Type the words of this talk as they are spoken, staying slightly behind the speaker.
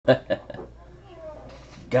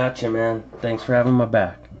Gotcha, man. Thanks for having my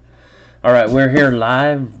back. Alright, we're here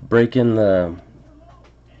live breaking the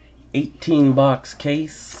 18-box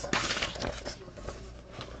case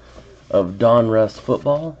of Donruss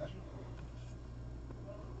football.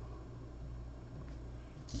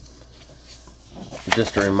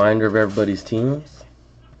 Just a reminder of everybody's teams.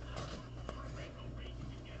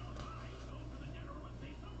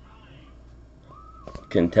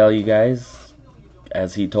 Can tell you guys,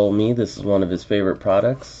 as he told me, this is one of his favorite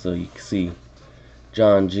products. So you can see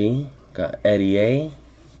John G, got Eddie A,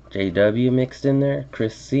 JW mixed in there,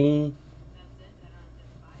 Chris C,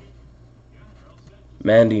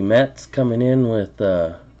 Mandy Metz coming in with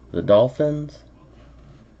the Dolphins,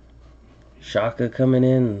 Shaka coming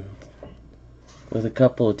in with a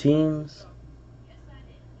couple of teams,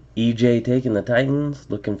 EJ taking the Titans,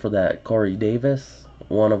 looking for that Corey Davis,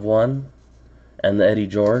 1 of 1, and the Eddie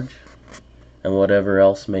George, and whatever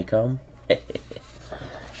else may come.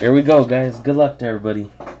 Here we go, guys. Good luck to everybody.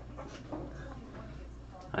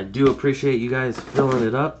 I do appreciate you guys filling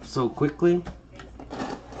it up so quickly.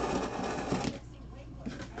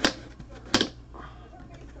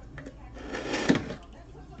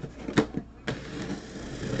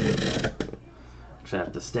 I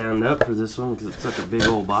have to stand up for this one because it's such a big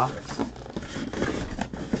old box.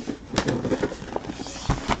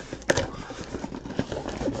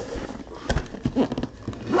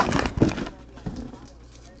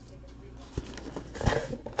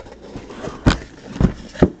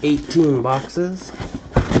 $18 boxes.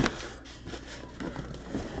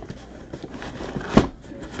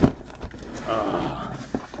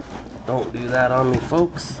 Don't do that on me,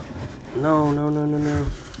 folks. No, no, no, no, no.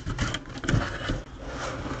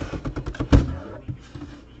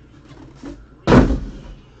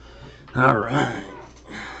 Alright.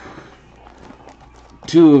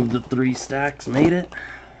 2 of the 3 stacks made it.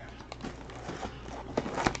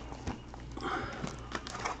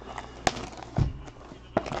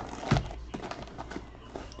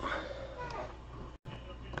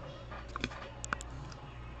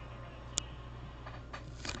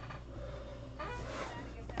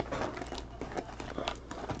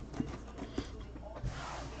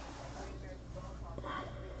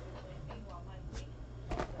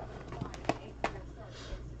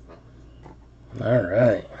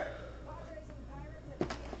 Alright.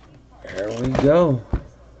 Here we go.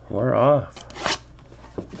 We're off.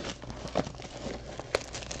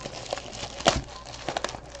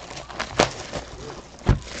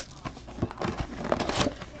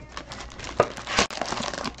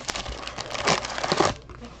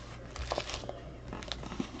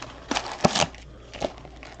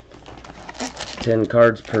 $10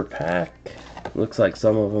 cards per pack. Looks like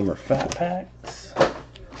some of them are fat packs.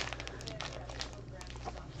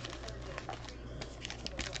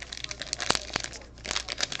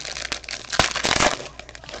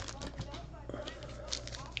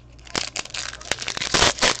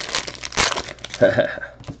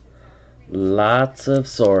 Lots of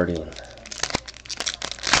sorting.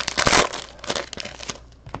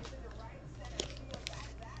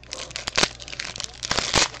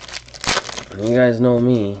 You guys know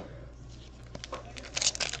me.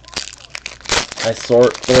 I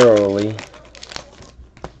sort thoroughly.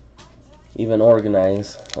 Even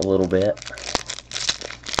organize a little bit.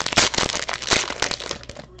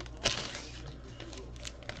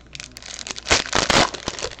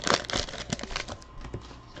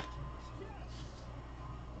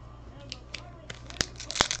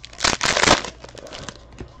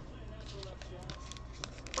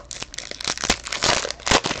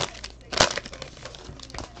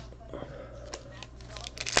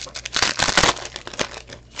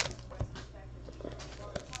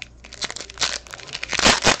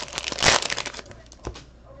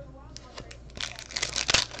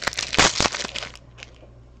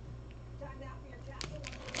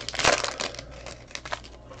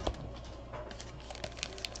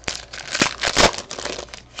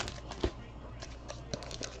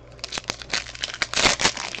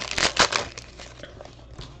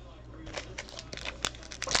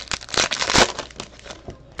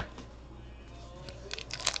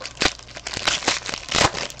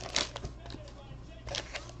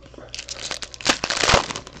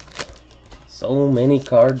 So many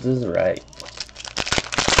cards is right.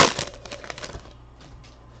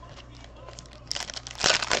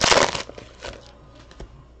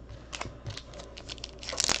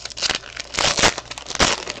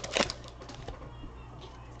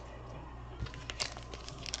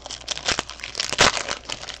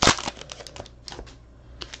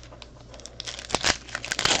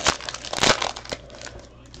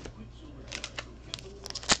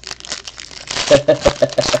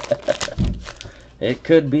 It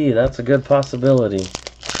could be. That's a good possibility.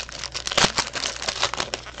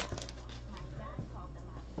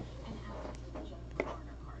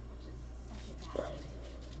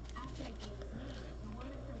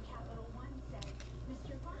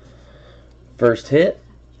 First hit,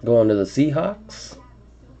 going to the Seahawks.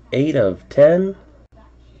 8 of 10.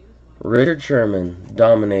 Richard Sherman,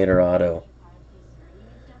 Dominator Auto.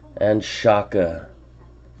 And Shaka,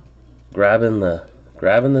 grabbing the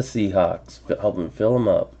Seahawks, helping fill them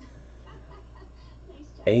up.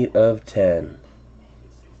 8 of 10.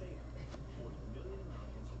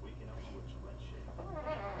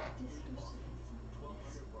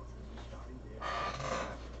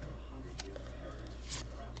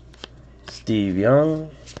 Steve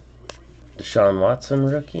Young, Deshaun Watson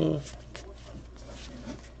rookie.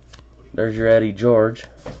 There's your Eddie George.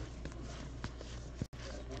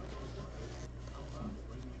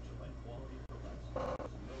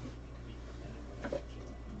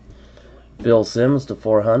 Bill Sims to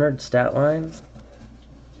 400 stat line.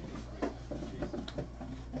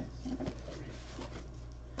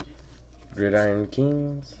 Gridiron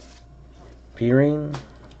Kings. Peering.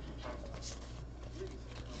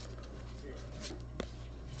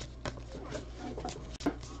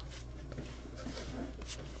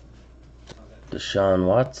 Deshaun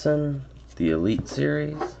Watson, the Elite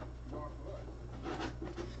Series.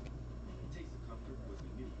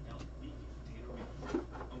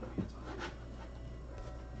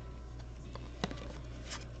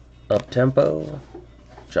 Up tempo,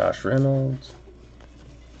 Josh Reynolds.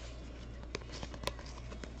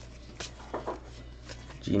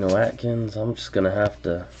 Geno Atkins, I'm just going to have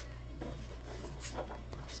to.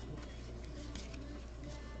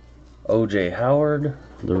 O.J. Howard,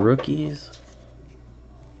 the rookies.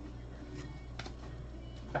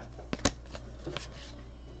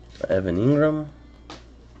 Evan Ingram.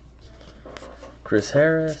 Chris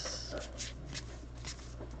Harris.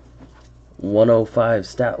 105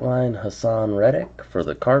 stat line, Hassan Reddick for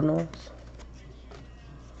the Cardinals.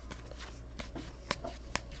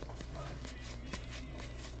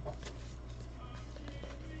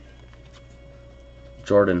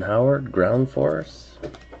 Jordan Howard, ground force.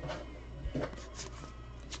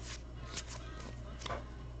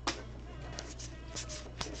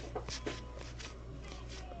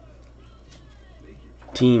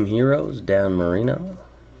 Team Heroes, Dan Marino.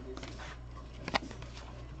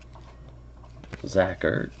 Zach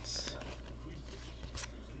Ertz.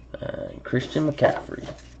 And Christian McCaffrey.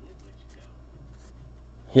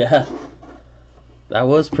 Yeah, that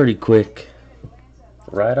was pretty quick.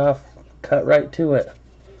 Right off, cut right to it.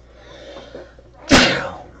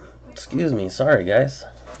 Excuse me, sorry guys.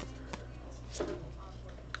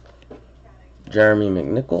 Jeremy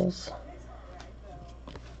McNichols.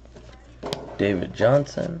 David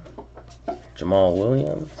Johnson. Jamal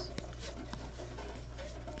Williams.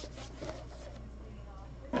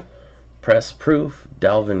 Press proof,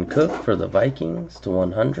 Dalvin Cook for the Vikings to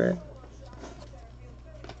 100.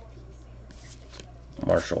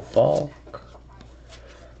 Marshall Faulk.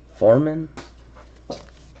 Foreman.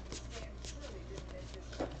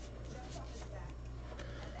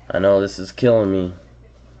 I know this is killing me.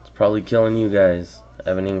 It's probably killing you guys,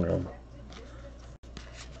 Evan Ingram.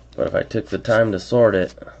 But if I took the time to sort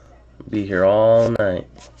it, I'd be here all night.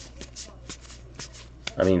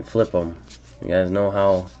 I mean, flip them. You guys know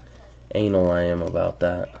how anal I am about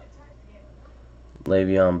that.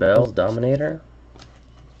 Le'Veon Bell's Dominator.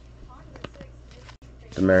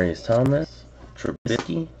 Demaryius Thomas.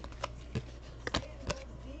 Trubisky.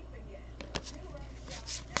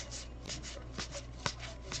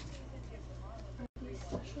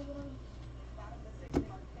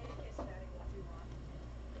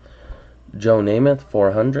 Joe Namath,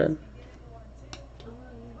 400.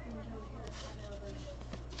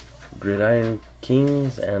 Gridiron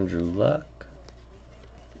Kings, Andrew Luck.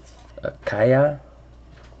 Kaya.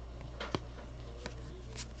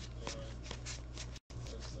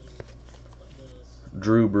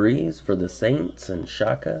 Drew Brees for the Saints and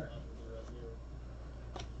Shaka.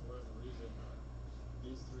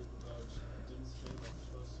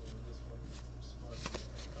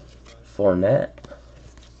 Fournette.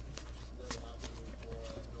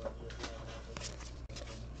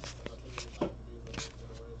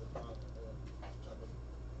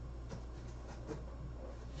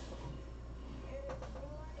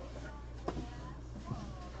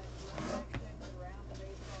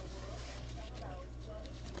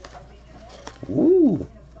 Woo!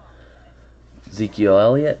 Ezekiel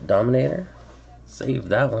Elliott, Dominator. Save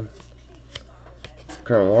that one.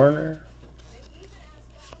 Kurt Warner.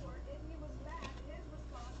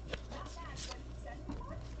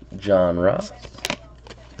 Donruss.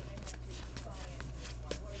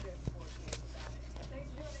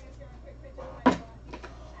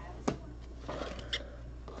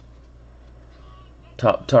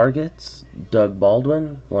 Top targets, Doug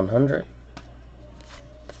Baldwin, 100.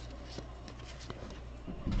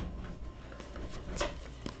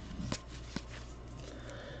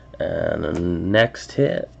 And the next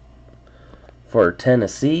hit for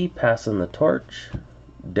Tennessee, passing the torch,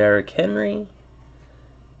 Derrick Henry.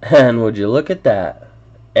 And would you look at that,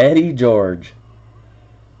 Eddie George.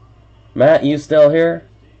 Matt, you still here?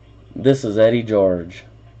 This is Eddie George.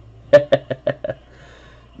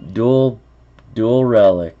 dual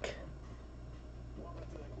relic.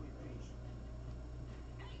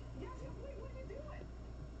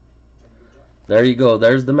 There you go.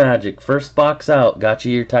 There's the magic. First box out. Got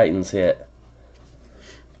you your Titans hit.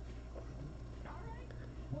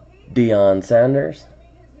 Deion Sanders.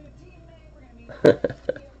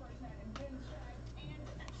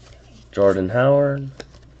 Jordan Howard.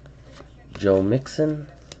 Joe Mixon.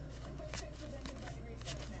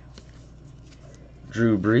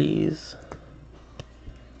 Drew Brees.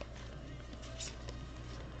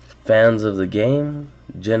 Fans of the game,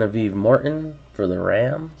 Genevieve Morton for the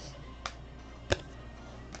Rams.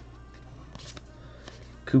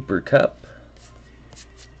 Cooper Kupp.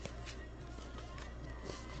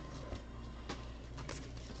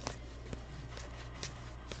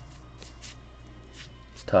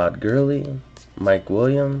 Todd Gurley, Mike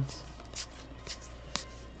Williams.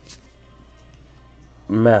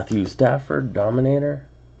 Matthew Stafford, Dominator.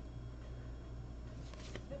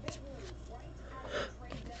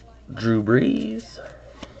 Drew Brees.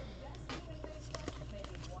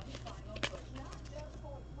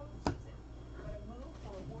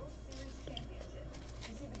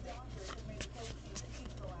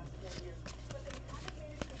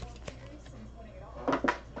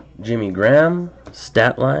 Jimmy Graham,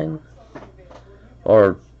 stat line,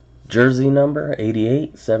 or jersey number,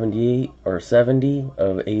 88, 78, or 70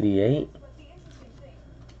 of 88.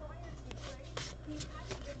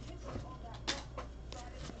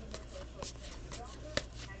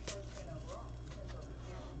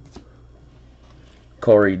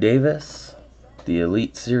 Corey Davis, the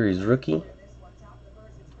Elite Series rookie.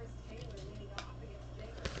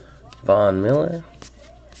 Von Miller.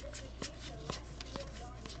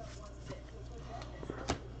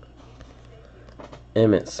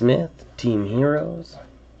 Emmitt Smith, Team Heroes.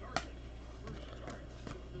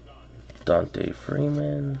 Devontae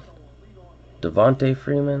Freeman.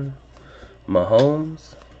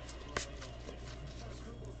 Mahomes.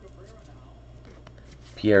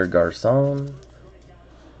 Pierre Garçon.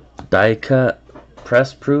 Die cut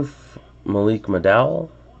press proof Malik McDowell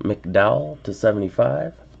to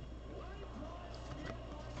 75.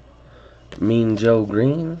 Mean Joe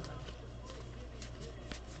Green.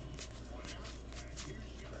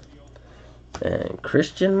 And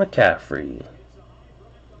Christian McCaffrey,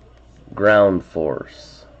 Ground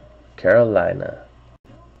Force, Carolina.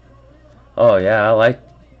 Oh yeah, I like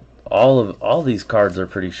all these cards are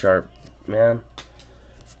pretty sharp, man.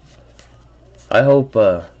 I hope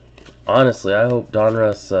honestly, I hope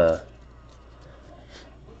Donruss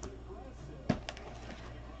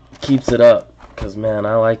keeps it up, cause man,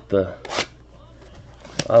 I like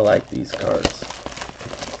these cards.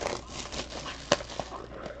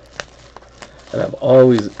 And I've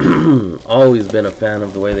always always been a fan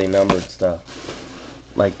of the way they numbered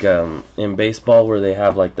stuff. Like in baseball where they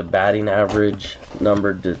have like the batting average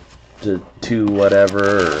numbered to 2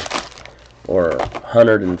 whatever, or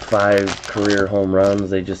 105 career home runs.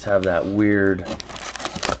 They just have that weird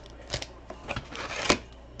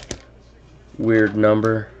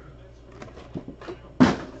number.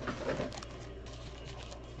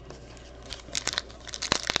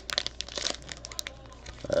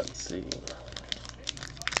 Let's see.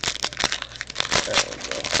 There we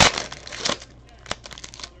go.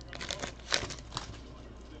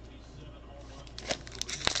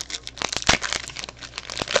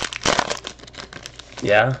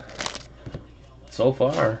 Yeah, so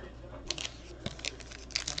far.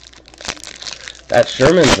 That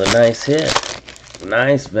Sherman's a nice hit.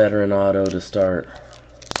 Nice veteran auto to start.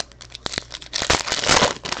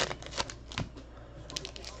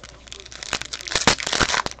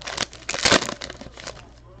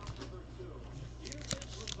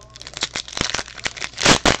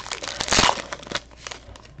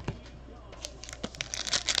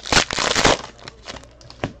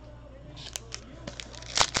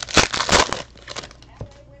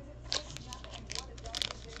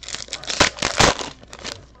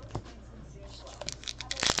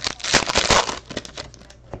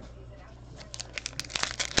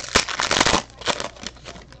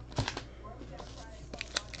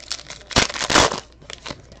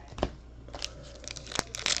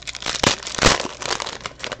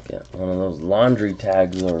 One of those laundry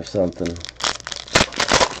tags or something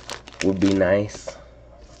would be nice.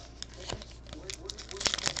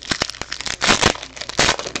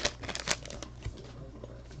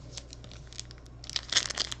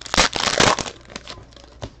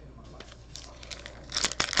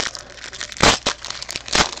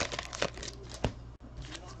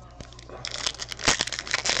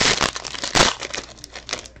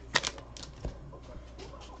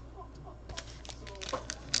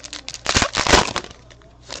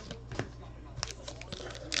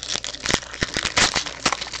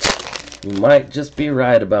 You might just be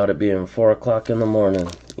right about it being 4 o'clock in the morning,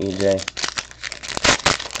 EJ.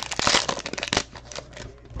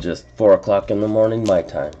 Just 4 o'clock in the morning, my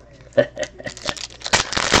time.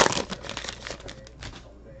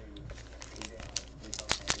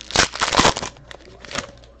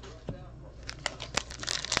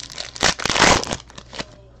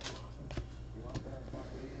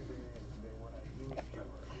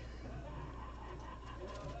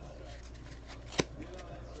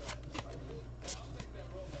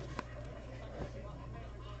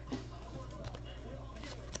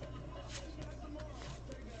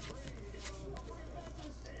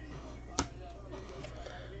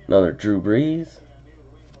 Another Drew Brees.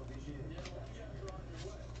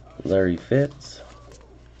 Larry Fitz.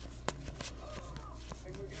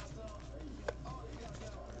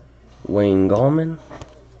 Wayne Gallman.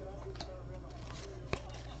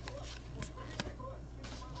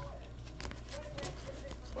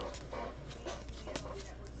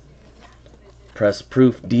 Press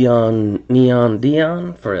proof Neon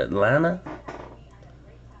Dion for Atlanta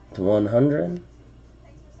to 100.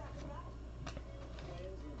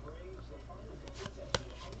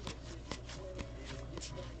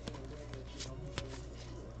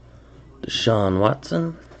 Deshaun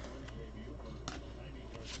Watson.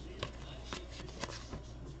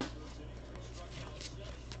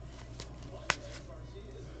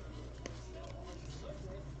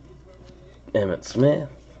 Emmitt Smith.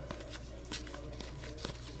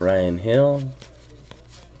 Brian Hill.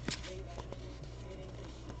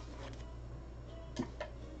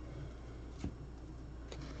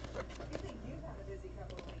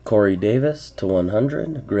 Corey Davis to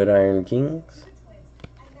 100. Gridiron Kings.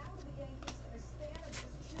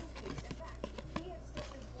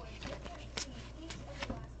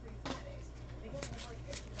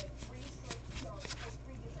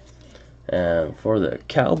 And for the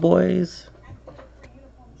Cowboys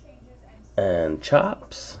and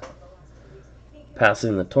Chops,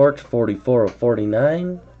 passing the torch, 44 of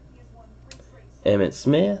 49, Emmitt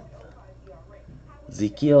Smith,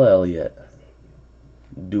 Ezekiel Elliott,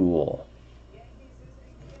 duel.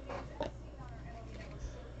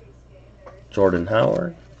 Jordan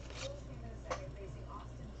Howard,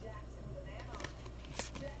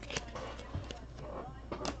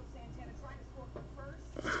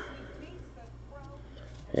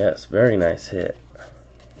 yes, very nice hit.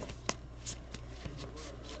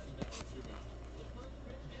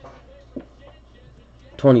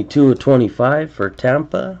 .22 of 25 for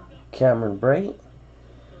Tampa, Cameron Brate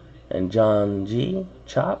and John G.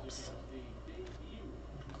 Chops.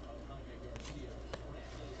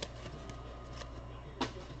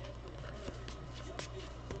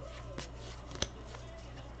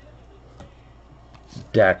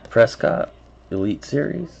 Dak Prescott, Elite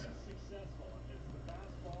Series.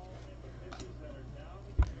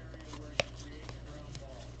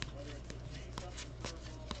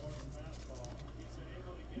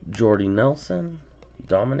 Jordy Nelson,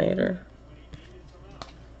 Dominator.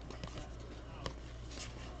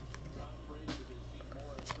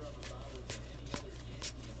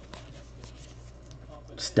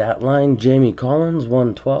 Stat line, Jamie Collins,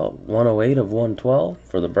 108 of 112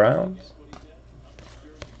 for the Browns.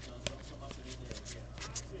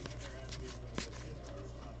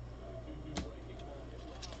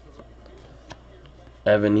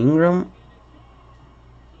 Evan Ingram.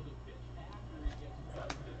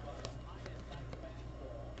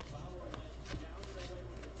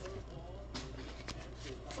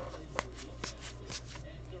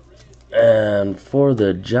 And for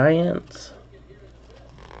the Giants,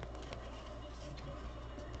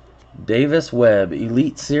 Davis Webb,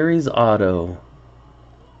 Elite Series Auto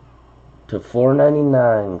to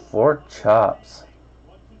 499 for Chops.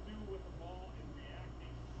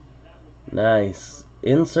 Nice.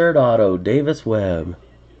 Insert auto, Davis Webb.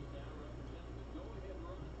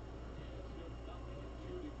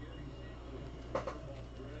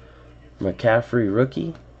 McCaffrey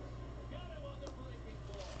rookie.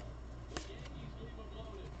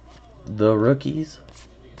 The rookies.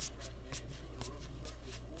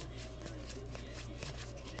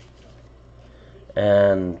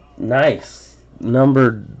 And nice.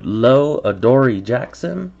 Numbered low, Adoree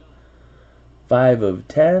Jackson. 5 of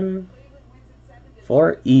 10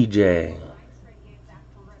 for EJ.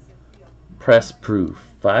 Press proof.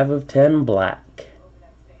 5 of 10 black.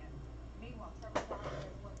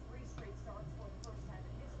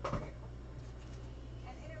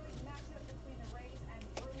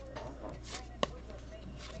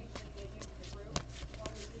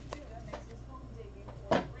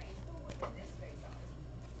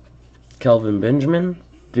 Kelvin Benjamin,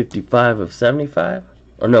 55 of 75.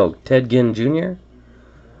 Or no, Ted Ginn Jr.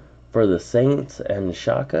 for the Saints and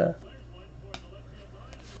Shaka.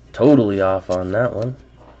 Totally off on that one.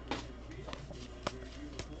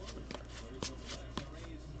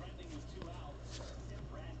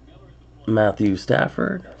 Matthew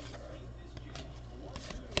Stafford.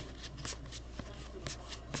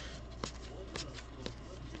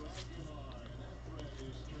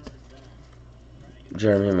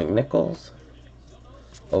 Jeremy McNichols.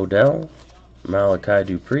 Odell. Malachi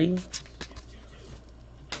Dupree.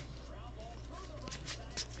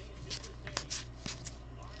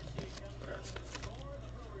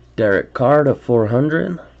 Derek Carr to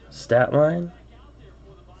 400. Stat line.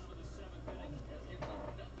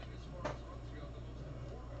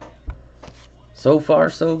 So far,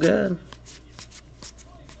 so good.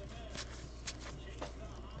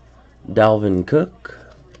 Dalvin Cook.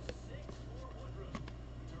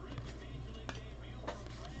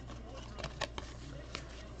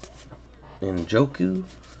 Njoku.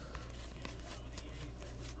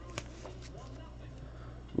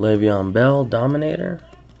 Le'Veon Bell, Dominator.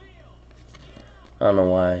 I don't know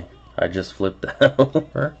why I just flipped that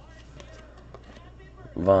over.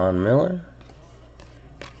 Von Miller.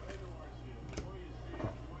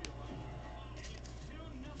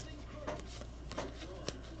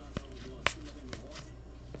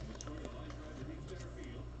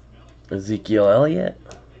 Ezekiel Elliott.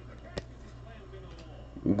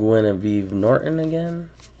 Guinevere Norton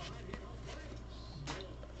again.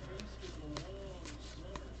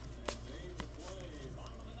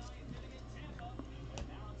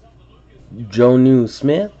 Jonnu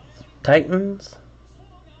Smith, Titans.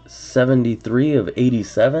 73 of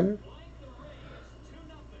 87.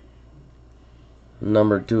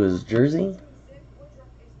 Number 2 is jersey.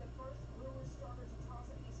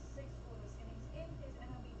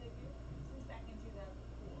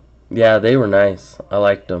 Yeah, they were nice. I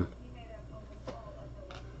liked them.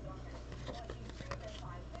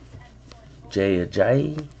 Jay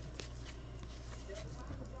Ajayi.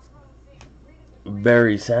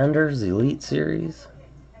 Barry Sanders, Elite Series.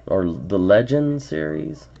 Or the Legend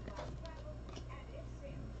Series.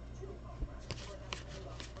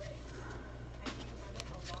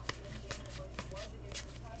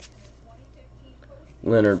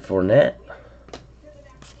 Leonard Fournette.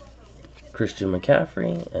 Christian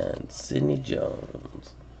McCaffrey and Sidney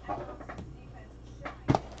Jones.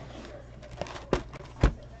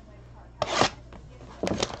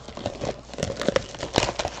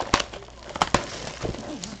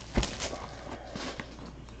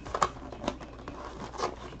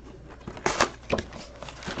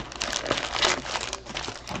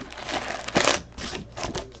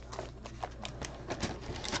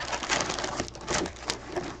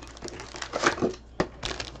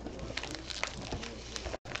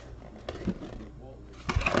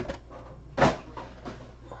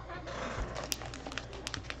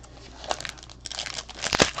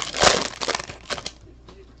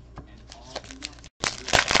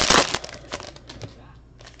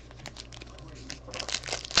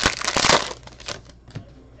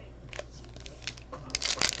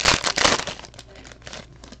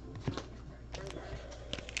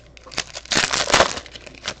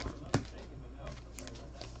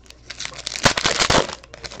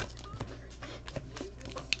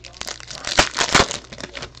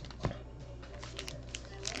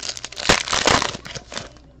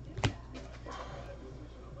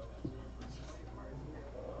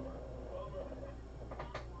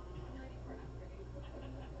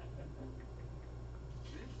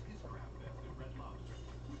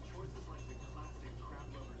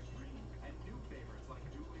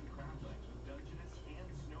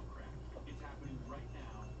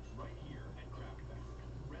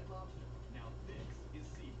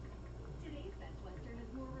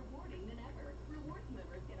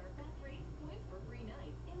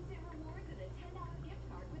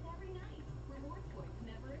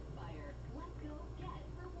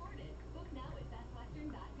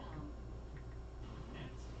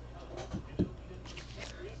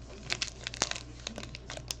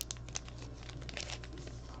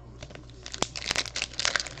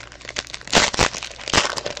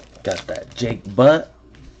 Got that Jake Butt.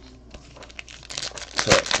 That's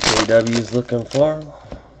what JW's looking for.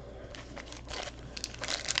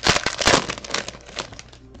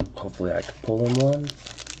 Hopefully I can pull him one.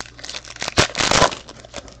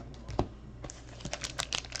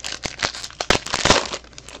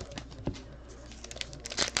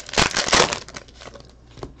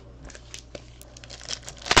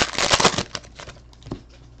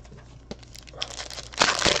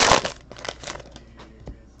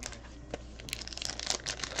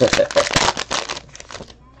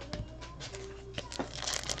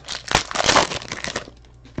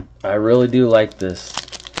 I really do like this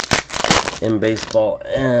in baseball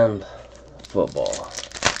and football.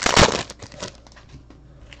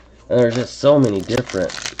 And there's just so many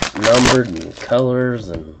different numbered and colors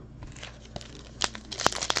and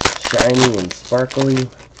shiny and sparkly.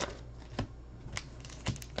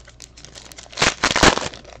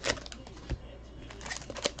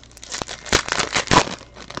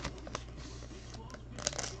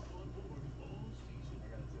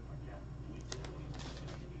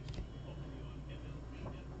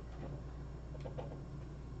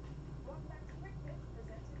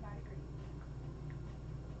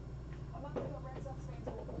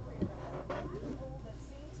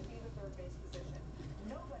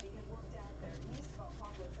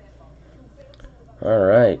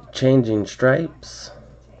 Alright, changing stripes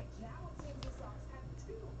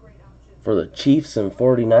for the Chiefs and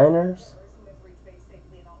 49ers.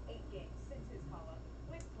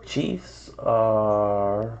 Chiefs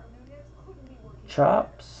are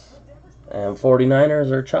chops and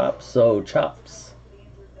 49ers are chops, so chops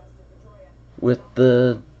with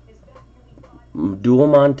the dual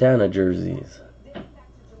Montana jerseys.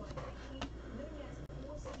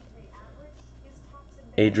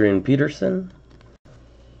 Adrian Peterson.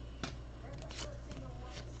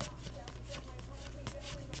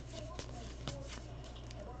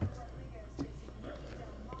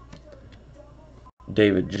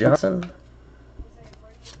 David Johnson.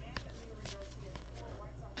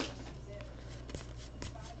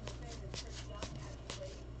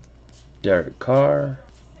 Derek Carr.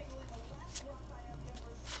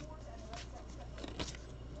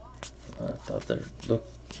 I thought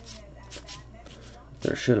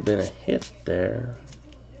there should have been a hit there.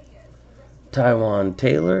 Taiwan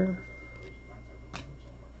Taylor.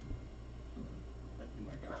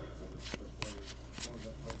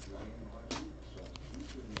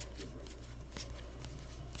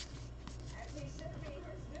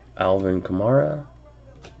 Alvin Kamara.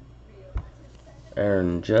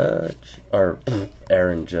 Aaron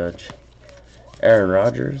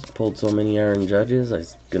Rodgers. Pulled so many Aaron Judges, I'm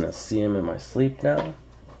gonna see him in my sleep now.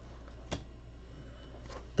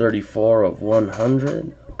 34 of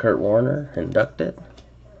 100. Kurt Warner, inducted.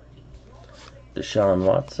 Deshaun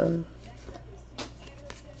Watson.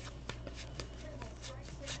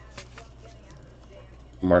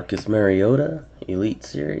 Marcus Mariota, Elite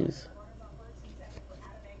Series.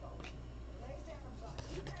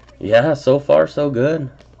 Yeah, so far so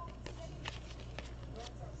good.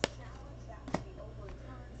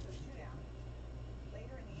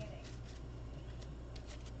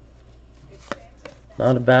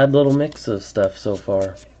 Not a bad little mix of stuff so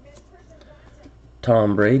far.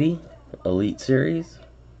 Tom Brady, Elite Series.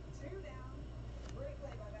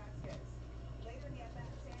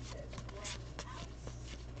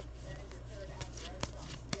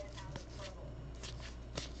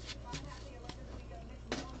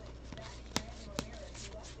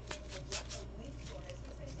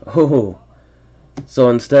 Oh, so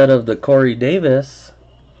instead of the Corey Davis,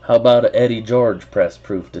 how about an Eddie George press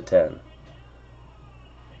proof to 10?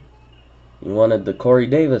 You wanted the Corey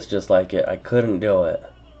Davis just like it. I couldn't do it.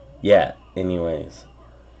 Yet, anyways.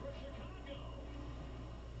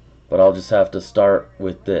 But I'll just have to start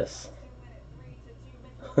with this.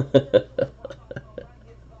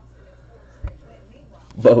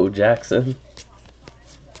 Bo Jackson.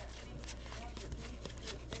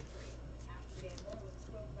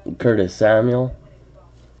 Curtis Samuel.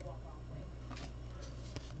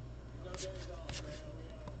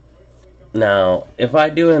 Now, if I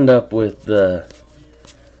do end up with the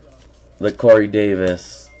Corey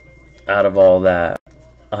Davis out of all that,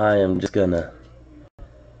 I am just gonna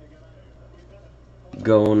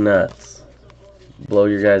go nuts. Blow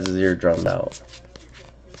your guys' eardrums out.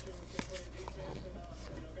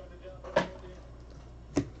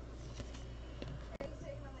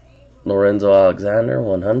 Lorenzo Alexander,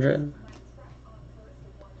 100.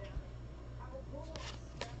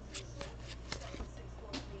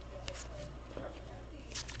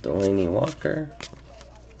 Delaney Walker.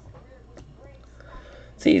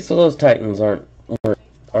 See, so those Titans weren't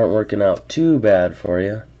aren't working out too bad for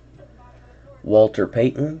you. Walter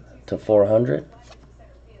Payton to 400.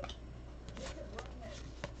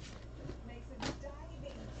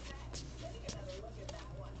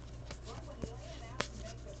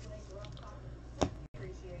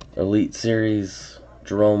 Elite Series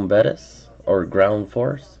Jerome Bettis, or Ground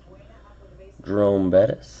Force Jerome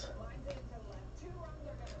Bettis.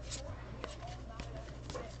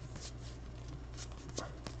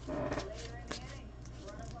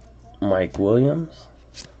 Mike Williams.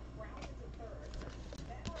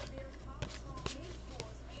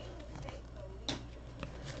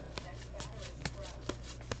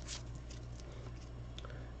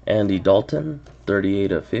 Andy Dalton,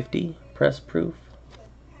 38 of 50, press proof.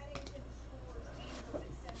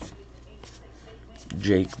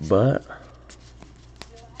 Jake Butt.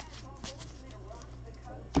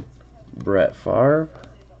 Brett Favre.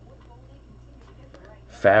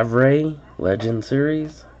 Favre, Legend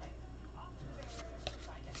Series.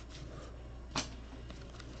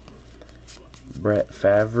 Brett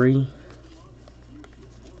Favre.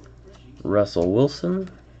 Russell Wilson.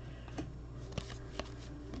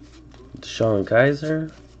 Sean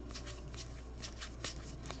Kaiser.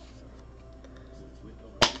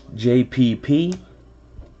 JPP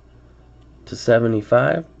to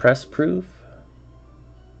 75, press proof.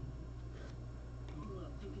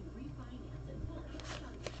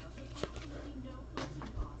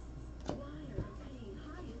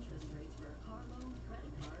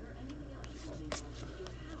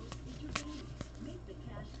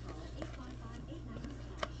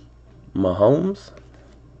 Mahomes.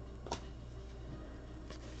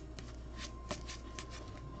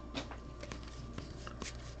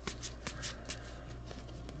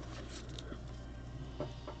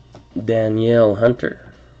 Danielle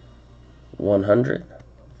Hunter, 100.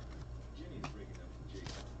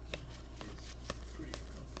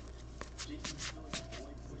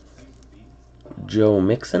 Joe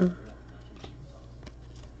Mixon.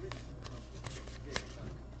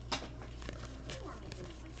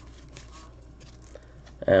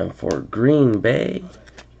 And for Green Bay,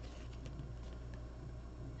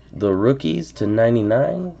 the rookies to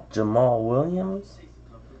 99, Jamal Williams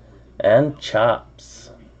and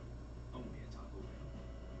Chops.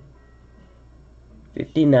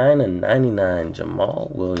 59 and 99,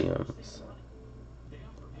 Jamal Williams.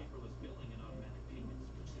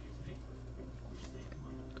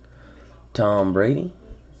 Tom Brady.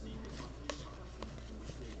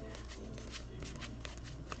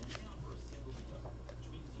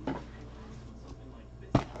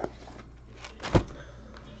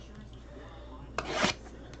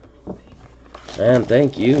 And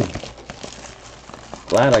thank you.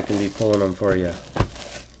 Glad I can be pulling them for you.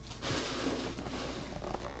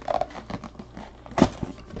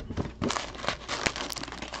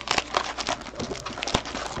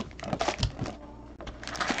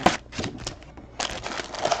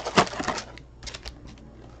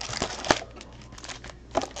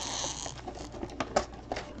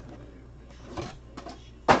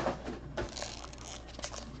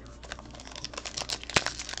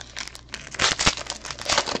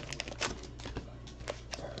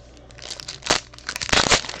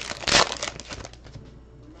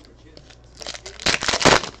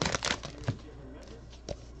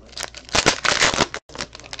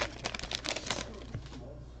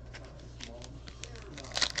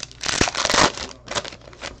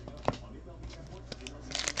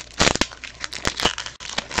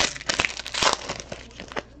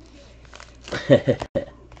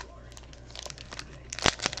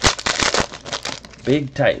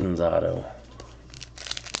 Big Titans auto.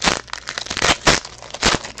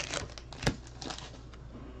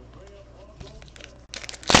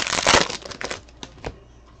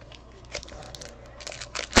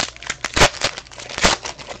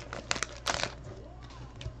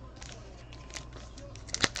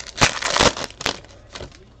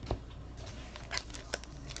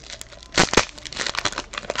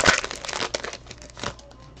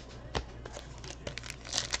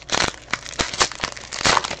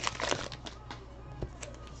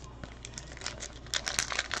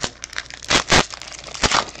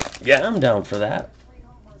 Yeah, I'm down for that.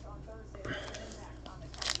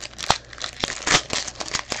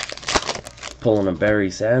 Pulling a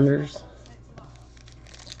Barry Sanders.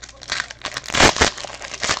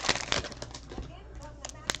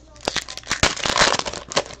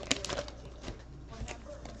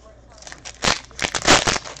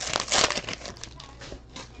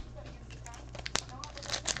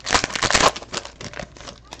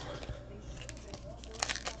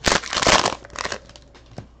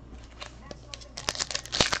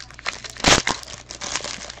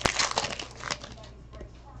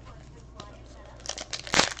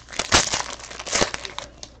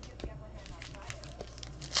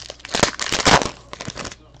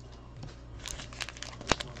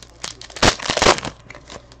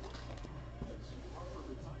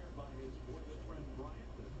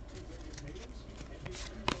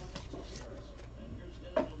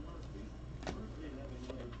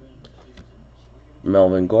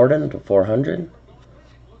 Melvin Gordon to 400.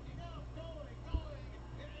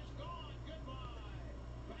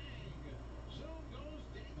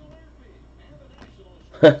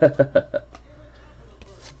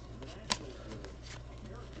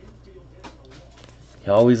 He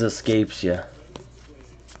always escapes you.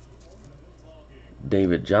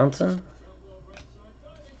 David Johnson.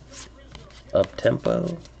 Up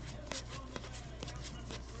tempo.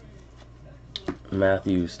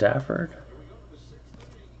 Matthew Stafford.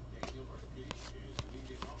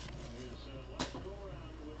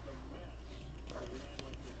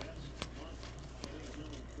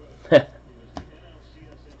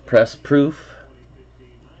 Press proof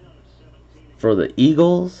for the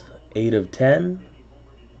Eagles, 8 of 10.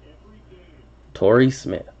 Torrey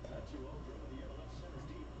Smith.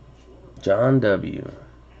 John W.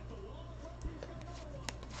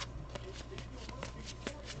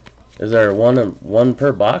 Is there one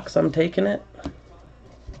per box? I'm taking it.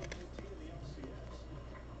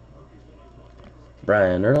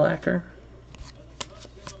 Brian Urlacher.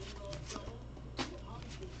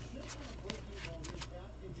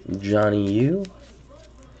 Johnny U.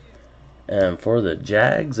 And for the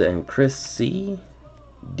Jags and Chris C.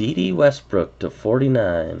 D.D. Westbrook to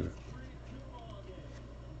 49.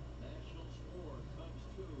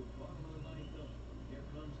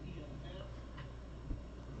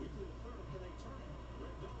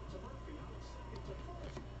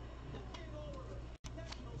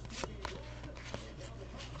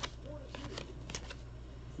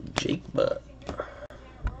 Jake Butt.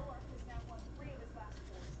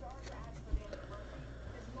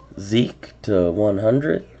 Zeke to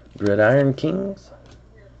 100. Gridiron Kings.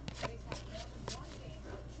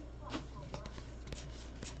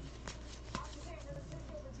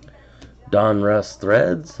 Donruss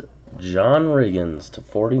Threads. John Riggins to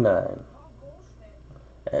 49.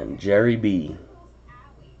 And Jerry B.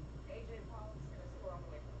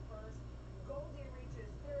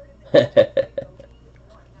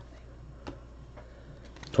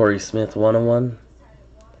 Torrey Smith 101.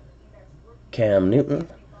 Cam Newton.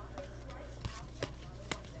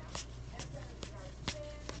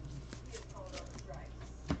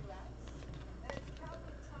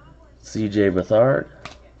 CJ Beathard.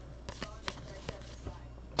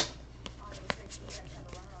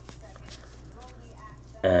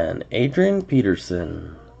 And Adrian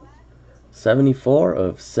Peterson. 74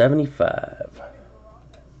 of 75.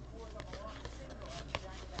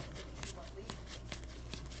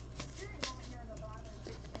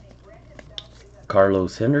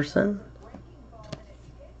 Carlos Henderson.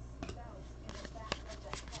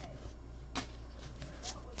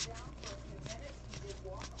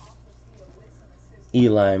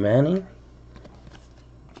 Eli Manning.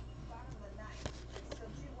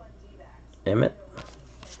 Emmett.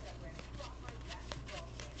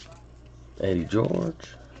 Eddie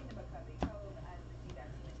George.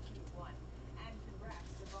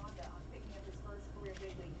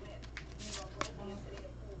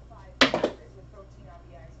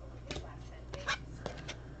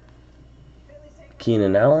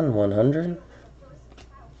 Keenan Allen, 100.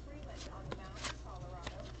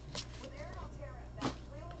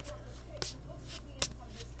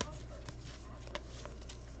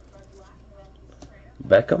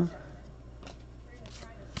 Beckham.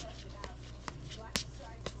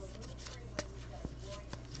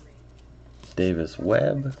 Davis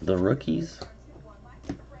Webb, the rookies.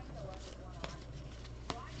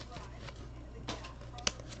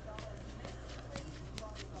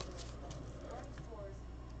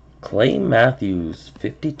 Clay Matthews,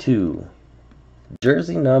 52.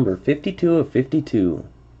 Jersey number 52 of 52.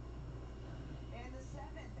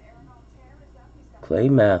 Clay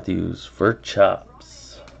Matthews for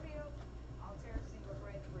chops.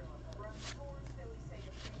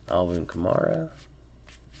 Alvin Kamara.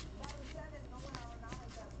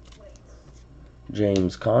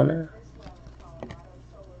 James Conner.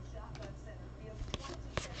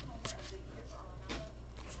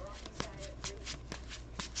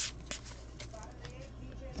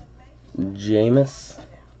 Jameis.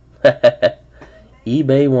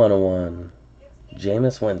 eBay 101.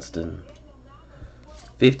 Jameis Winston.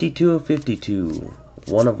 52 of 52.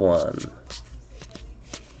 1 of 1.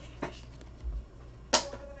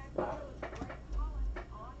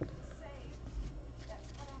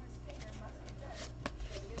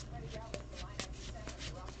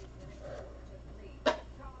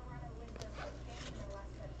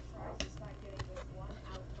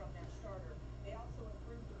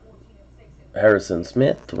 Harrison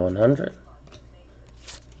Smith, 100.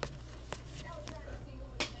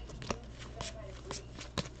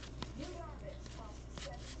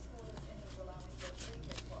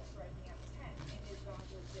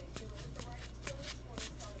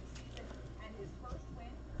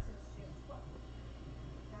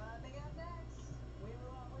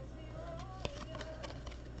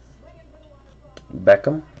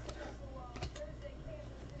 Beckham.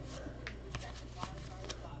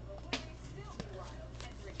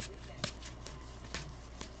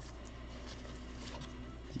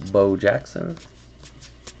 Bo Jackson.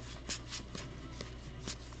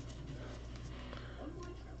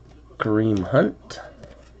 Kareem Hunt.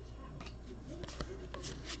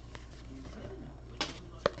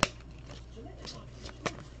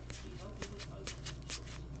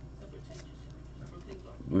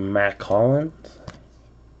 Mac Holland.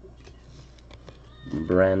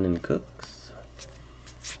 Brandon Cooks.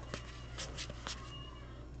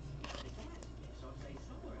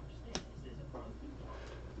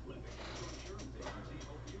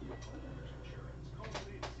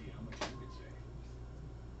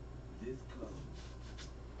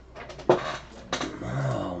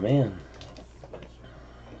 Oh, man.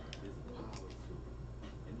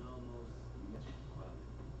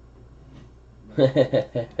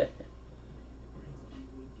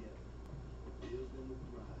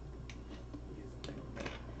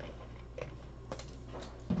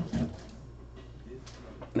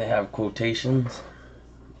 They have quotations.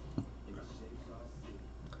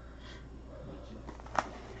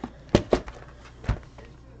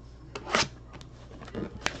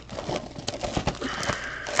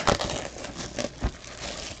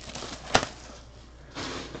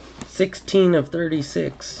 $16 of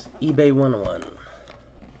 36. eBay 101.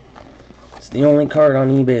 It's the only card on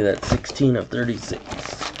eBay that's 16 of 36.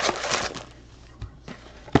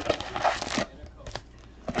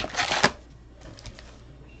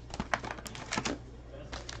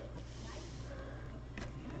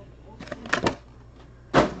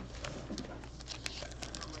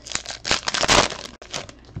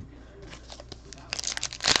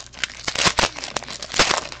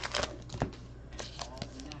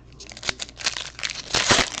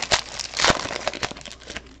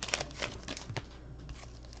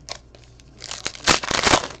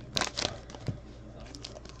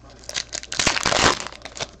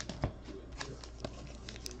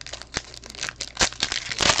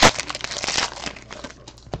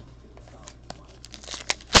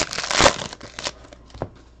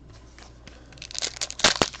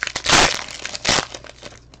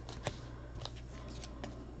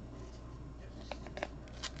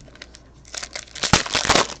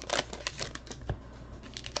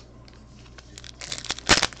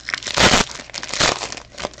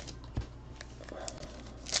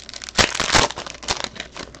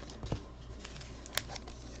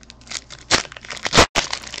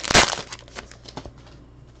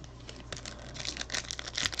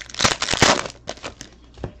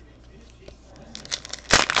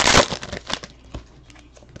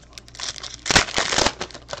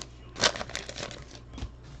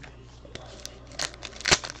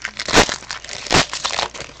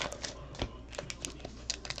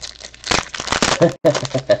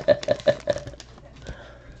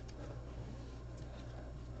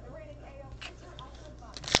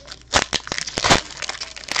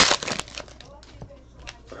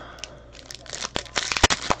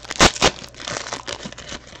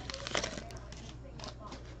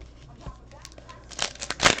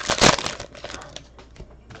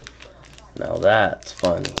 Now that's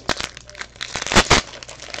funny.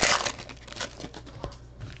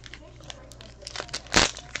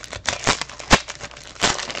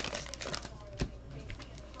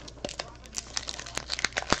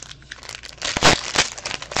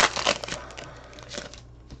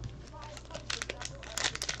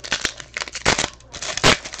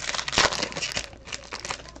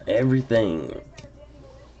 Everything.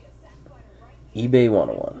 eBay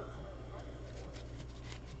 101.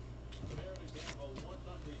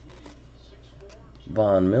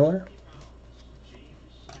 Von Miller.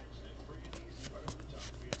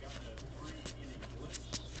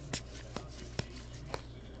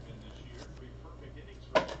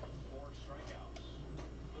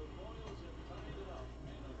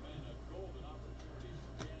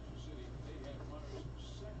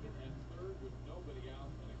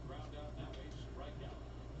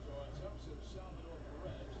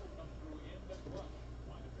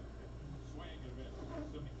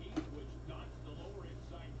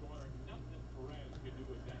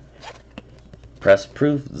 Press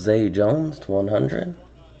proof Zay Jones to 100.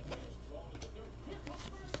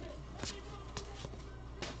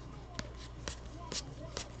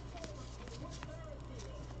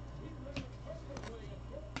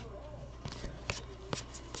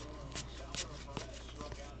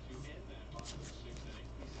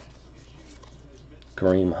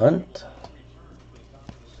 Kareem Hunt.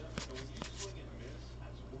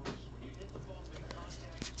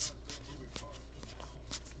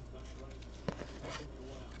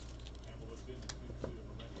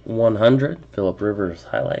 100, Phillip Rivers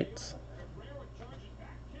highlights.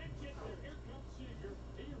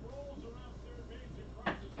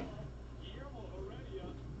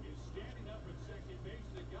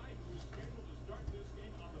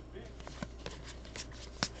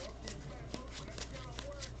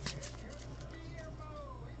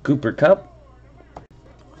 Cooper Kupp.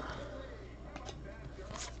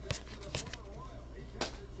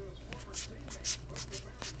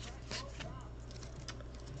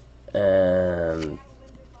 And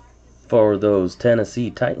for those Tennessee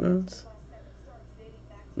Titans,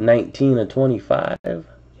 19 of 25,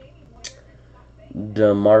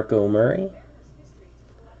 DeMarco Murray.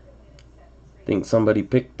 Think somebody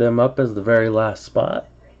picked them up as the very last spot.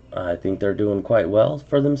 I think they're doing quite well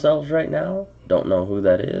for themselves right now. Don't know who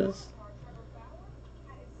that is.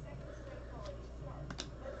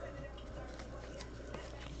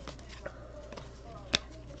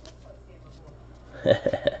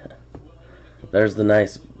 There's the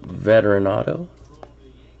nice veteran auto.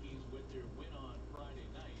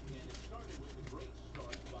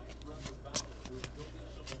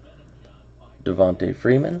 Devontae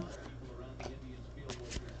Freeman.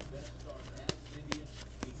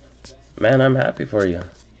 Man, I'm happy for you.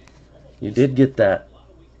 You did get that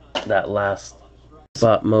last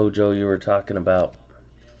spot mojo you were talking about.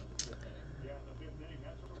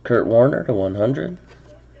 Kurt Warner to 100.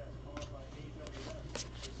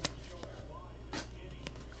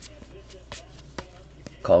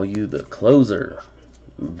 Call you the closer.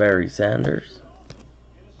 Barry Sanders.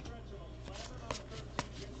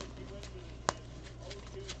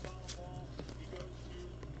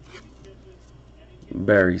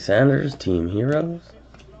 Barry Sanders, Team Heroes.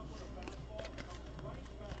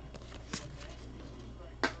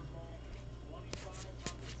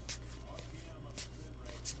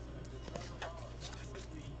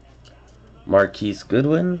 Marquise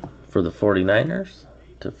Goodwin for the 49ers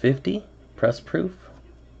to 50, press proof.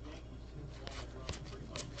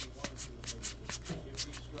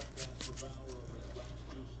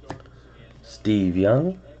 Steve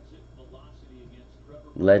Young,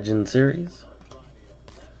 Legend Series.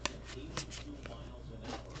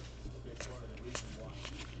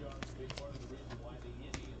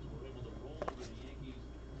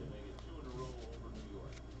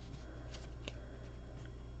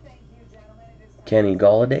 Kenny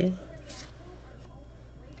Golladay,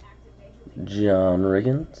 John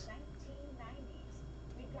Riggins,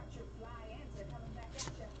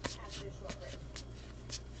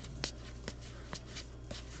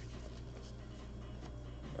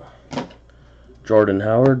 Jordan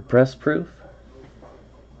Howard, press proof.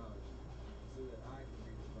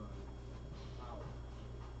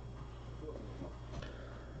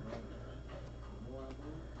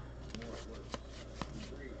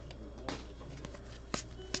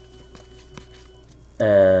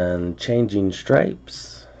 And changing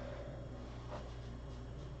stripes.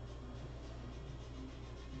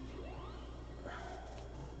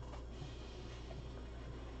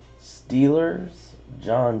 Steelers,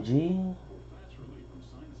 John G.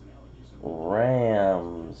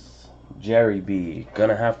 Rams, Jerry B.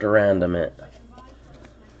 Gonna have to random it.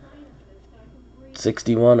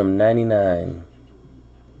 61 of 99.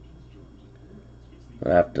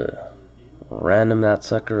 Gonna have to random that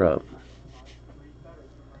sucker up.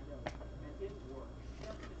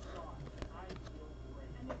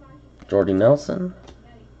 Jordy Nelson.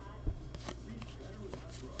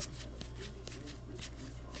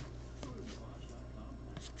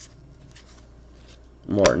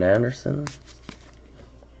 Morton Anderson.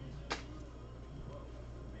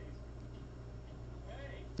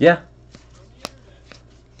 Yeah.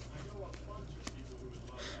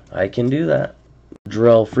 I can do that.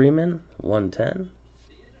 Drell Freeman, 110.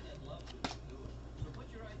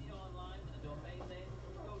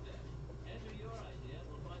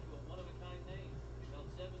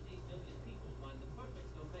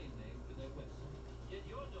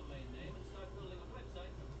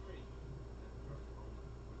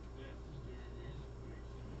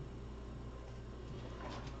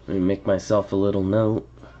 Let me make myself a little note.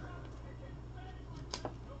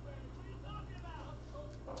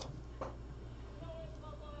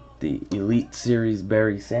 The Elite Series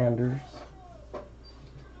Barry Sanders.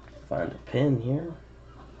 Find a pin here.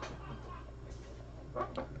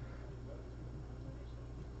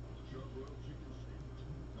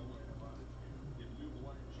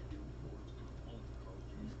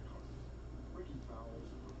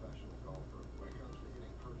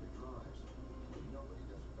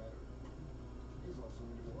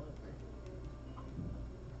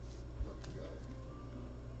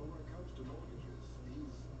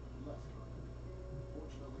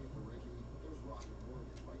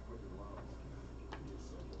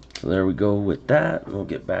 So there we go with that. We'll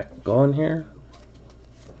get back going here.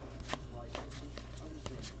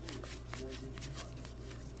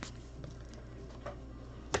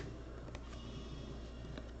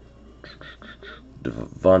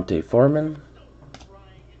 Devontae Foreman.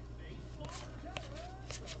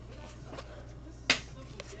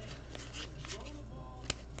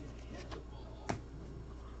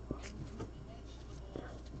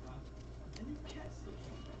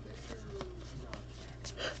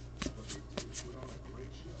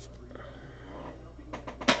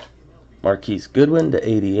 Marquise Goodwin to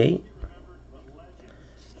 88.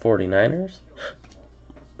 49ers.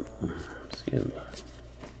 Excuse me.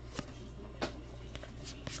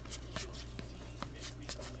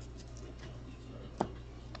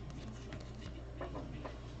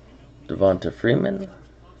 Devonta Freeman.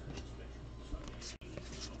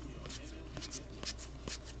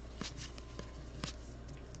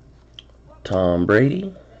 Tom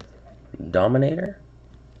Brady. Dominator.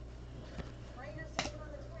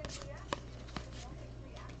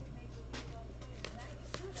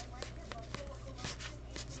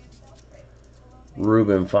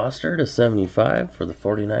 Reuben Foster to 75 for the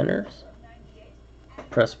 49ers.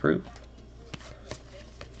 Press proof.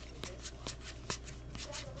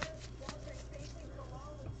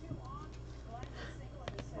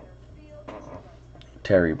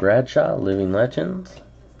 Terry Bradshaw, Living Legends.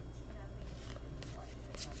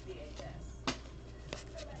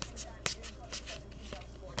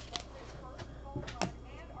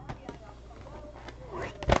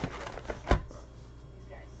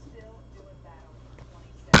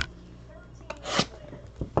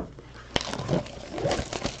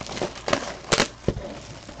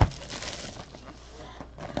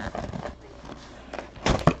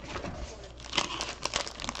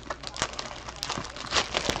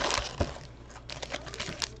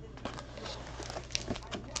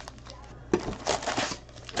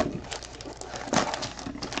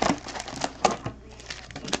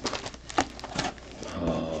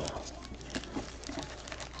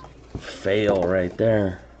 Fail right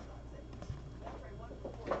there.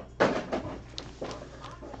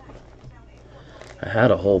 I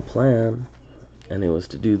had a whole plan, and it was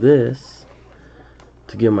to do this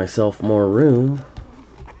to give myself more room.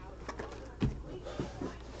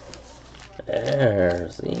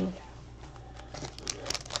 There, see?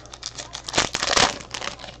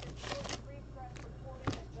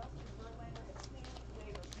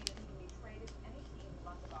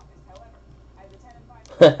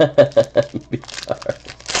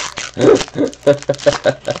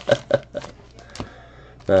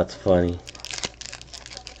 That's funny.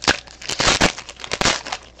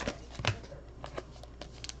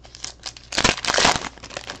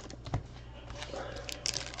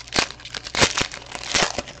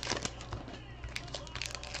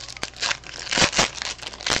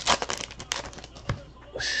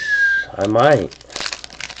 I might.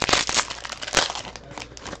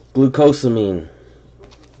 Glucosamine.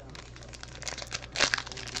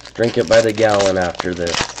 Drink it by the gallon after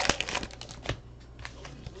this.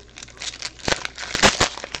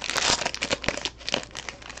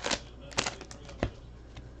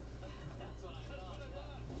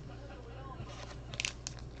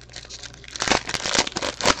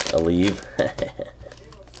 I'll leave.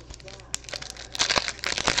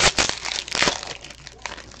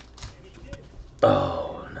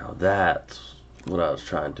 Oh, now that's what I was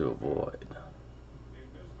trying to avoid.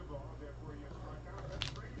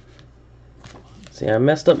 See, I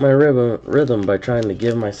messed up my rhythm by trying to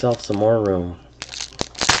give myself some more room.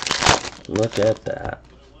 Look at that.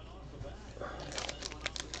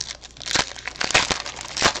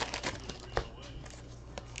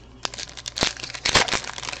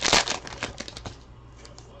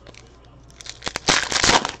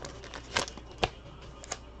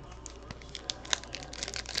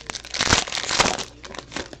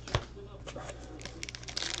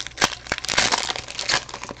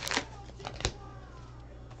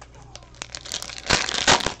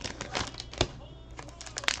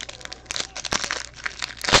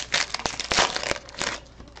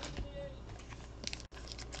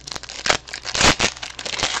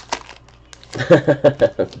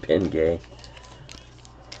 Been gay.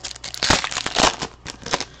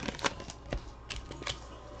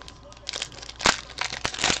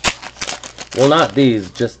 Well, not these,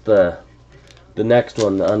 just the next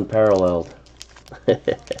one, the unparalleled.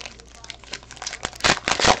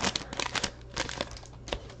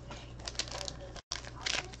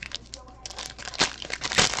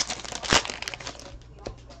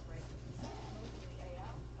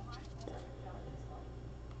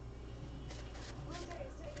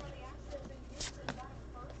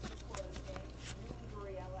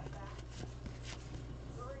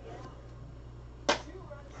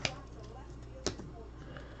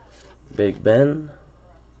 Big Ben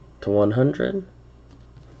to 100.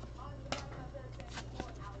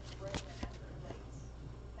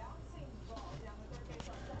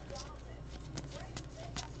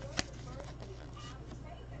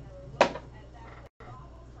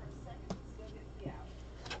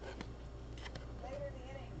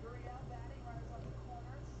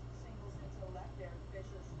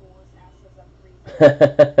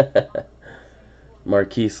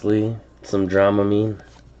 Marquise Lee, some Dramamine.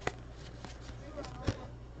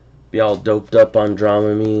 Be all doped up on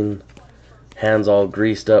Dramamine, hands all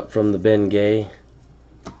greased up from the Ben Gay.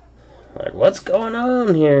 Like, what's going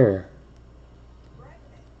on here?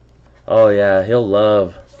 Oh yeah, he'll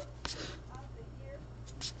love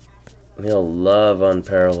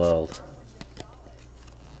Unparalleled.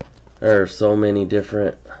 There are so many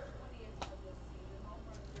different.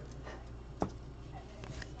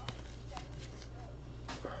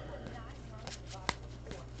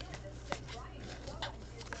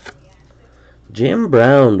 Jim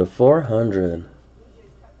Brown to 400.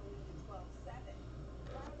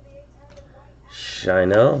 I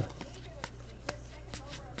know.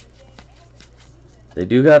 They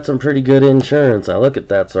do got some pretty good insurance. I look at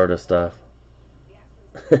that sort of stuff.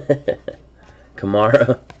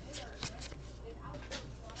 Kamara.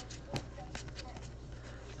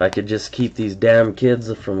 If I could just keep these damn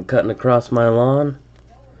kids from cutting across my lawn.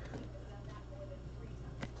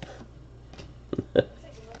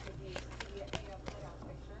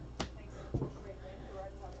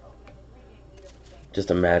 Just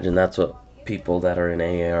imagine that's what people that are in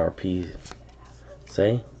AARP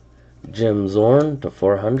say. Jim Zorn to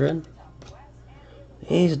 400.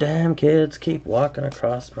 These damn kids keep walking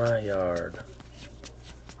across my yard.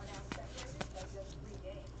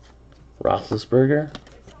 Roethlisberger.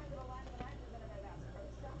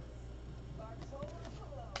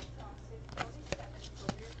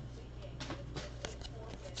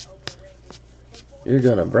 You're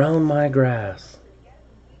gonna brown my grass.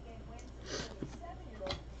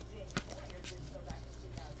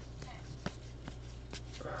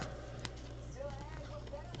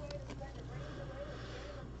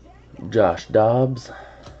 Josh Dobbs.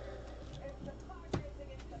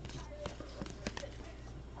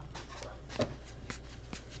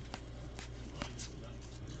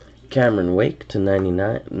 Cameron Wake to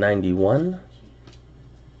 91.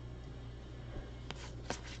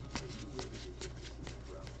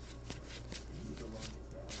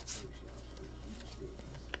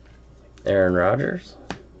 Aaron Rodgers.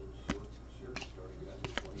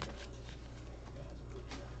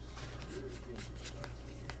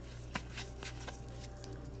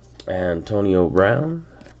 Antonio Brown.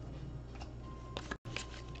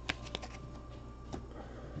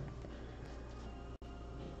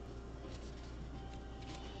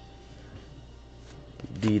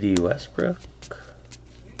 D.D. Westbrook.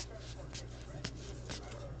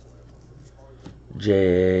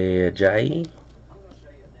 Jay Ajayi.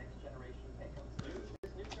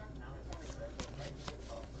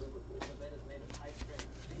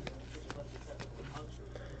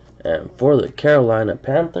 And for the Carolina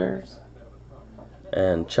Panthers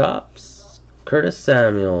and Chops, Curtis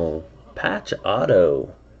Samuel, patch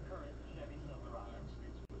auto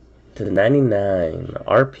to the 99,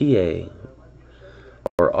 RPA,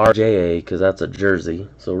 or RJA, because that's a jersey,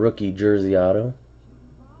 so rookie jersey auto.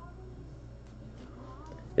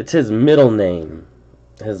 It's his middle name.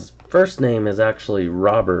 His first name is actually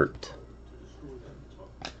Robert.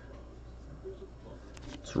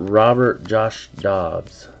 It's Robert Josh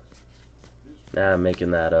Dobbs. Nah, I'm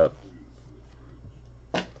making that up.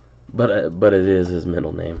 But it is his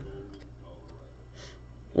middle name.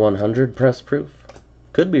 100 press proof.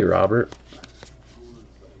 Could be Robert.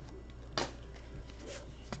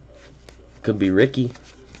 Could be Ricky.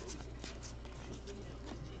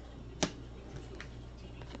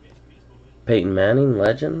 Peyton Manning,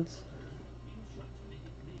 Legends.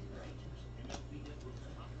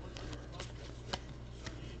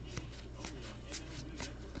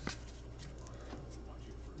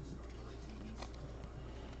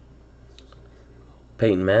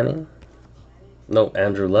 Peyton Manning. No,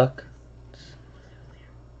 Andrew Luck.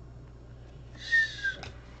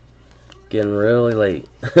 Getting really late.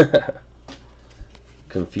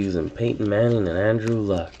 Confusing Peyton Manning and Andrew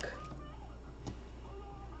Luck.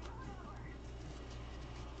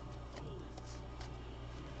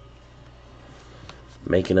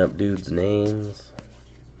 Making up dudes' names.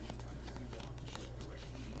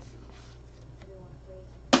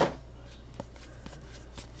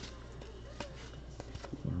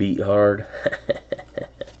 Beat hard.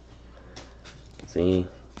 See?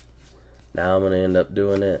 Now I'm going to end up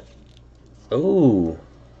doing it. Ooh.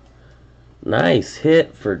 Nice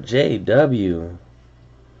hit for JW.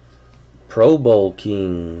 Pro Bowl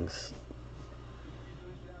Kings.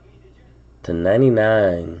 To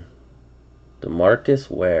 99. DeMarcus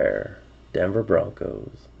Ware. Denver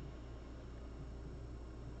Broncos.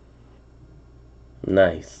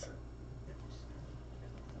 Nice.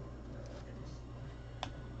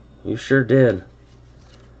 You sure did.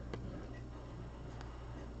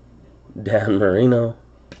 Dan Marino.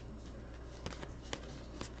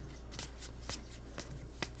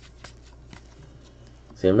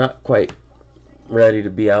 See, I'm not quite ready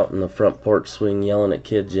to be out in the front porch swing yelling at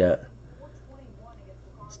kids yet.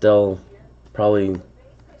 Still, probably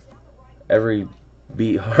every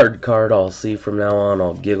beat hard card I'll see from now on,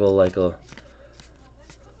 I'll giggle like a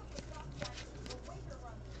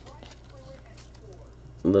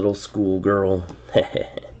little schoolgirl.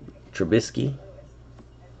 Trubisky.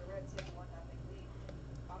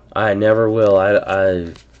 I never will.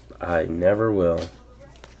 I never will.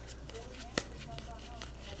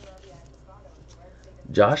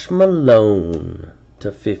 Josh Malone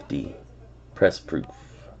to 50. Press proof.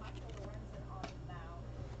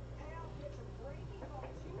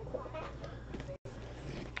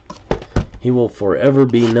 He will forever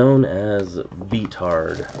be known as Beat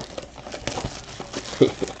Hard.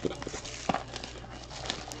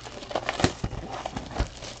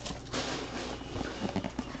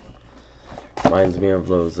 Reminds me of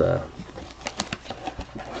those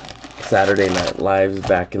Saturday Night Lives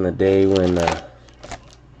back in the day when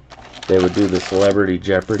they would do the Celebrity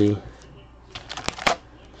Jeopardy.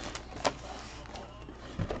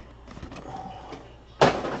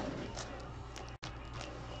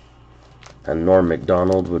 And Norm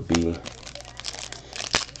Macdonald would be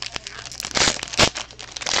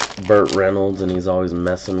Burt Reynolds, and he's always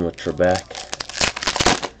messing with Trebek.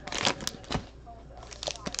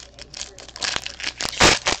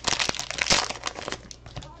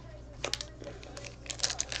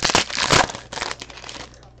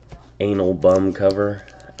 Anal bum cover,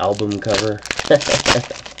 album cover. Yeah.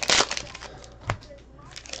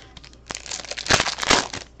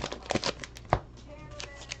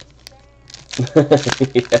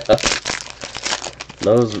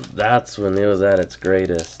 That's when it was at its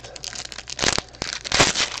greatest.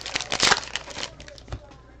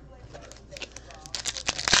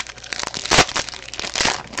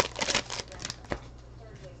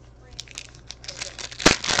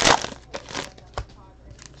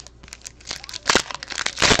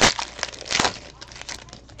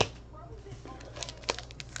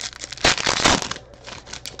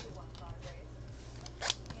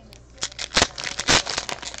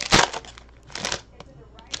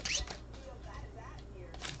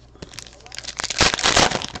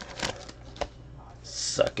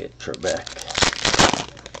 Suck it, Trebek.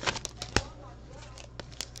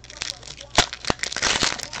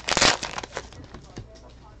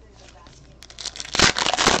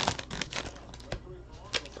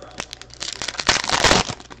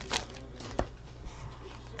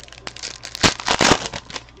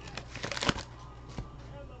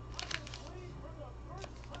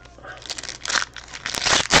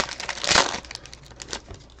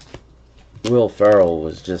 Will Ferrell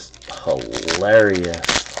was just hilarious.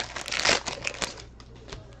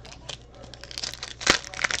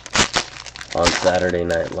 On Saturday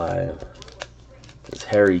Night Live. His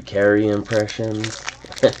Harry Carey impressions.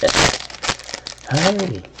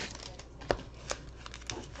 Hey!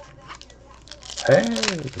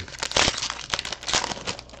 Hey!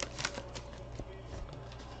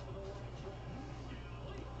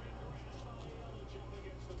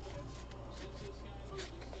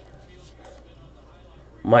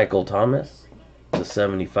 Michael Thomas to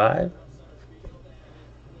 75.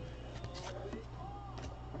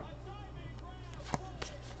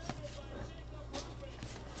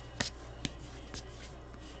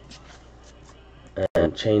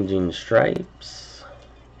 And changing stripes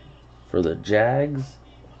for the Jags.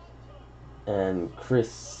 And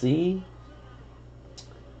Chris C.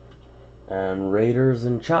 And Raiders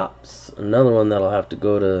and Chops. Another one that'll have to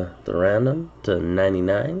go to the random to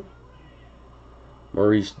 99.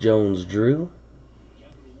 Maurice Jones-Drew.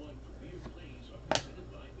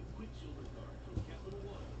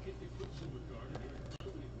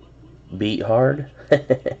 Beat Hard.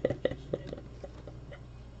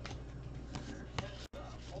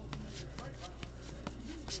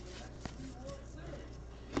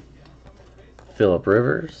 Phillip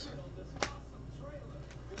Rivers.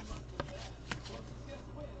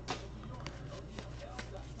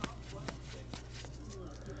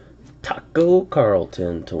 Taco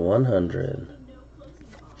Carlton to 100.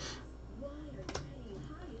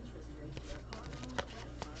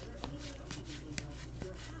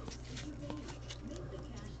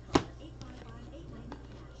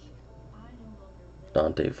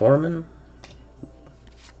 Dante Foreman,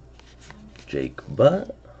 Jake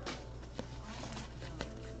Butt,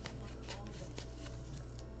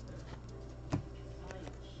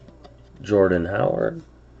 Jordan Howard,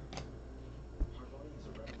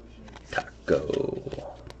 Taco,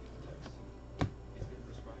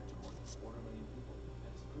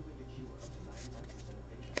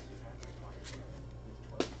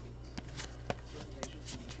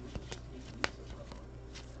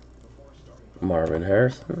 Marvin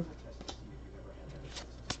Harrison,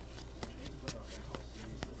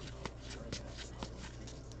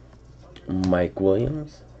 Mike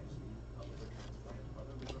Williams,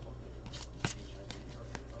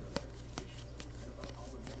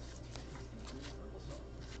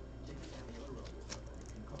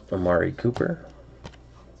 Amari Cooper,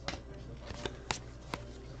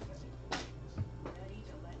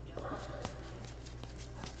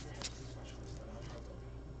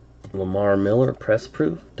 Lamar Miller, press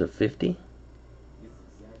proof to 50.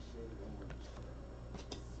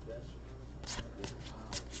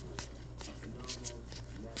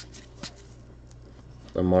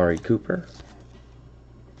 Amari Cooper,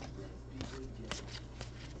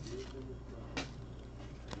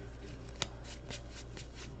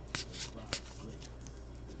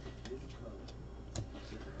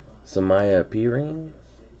 Samaya Piring,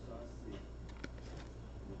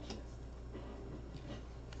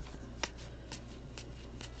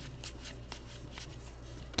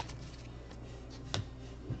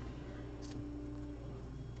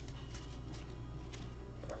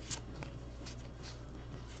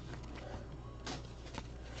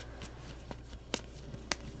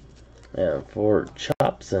 and for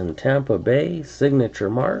Chops and Tampa Bay, signature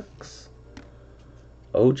marks,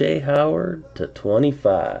 O.J. Howard to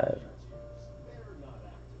 25.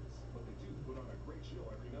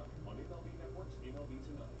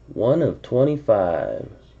 One of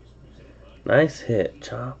 25. Nice hit,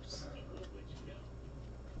 Chops.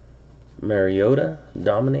 Mariota,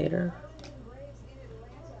 Dominator.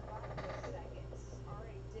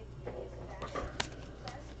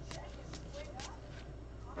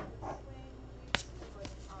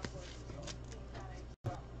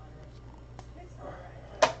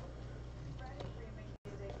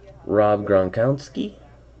 Rob Gronkowski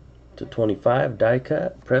to 25, die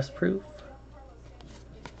cut, press proof.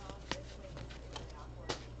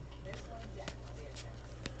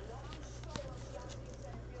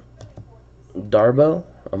 Darbo,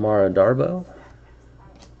 Amara Darbo.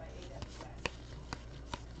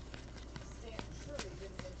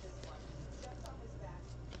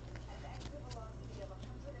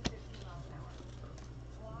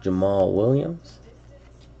 Jamal Williams.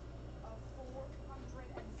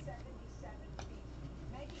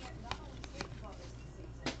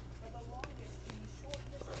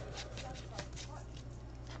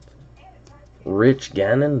 Rich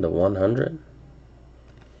Gannon to 100.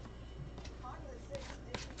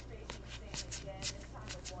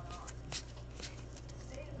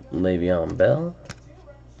 Le'Veon Bell.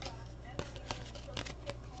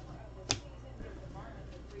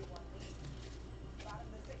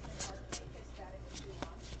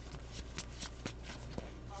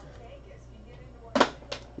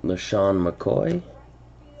 LaShawn McCoy,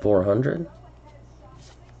 400.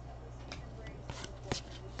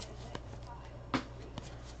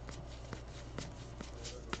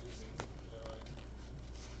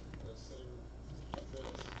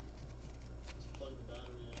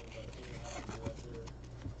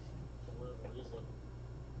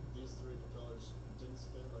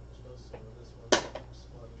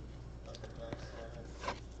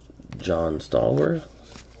 John Stallworth.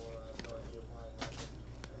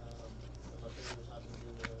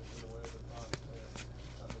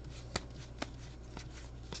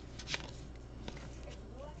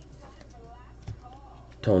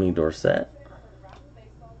 Tony Dorsett.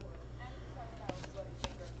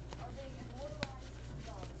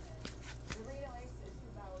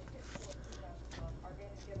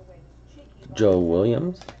 Joe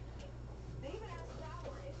Williams.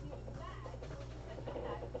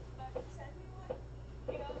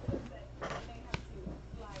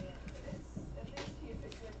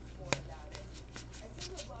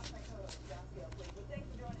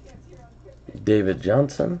 David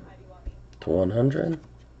Johnson to 100.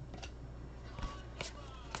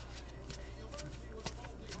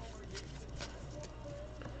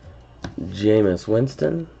 Jameis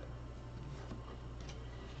Winston.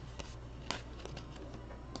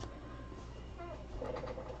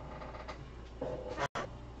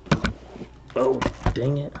 Oh,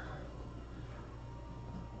 dang it.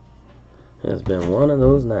 It's been one of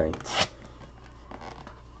those nights.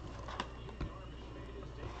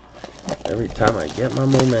 Every time I get my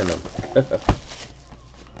momentum.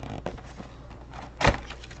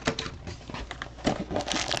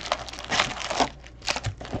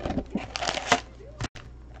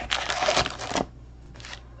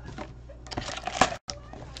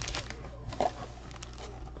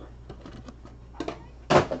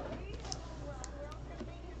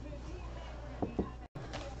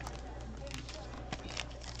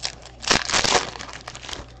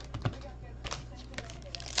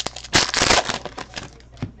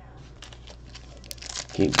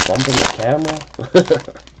 Keep bumping the camera.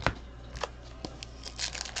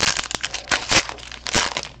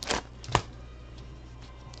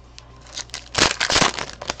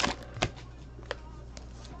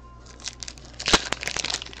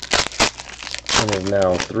 It is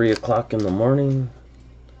now 3 o'clock in the morning,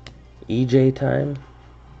 EJ time.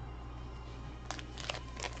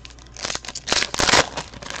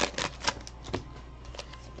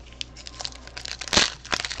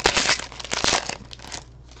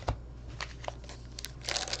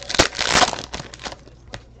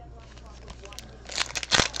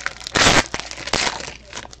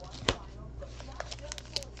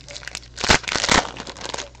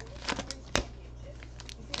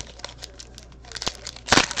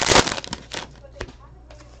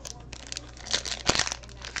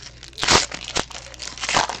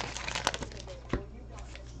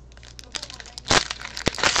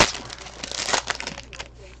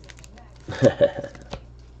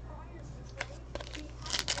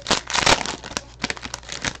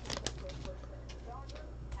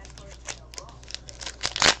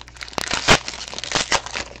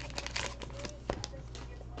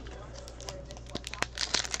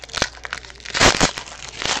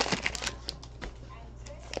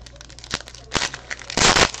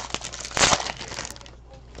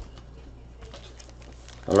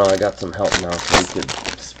 I know I got some help now, so we could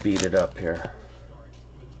speed it up here.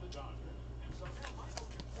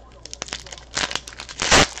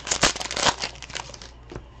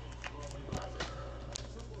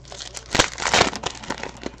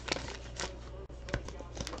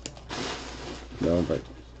 No, but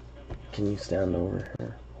can you stand over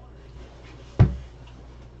here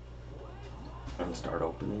and start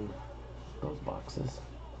opening those boxes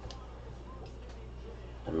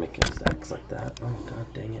and making stacks like that? Oh,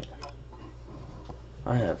 god dang it.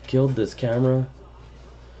 I have killed this camera.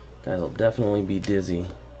 Guys will definitely be dizzy.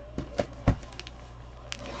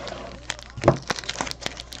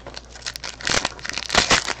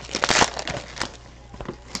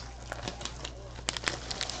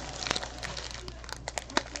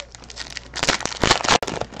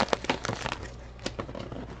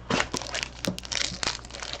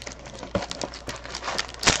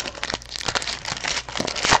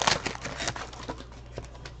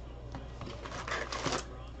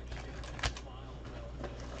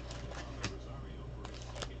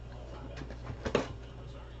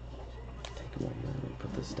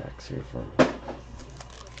 Put the stacks here for me.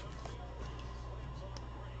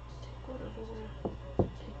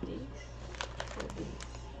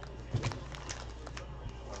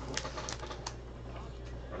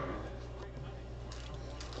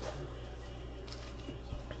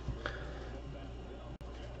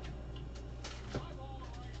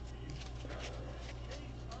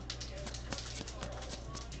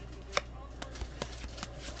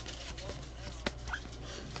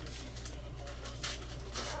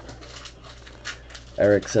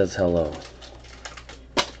 Eric says hello.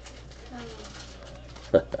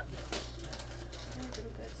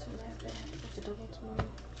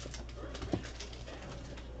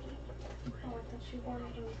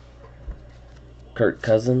 Kirk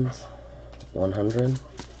Cousins, 100.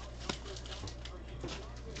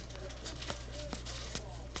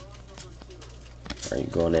 Are you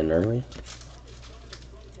going in early?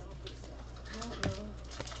 I don't know.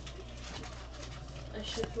 I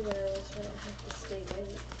should go early so I don't have to stay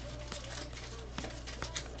late.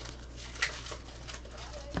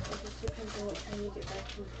 It just depends on what time you get back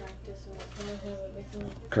from practice and what time I have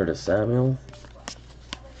everything Curtis Samuel.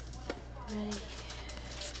 ready.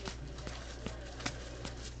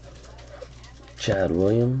 Chad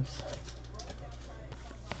Williams.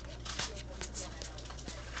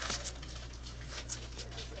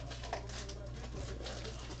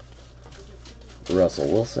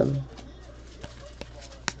 Russell Wilson.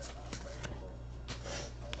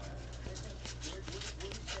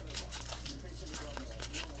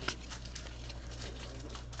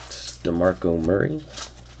 DeMarco Murray.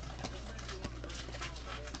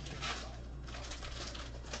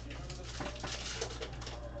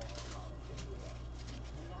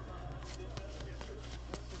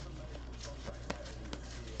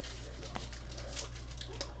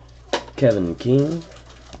 Kevin King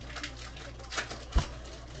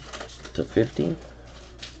 /50.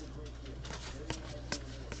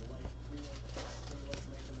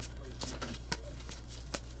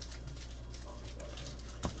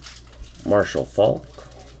 Marshall Falk.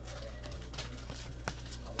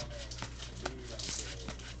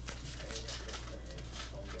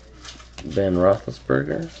 Ben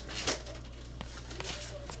Roethlisberger.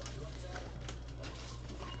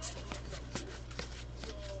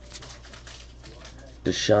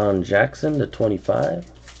 Deshaun Jackson /25.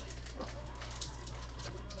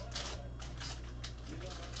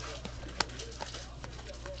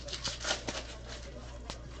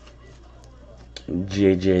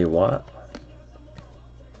 J.J. Watt.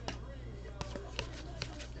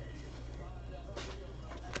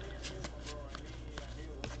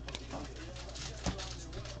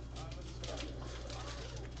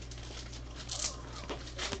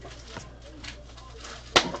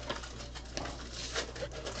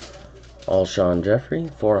 Alshon Jeffrey,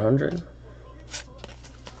 400.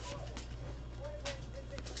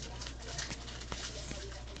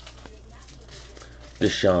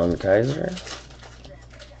 Deshaun Kaiser.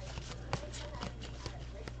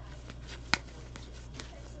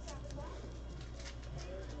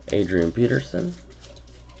 Adrian Peterson.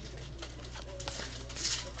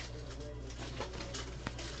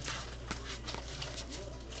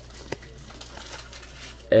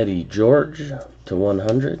 Eddie George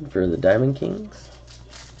 /100 for the Diamond Kings.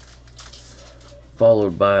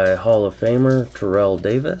 Followed by Hall of Famer Terrell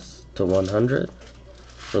Davis /100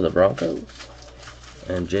 for the Broncos.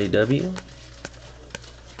 And JW.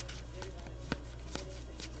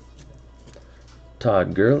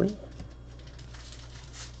 Todd Gurley.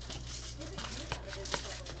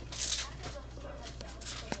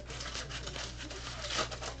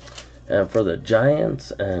 And for the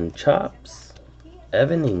Giants and Chops,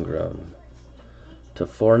 Evan Ingram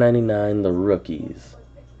 /499, the rookies.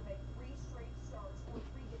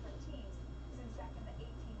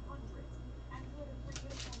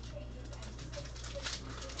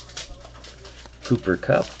 Cooper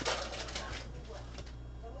Kupp.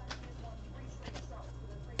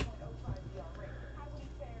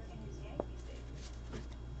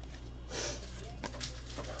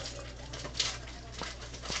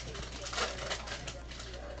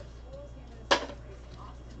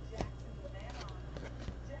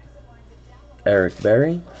 Eric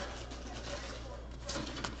Berry.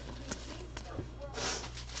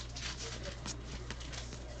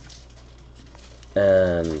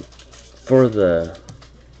 And for the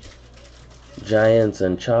Giants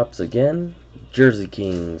and Chops again, Jersey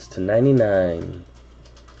Kings /99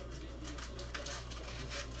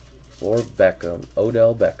 for Beckham,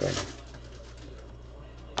 Odell Beckham.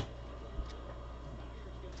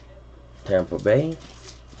 Tampa Bay,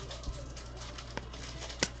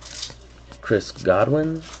 Chris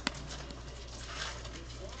Godwin.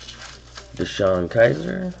 Deshaun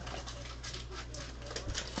Kaiser.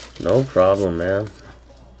 No problem, man.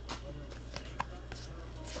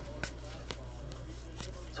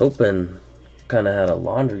 Was hoping kind of had a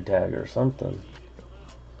laundry tag or something.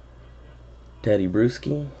 Teddy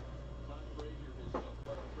Bruschi.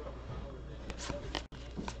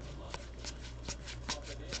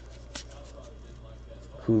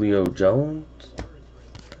 Julio Jones.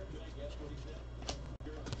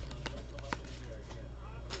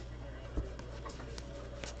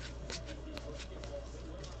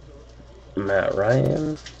 Matt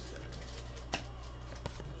Ryan.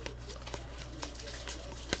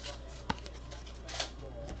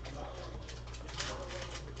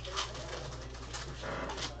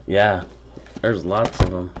 Yeah, there's lots of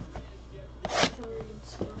them.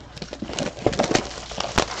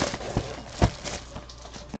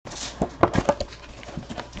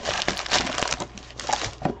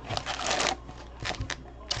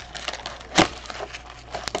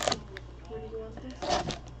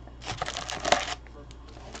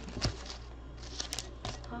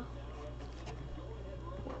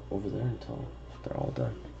 Over there until they're all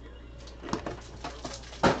done.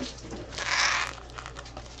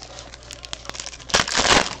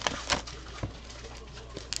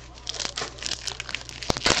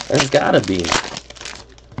 There's gotta be.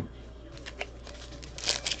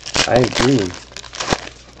 I agree.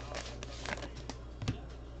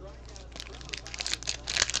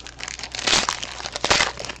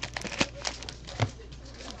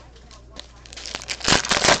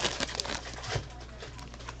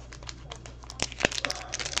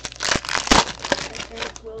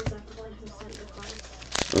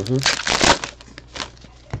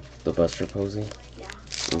 The Buster Posey? Yeah.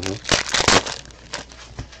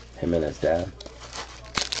 Him and his dad.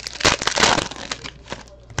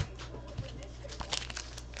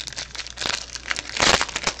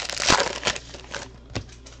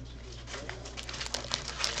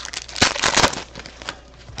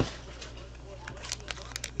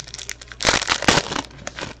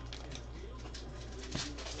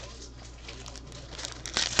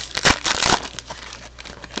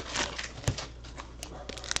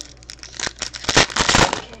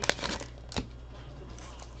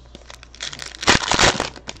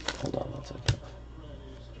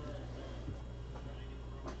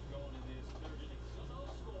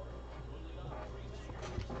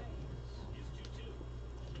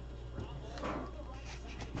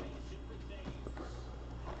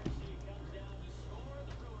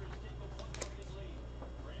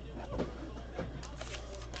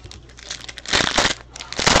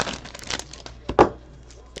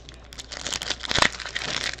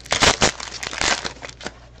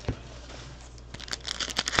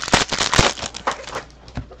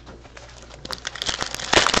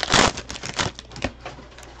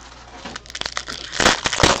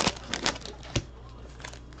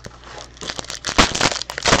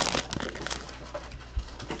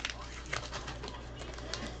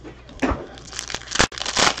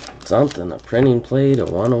 something. A printing plate, a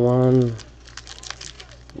 101,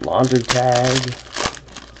 laundry tag.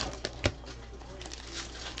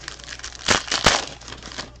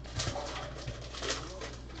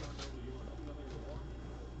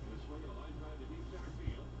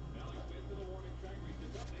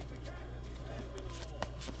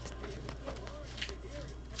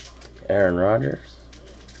 Aaron Rodgers.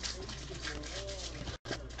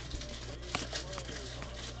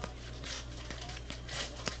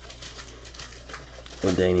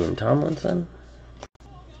 LaDainian Tomlinson.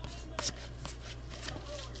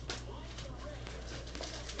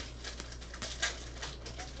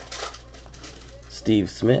 Steve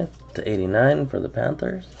Smith /89 for the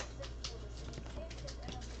Panthers.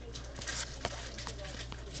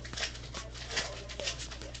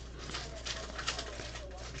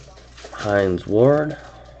 Hines Ward.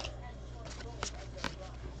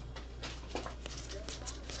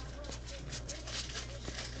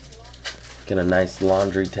 Get a nice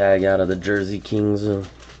laundry tag out of the Jersey Kings.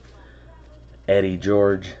 Eddie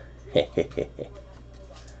George.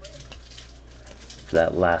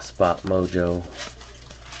 That last spot mojo.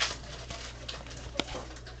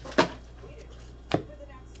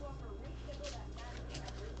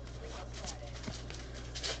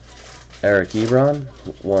 Eric Ebron,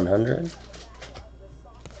 100.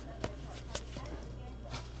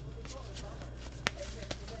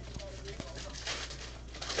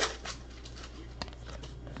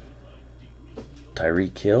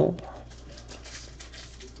 Tyreek Hill.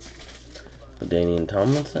 LaDainian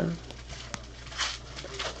Tomlinson.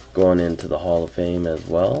 Going into the Hall of Fame as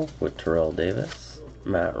well with Terrell Davis.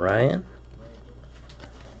 Matt Ryan.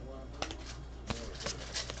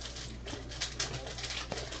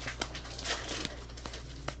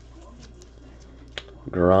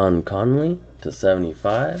 Garon Conley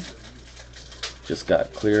 /75. Just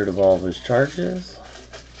got cleared of all of his charges.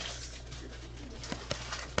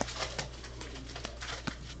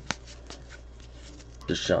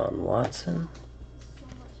 Deshaun Watson.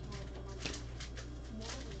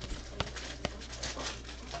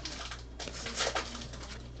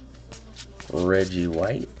 Reggie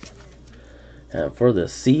White. And for the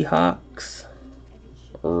Seahawks,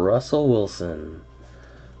 Russell Wilson.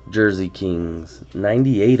 Jersey Kings,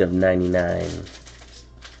 98/99.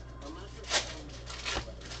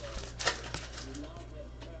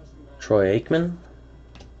 Troy Aikman.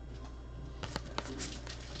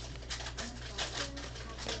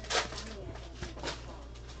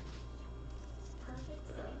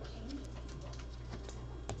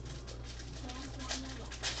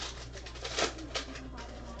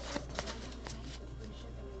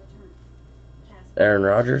 Aaron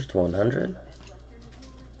Rodgers /100.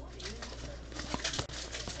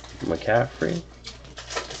 McCaffrey.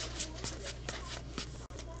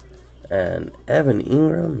 And Evan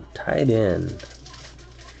Ingram, tight end.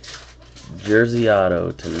 Jersey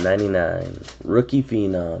auto /99. Rookie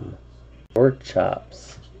phenom. Pork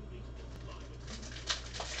chops.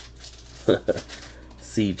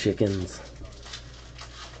 Sea chickens.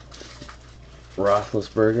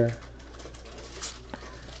 Roethlisberger.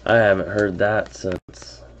 I haven't heard that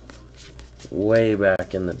since way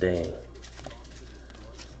back in the day.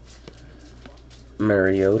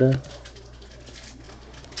 Mariota.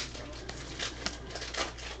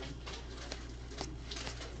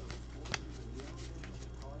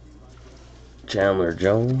 Chandler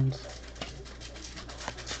Jones.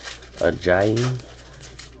 Ajayi.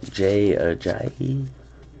 Jay Ajayi.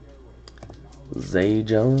 Zay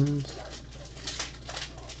Jones.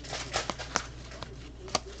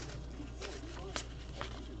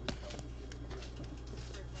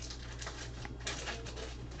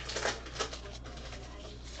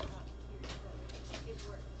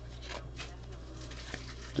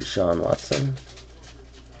 Deshaun Watson.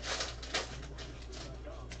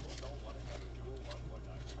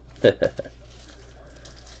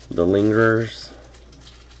 The Lingerers.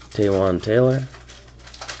 Taywan Taylor.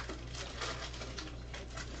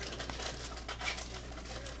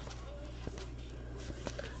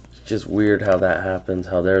 It's just weird how that happens,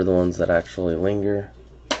 how they're the ones that actually linger.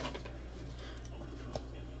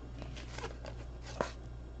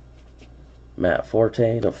 Matt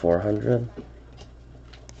Forte /400.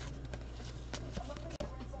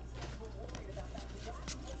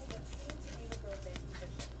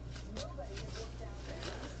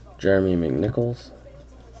 Jeremy McNichols.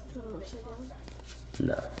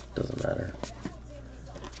 No, doesn't matter.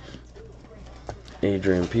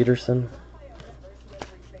 Adrian Peterson.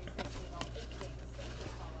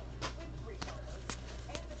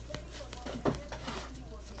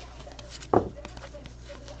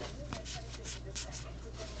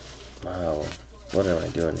 Wow, what What am I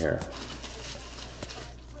doing here?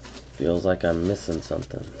 Feels like I'm missing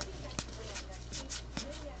something.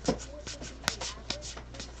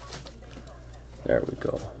 There we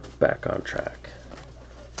go. Back on track.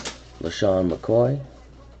 LaShawn McCoy.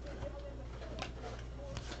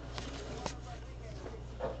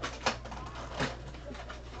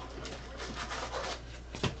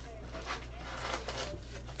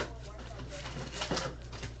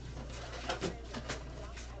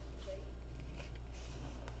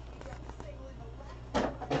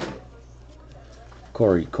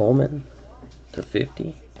 Corey Coleman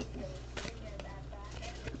 /50.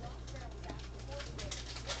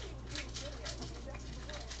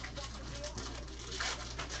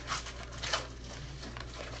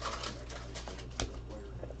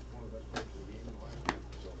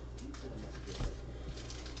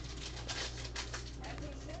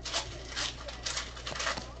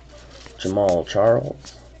 Jamal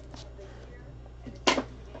Charles.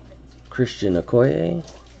 Christian Okoye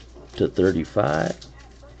 /35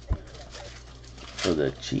 for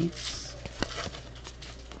the Chiefs.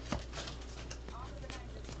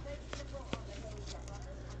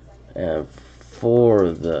 And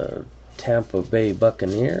for the Tampa Bay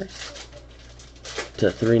Buccaneers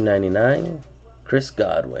 /399, Chris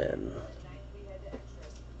Godwin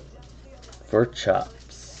for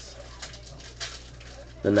Chops.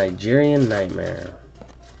 The Nigerian Nightmare,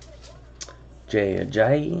 Jay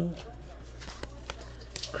Ajayi,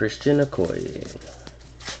 Christian Okoye,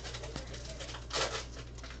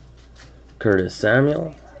 Curtis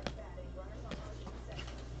Samuel,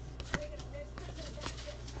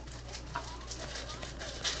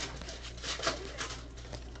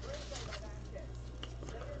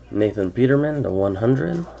 Nathan Peterman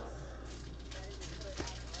 /100.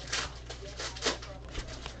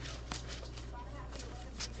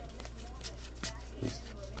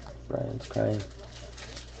 Brian's crying.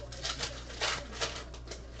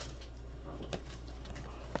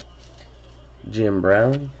 Jim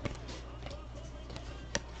Brown.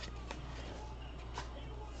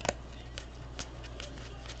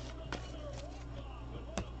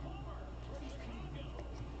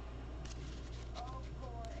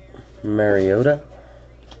 Mariota.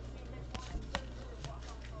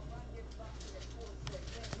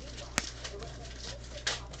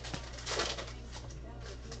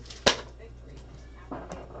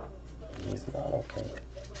 He's not okay.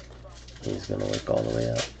 He's going to work all the way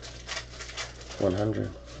up.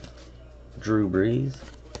 100. Drew Brees.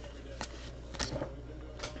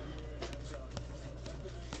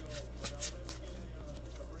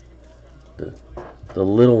 The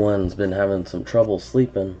little one's been having some trouble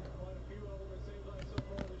sleeping.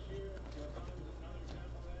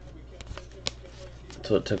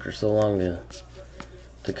 So it took her so long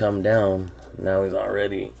to come down. Now he's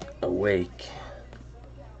already awake.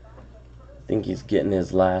 I think he's getting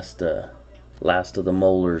his last of the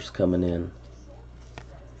molars coming in.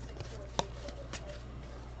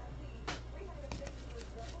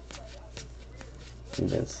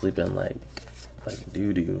 He's been sleeping like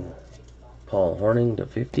doo-doo. Paul Horning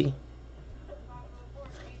 /50.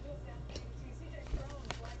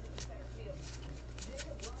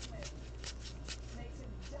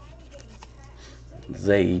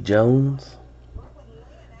 Zay Jones.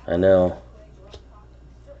 I know.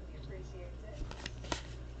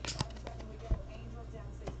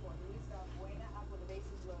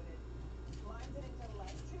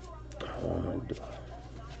 Oh my God.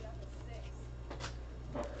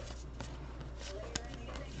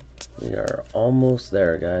 We are almost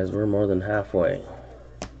there, guys. We're more than halfway.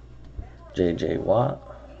 J.J. Watt.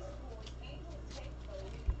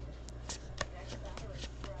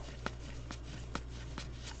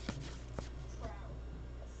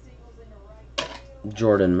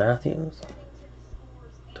 Jordan Matthews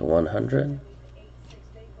 /100.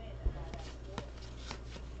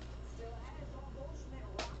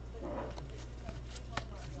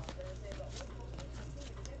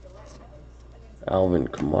 Alvin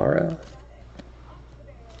Kamara.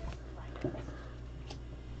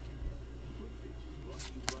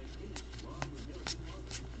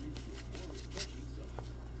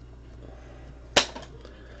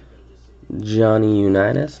 Johnny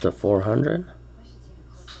Unitas /400.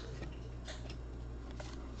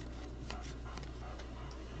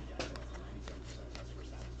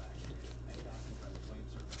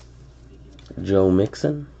 Joe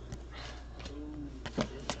Mixon.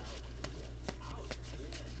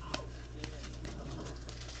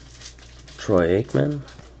 Troy Aikman.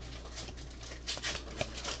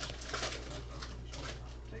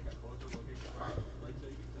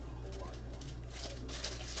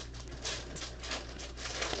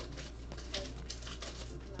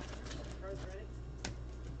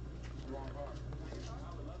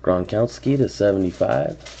 Gronkowski to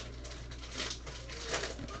 75.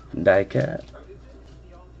 Die cat.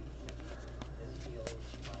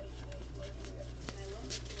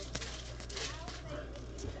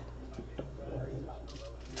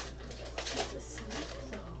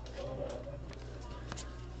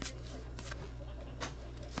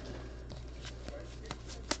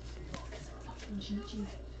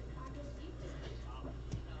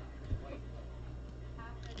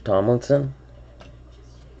 Tomlinson.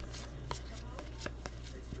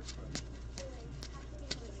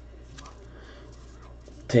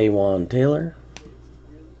 Taywan Taylor.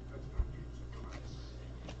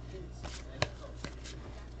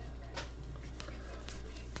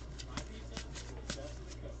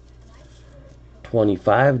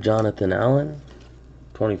 $25, Jonathan Allen.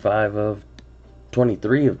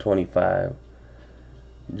 23 of 25,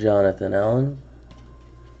 Jonathan Allen.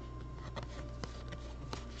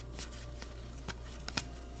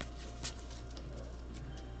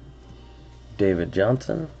 David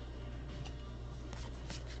Johnson.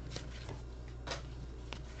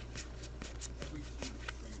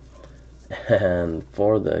 And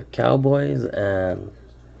for the Cowboys and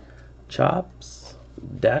Chops,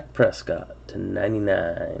 Dak Prescott to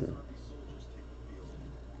 99.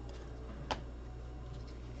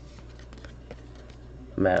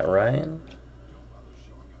 Matt Ryan.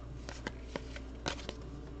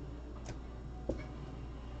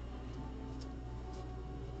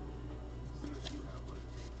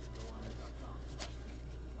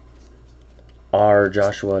 R.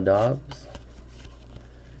 Joshua Dobbs.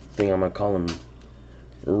 I think I'm going to call him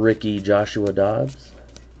Ricky Joshua Dobbs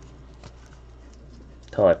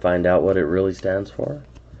till I find out what it really stands for.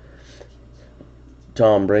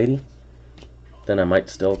 Tom Brady. Then I might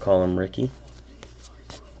still call him Ricky.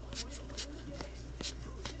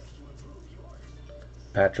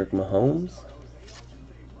 Patrick Mahomes.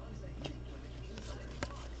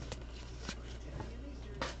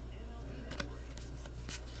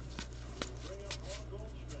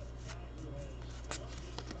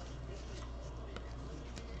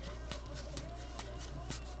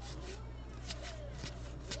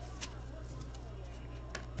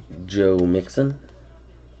 Joe Mixon.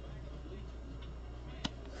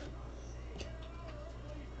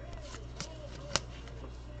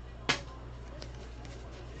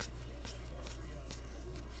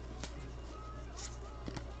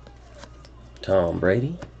 Tom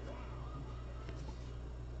Brady.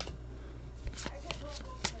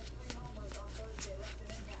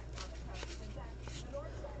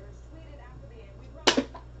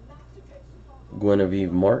 Guinevere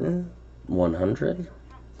Martin, 100.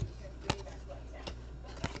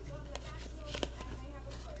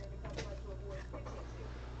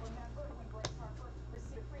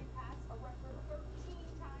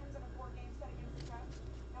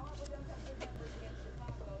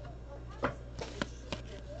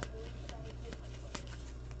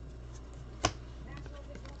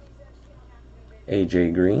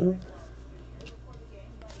 AJ Green.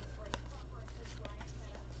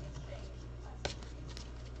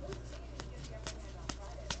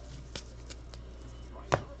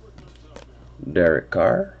 Derek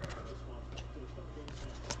Carr.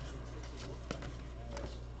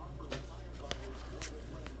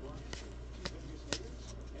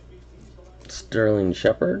 Sterling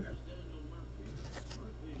Shepard.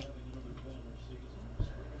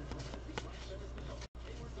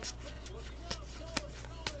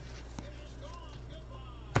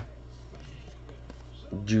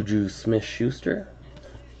 Juju Smith-Schuster.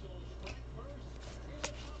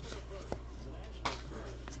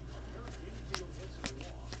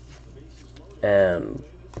 And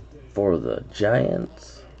for the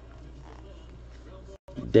Giants,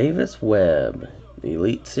 Davis Webb,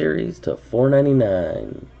 Elite Series to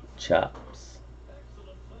 499, Chops.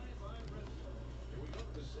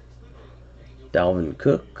 Dalvin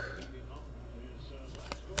Cook.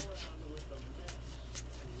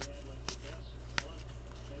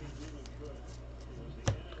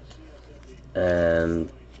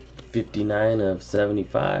 And 59 of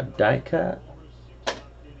 75, die cut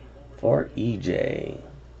for EJ.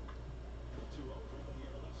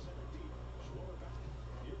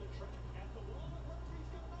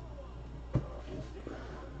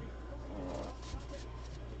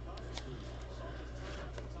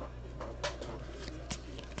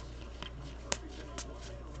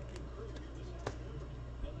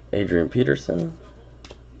 Adrian Peterson.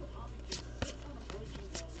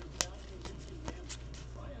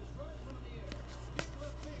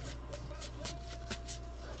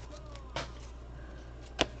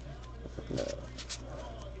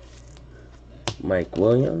 Mike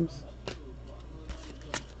Williams.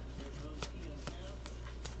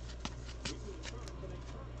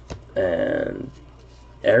 And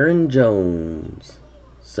Aaron Jones,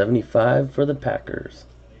 75 for the Packers.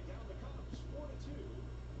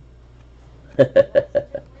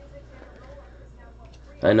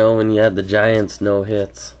 I know when you had the Giants, no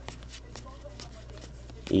hits.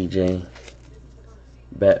 EJ.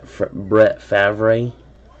 Brett Favre.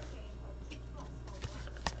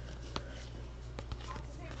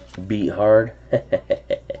 Beat hard.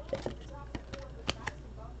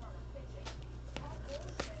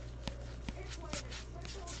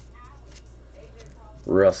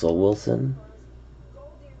 Russell Wilson.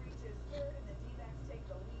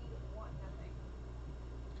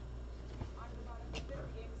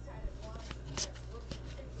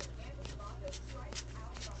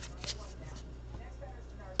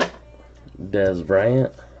 Dez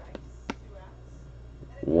Bryant.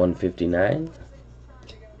 159.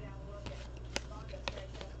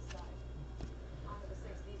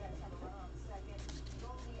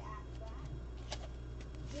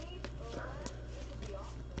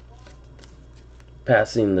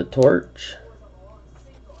 Passing the torch.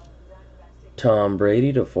 Tom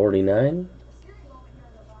Brady to 49.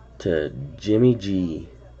 To Jimmy G.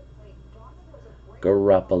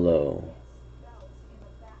 Garoppolo.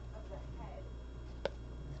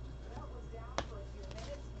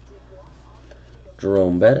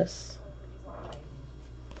 Jerome Bettis.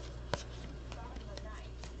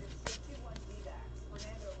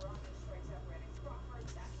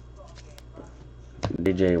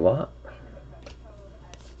 DJ Watt.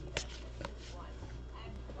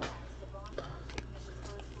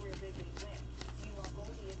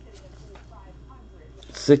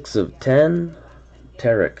 Six of 10.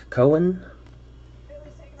 Tarek Cohen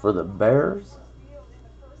for the Bears.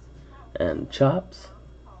 And Chops.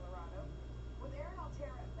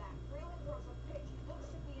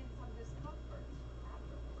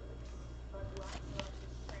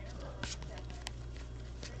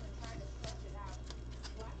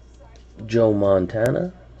 Joe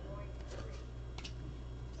Montana.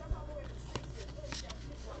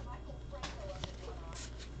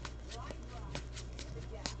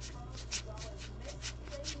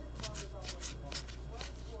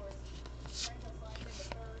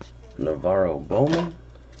 Navarro Bowman.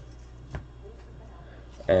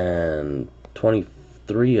 And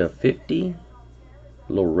 23 of 50.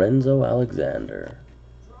 Lorenzo Alexander.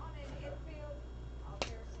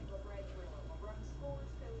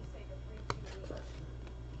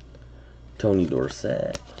 Tony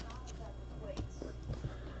Dorsett.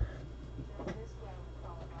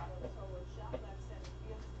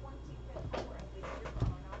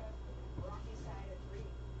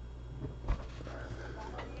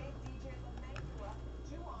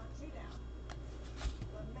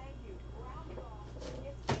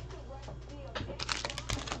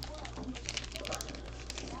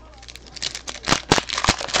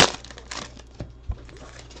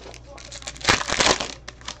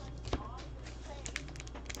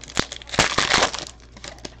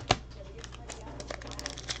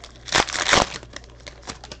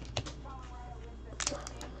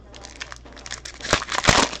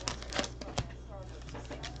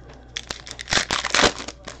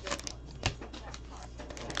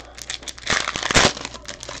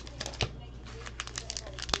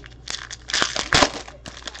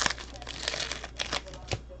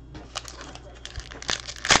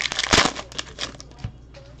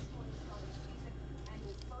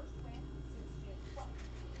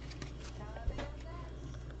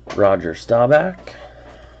 Roger Staubach.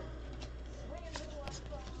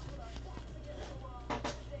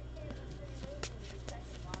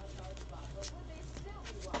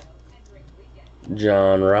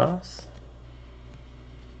 John Ross.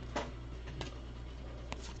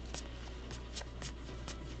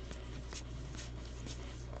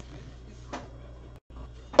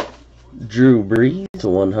 Drew Brees to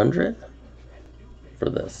 100 for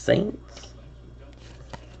the Saints.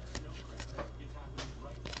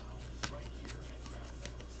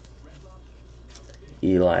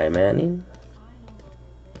 Eli Manning.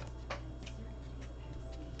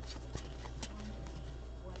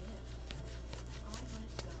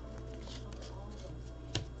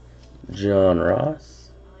 John Ross.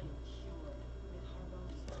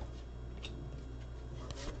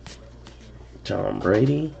 Tom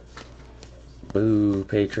Brady. Boo,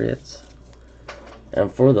 Patriots.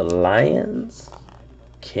 And for the Lions,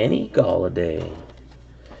 Kenny Golladay.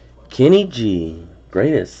 Kenny G,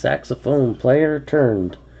 greatest saxophone player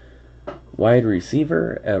turned wide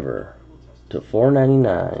receiver ever, to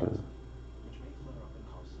 $4.99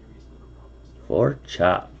 for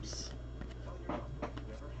Chops.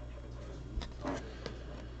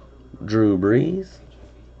 Drew Brees.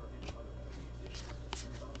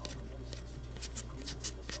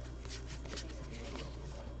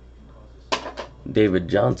 David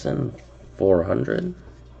Johnson, 400.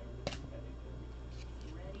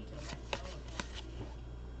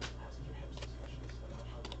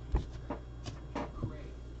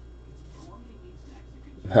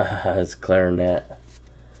 His clarinet.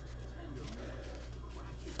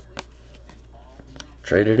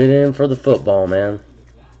 Traded it in for the football, man.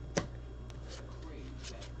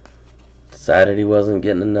 Decided he wasn't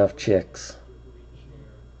getting enough chicks.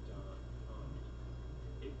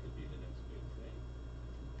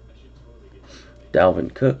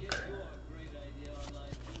 Dalvin Cook.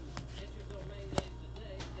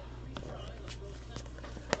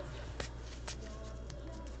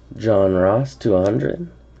 Donruss, 200.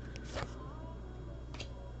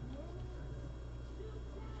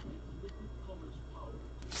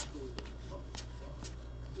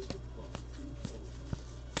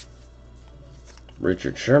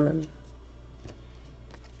 Richard Sherman.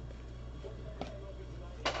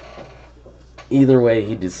 Either way,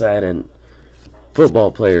 he decided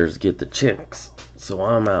football players get the chicks, so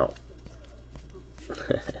I'm out.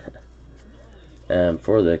 And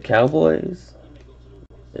for the Cowboys,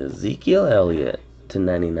 Ezekiel Elliott to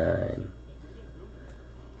 99.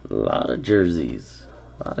 A lot of jerseys.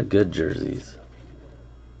 A lot of good jerseys.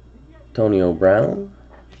 Antonio Brown.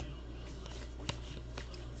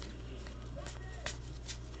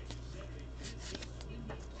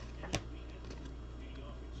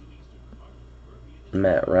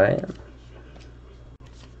 Matt Ryan.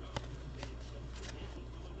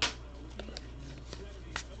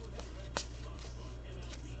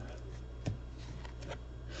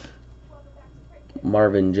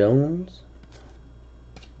 Marvin Jones.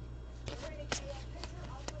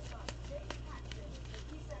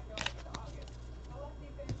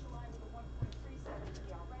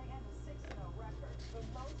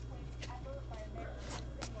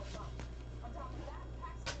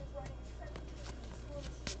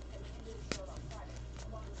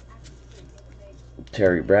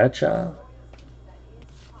 Terry Bradshaw.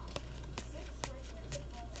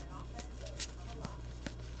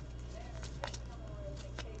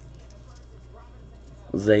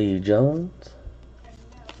 Zay Jones.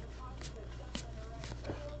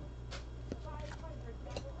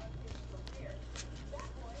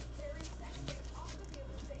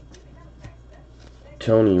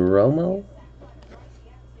 Tony Romo.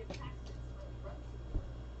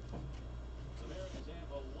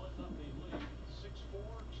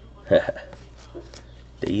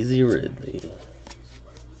 Daisy Ridley.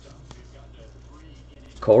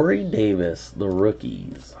 Corey Davis, the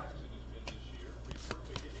rookies.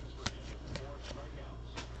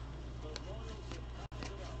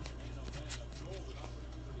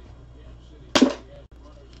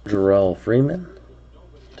 Jarrell Freeman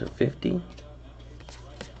to 50.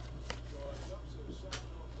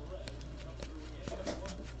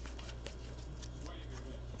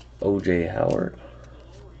 O.J. Howard.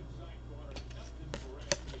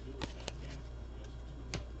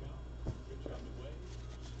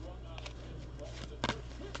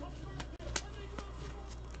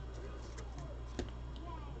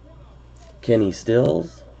 Kenny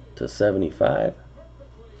Stills to 75.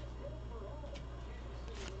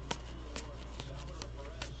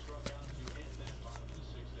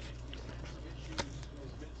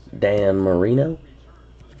 Dan Marino.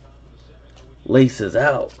 Laces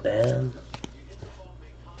out, Dan.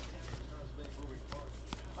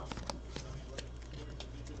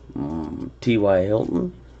 T.Y.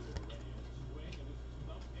 Hilton.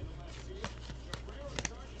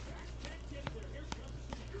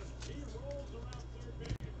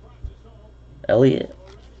 Elliott.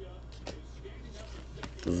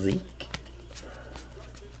 Zeke.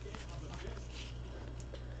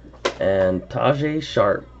 And Tajay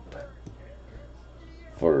Sharp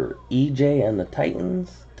for EJ and the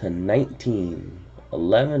Titans to 19.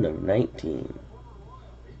 11 of 19.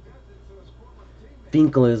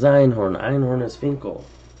 Finkel is Einhorn. Einhorn is Finkel.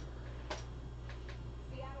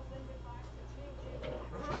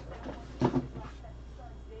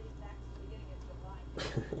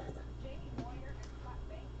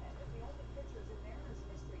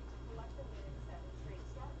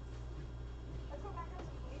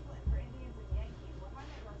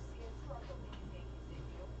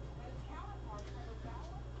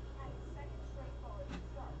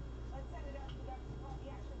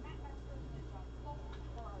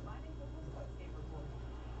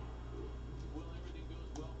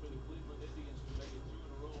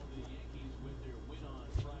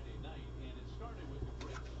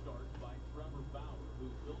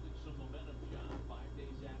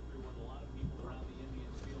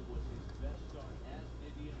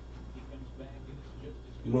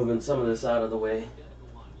 Moving some of this out of the way.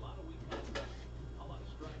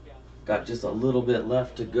 Got just a little bit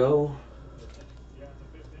left to go,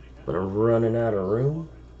 but I'm running out of room.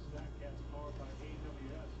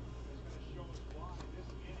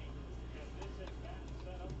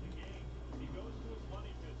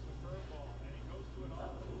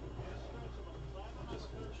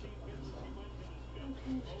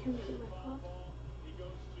 Okay, can we get my pop?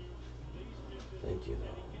 Thank you.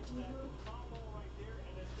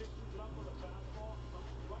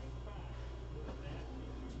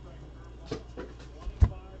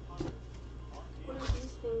 What do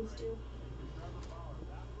these things do?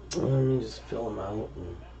 Let me just fill them out.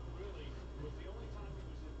 And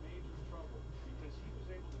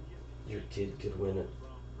your kid could win a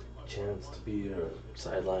chance to be a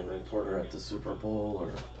sideline reporter at the Super Bowl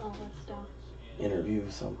or All that stuff. interview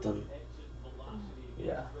something.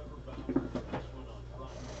 Yeah.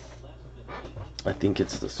 I think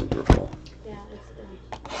it's the Super Bowl. Yeah, it's the.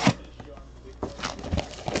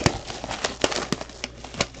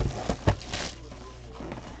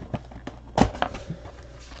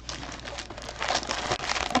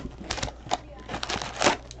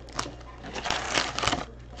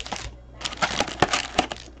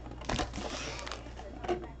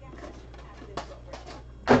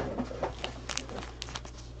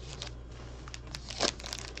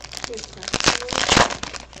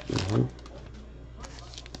 Mm-hmm.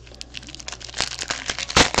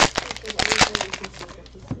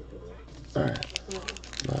 All right.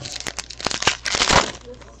 No.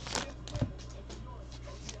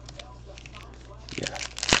 Yeah.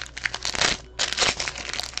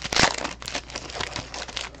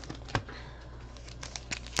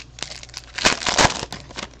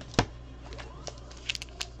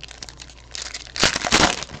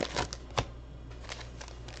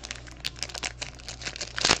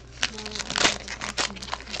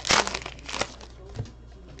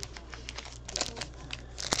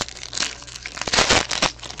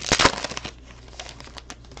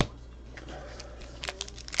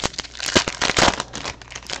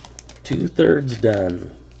 Two-thirds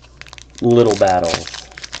done. Little battles.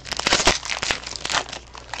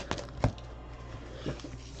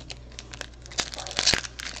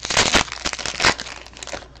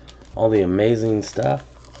 All the amazing stuff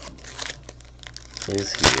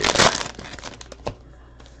is here.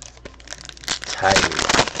 Tight.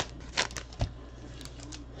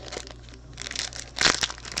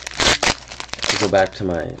 Go back to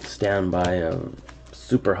my standby of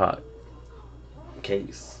super hot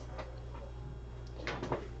case.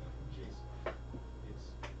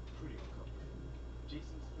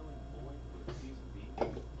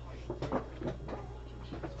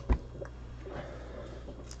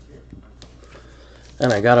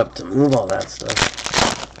 And I got up to move all that stuff.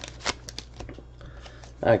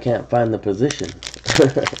 I can't find the position.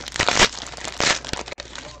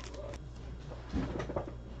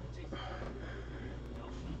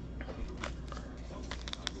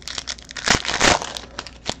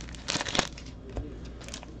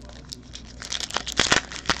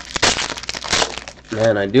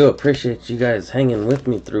 Man, I do appreciate you guys hanging with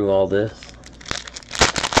me through all this.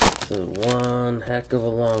 This is one heck of a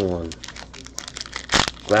long one.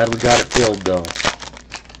 Glad we got it filled though.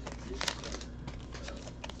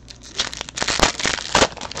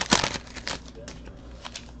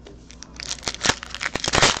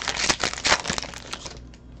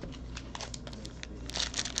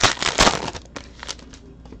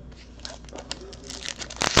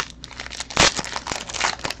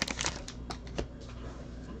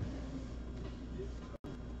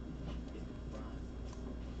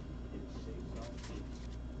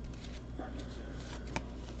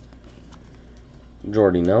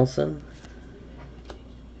 Jordy Nelson.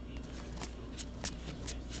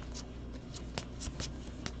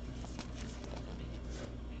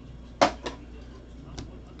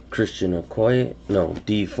 Christian Okoye. No,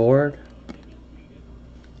 D. Ford.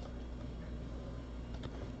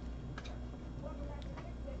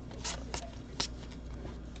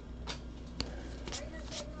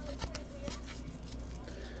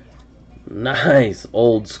 Nice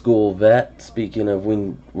old school vet. Speaking of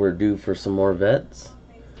when we're due for some more vets.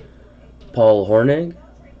 Paul Hornig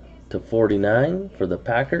 /49 for the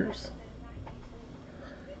Packers.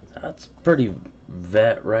 That's pretty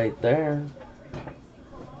vet right there.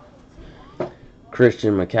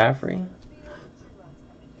 Christian McCaffrey.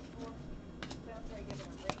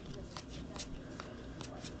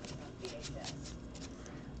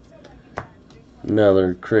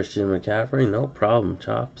 Another Christian McCaffrey. No problem,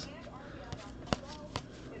 Chops.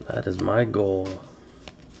 That is my goal.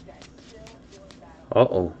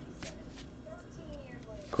 Uh-oh.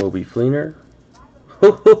 Kobe Fleener.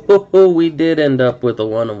 We did end up with a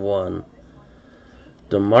 1/1.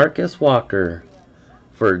 DeMarcus Walker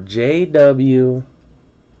for JW.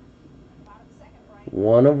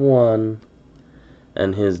 1/1.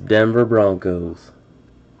 And his Denver Broncos.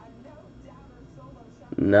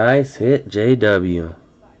 Nice hit, JW.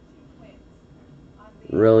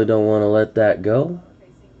 Really don't want to let that go.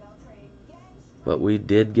 But we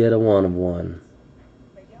did get a 1/1.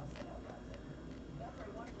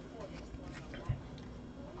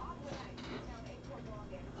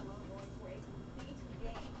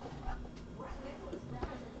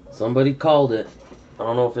 Somebody called it. I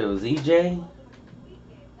don't know if it was EJ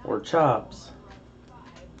or Chops.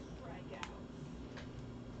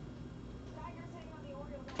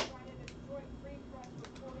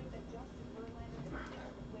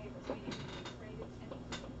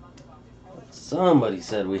 Somebody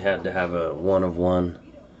said we had to have a 1/1.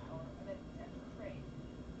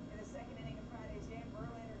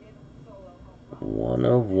 One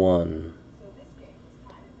of one.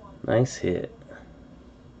 Nice hit.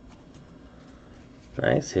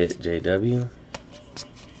 Nice hit, JW.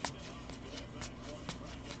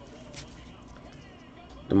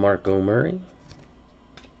 DeMarco Murray.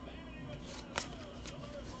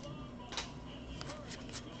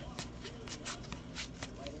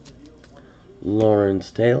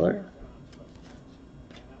 Lawrence Taylor.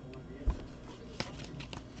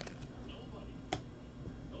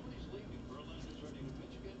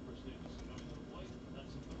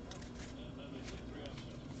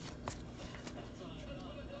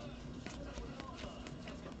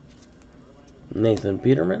 Nathan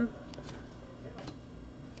Peterman.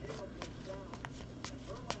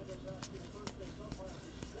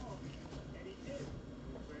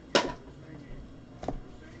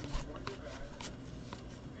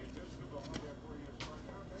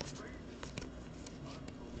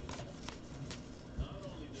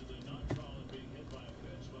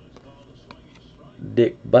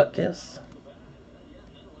 Dick Butkus.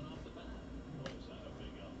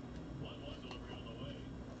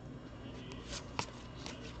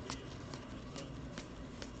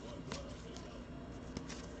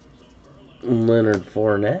 Leonard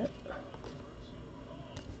Fournette.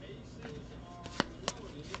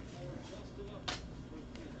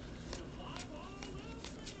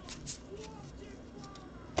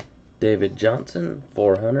 David Johnson,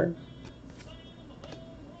 400.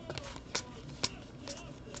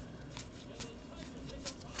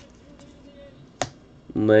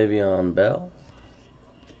 Le'Veon Bell.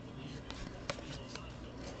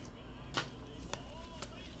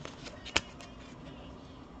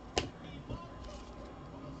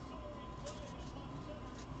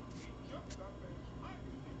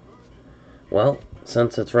 Well,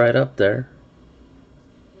 since it's right up there,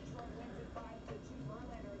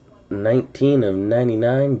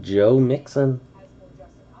 19/99, Joe Mixon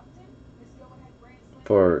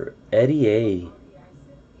for Eddie A.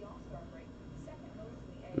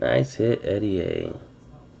 Nice hit, Eddie A.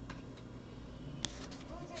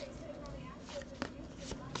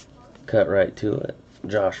 Cut right to it.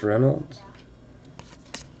 Josh Reynolds.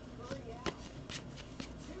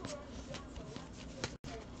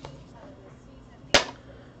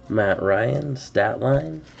 Matt Ryan, stat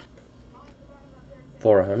line.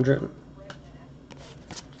 400.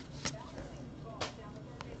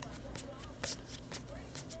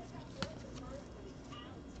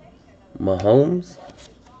 Mahomes.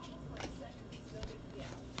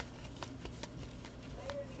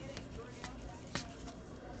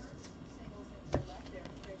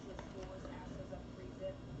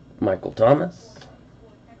 Michael Thomas.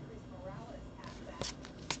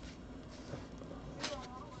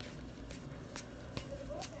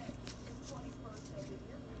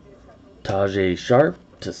 Tajay Sharp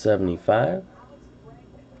 /75.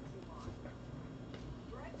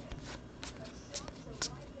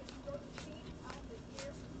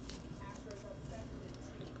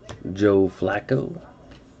 Joe Flacco.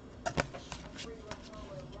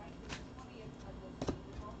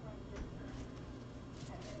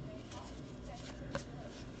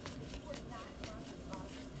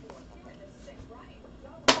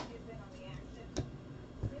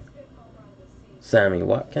 Sammy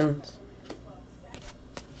Watkins.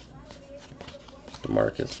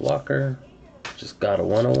 Marcus Walker. Just got a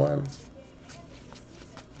 1/1.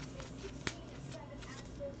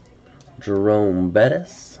 Jerome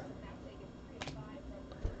Bettis.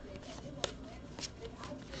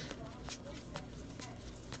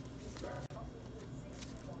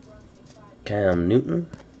 Cam Newton.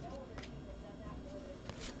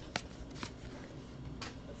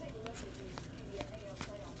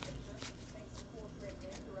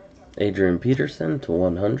 Adrian Peterson to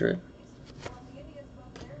 100.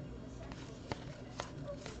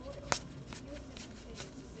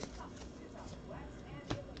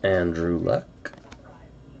 Andrew Luck.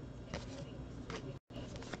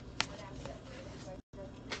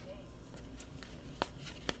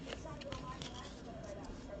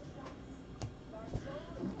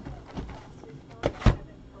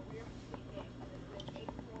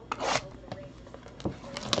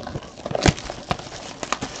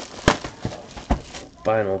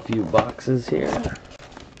 Final few boxes here.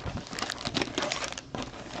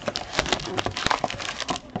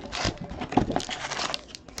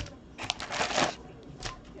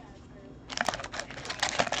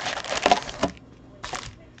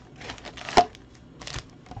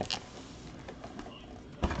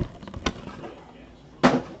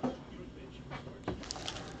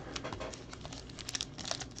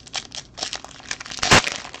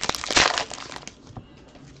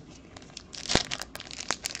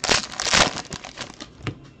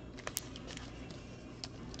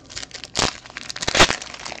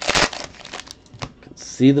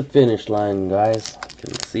 See the finish line, guys.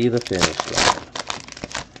 Can see the finish line.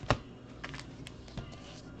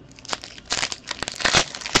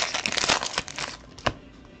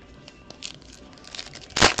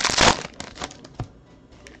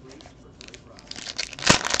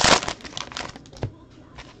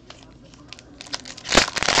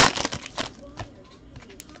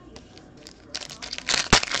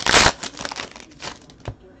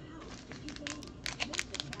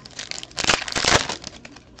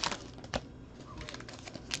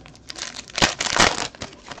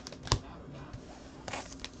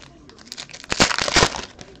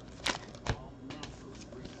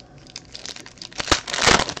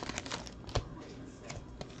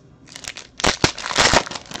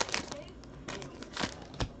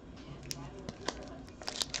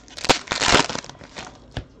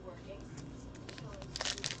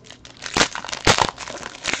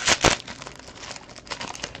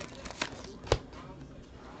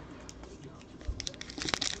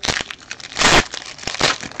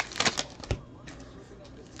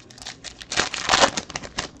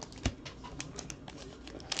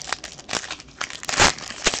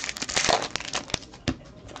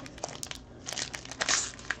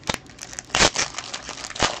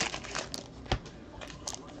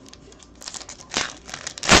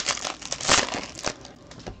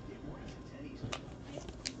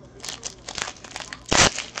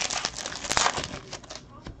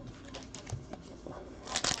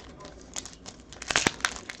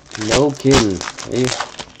 No kidding.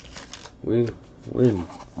 We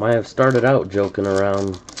might have started out joking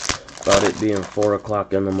around about it being 4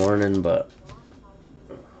 o'clock in the morning, but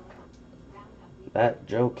that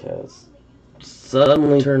joke has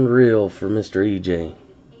suddenly turned real for Mr. EJ.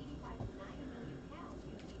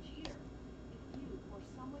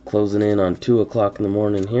 Closing in on 2 o'clock in the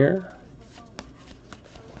morning here.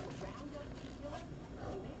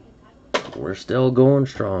 We're still going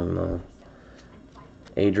strong though.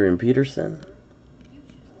 Adrian Peterson,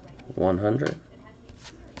 100.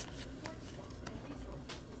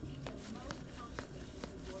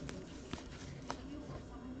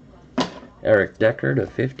 Eric Decker to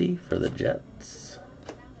 50 for the Jets.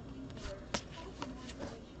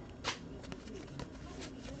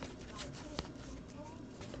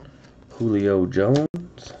 Julio Jones.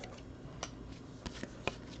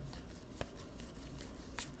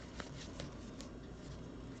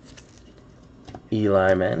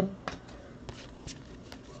 Eli Manning.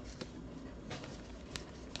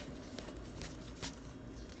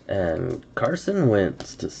 And Carson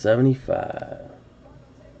Wentz to 75.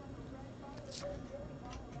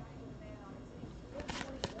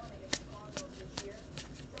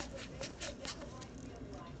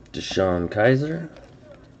 Deshaun Kaiser.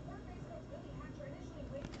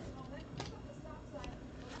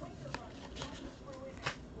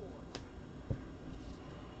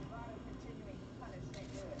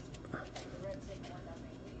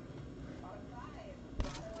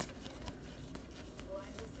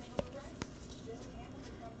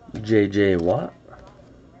 J.J. Watt.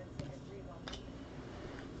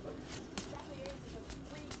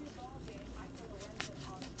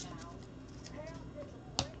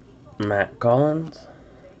 Matt Collins.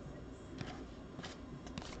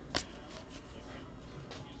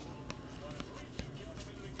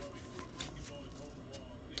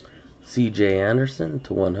 C.J. Anderson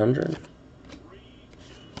to 100.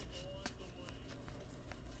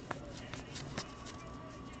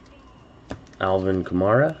 Alvin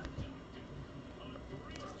Kamara.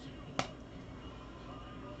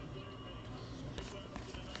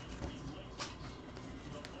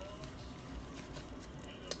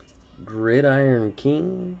 Gridiron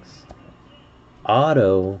Kings.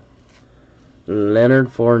 Auto. Leonard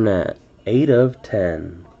Fournette. 8 of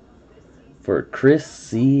 10. For Chris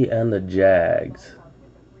C. and the Jags.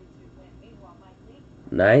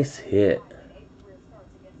 Nice hit.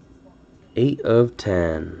 8 of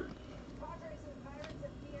 10.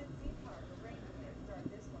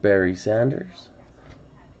 Barry Sanders.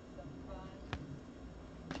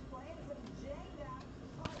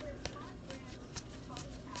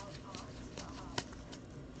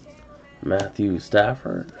 Matthew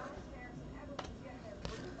Stafford.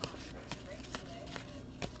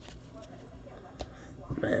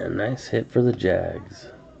 Man, nice hit for the Jags.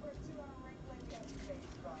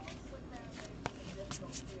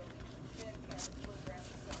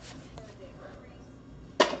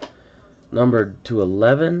 Numbered to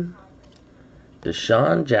 11,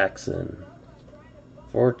 Deshaun Jackson.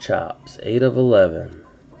 4 chops, 8 of 11.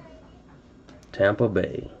 Tampa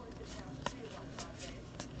Bay.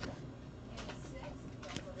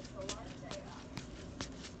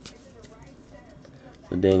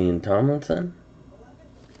 LaDainian Tomlinson.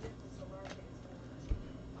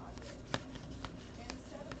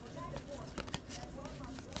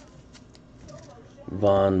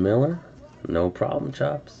 Von Miller. No problem,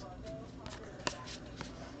 chops.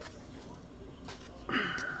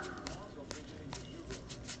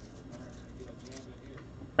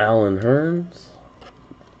 Allen Hurns.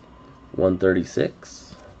 136.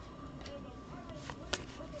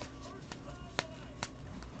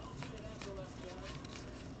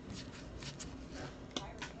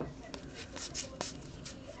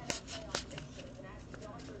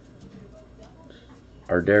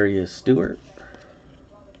 Ardarius Stewart.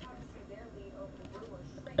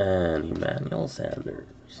 And Emmanuel Sanders.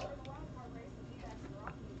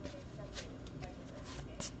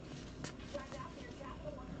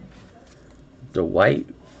 Dwight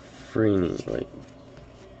Freeney.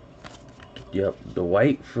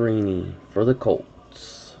 Dwight Freeney for the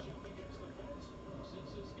Colts.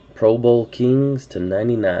 Pro Bowl Kings to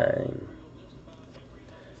 99.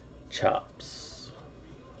 Chops.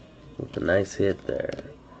 With a nice hit there.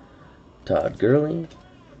 Todd Gurley.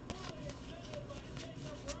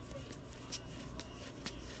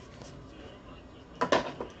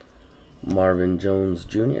 Marvin Jones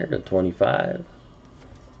Jr. to 25.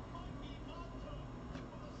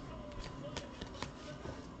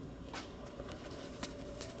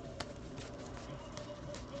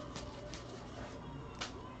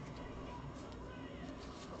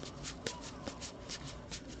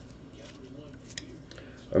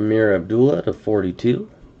 Amir Abdullah to 42.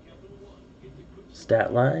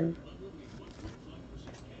 Stat line.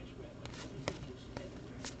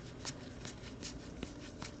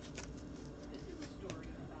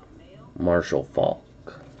 Marshall Faulk.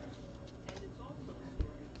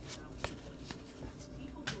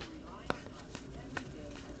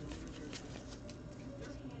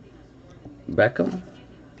 Beckham.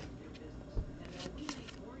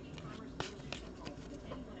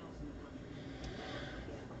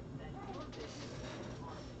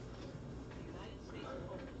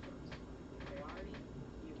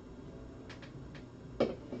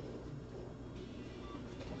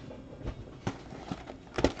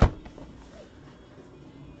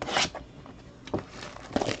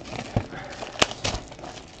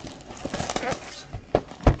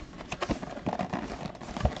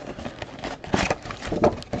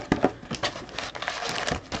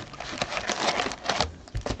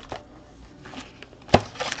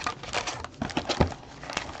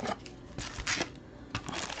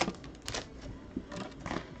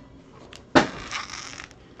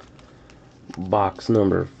 Box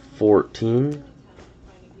number 14.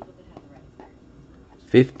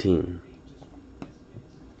 15.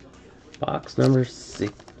 Box number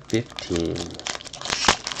 15.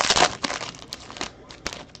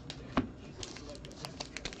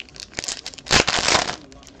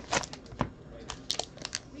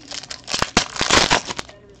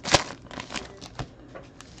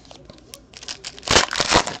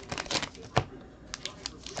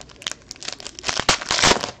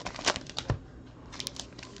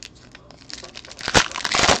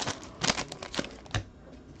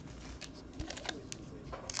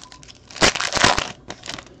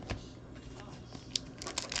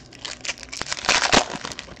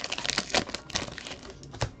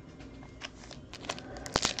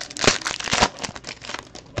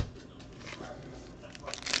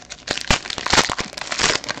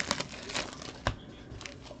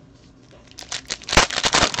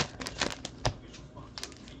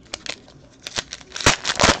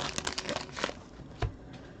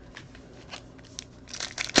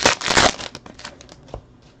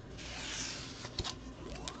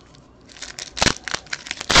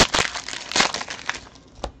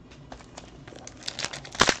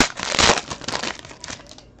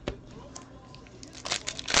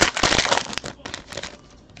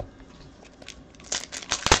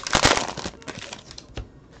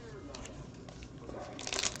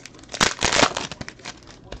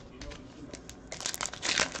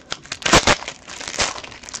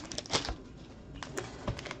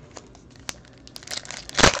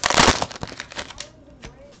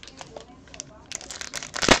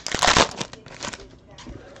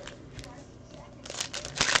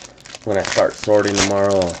 When I start sorting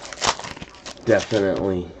tomorrow, I'll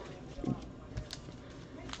definitely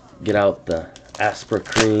get out the Aspra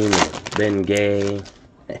Cream and Bengay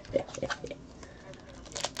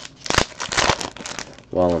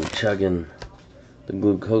while I'm chugging the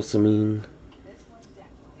glucosamine.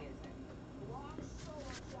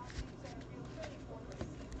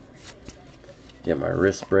 Get my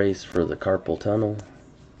wrist brace for the carpal tunnel.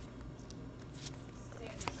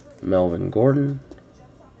 Melvin Gordon.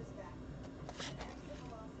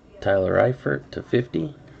 Tyler Eifert to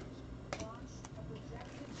 50.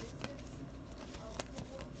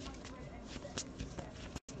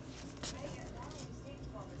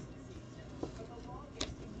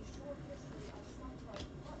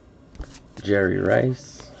 Jerry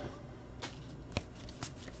Rice.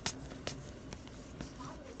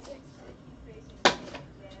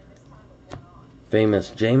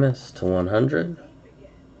 Famous Jameis to 100.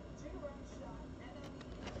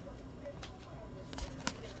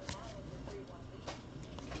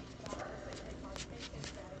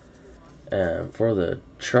 And for the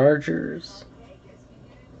Chargers,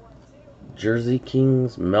 Jersey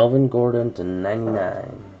Kings, Melvin Gordon to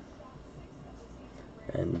 99.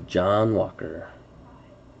 And John Walker.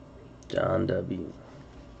 John W.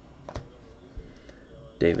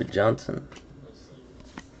 David Johnson.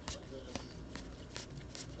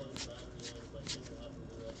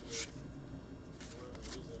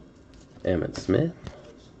 Emmitt Smith.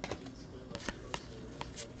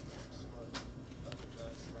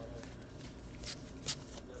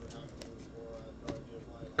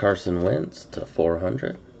 Carson Wentz to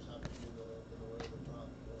 400.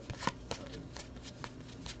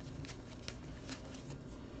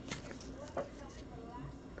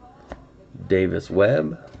 Davis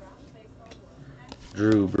Webb.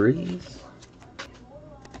 Drew Brees.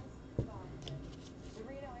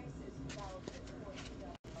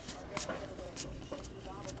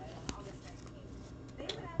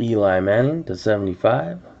 Eli Manning to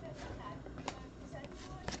 75.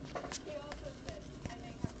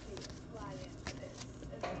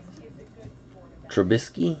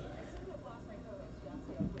 Trubisky.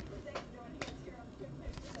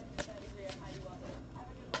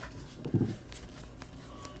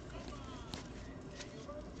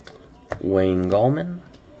 Wayne Gallman.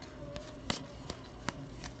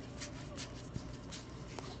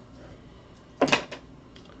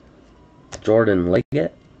 Jordan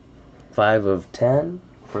Leggett. 5 of 10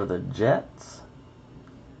 for the Jets.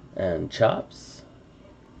 And Chops.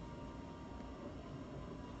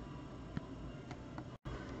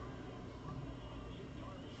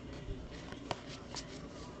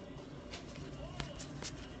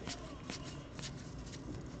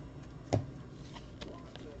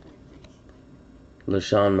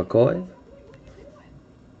 LaShawn McCoy.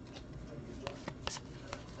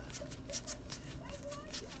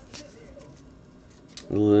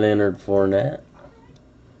 Leonard Fournette.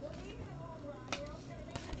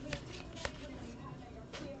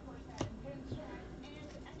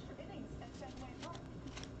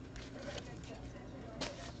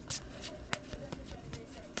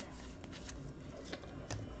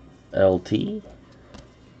 LT.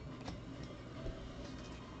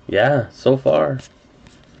 Yeah, so far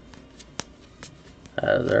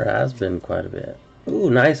there has been quite a bit. Ooh,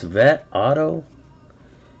 nice vet auto.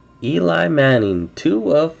 Eli Manning,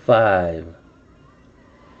 2 of 5.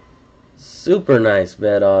 Super nice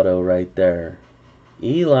vet auto right there.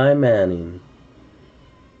 Eli Manning,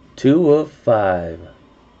 2 of 5.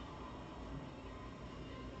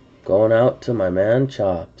 Going out to my man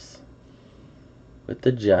Chops with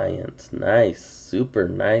the Giants. Nice, super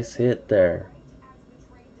nice hit there.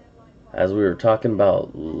 As we were talking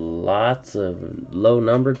about lots of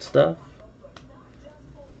low-numbered stuff.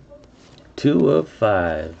 2 of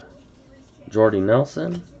 5. Jordy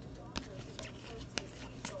Nelson.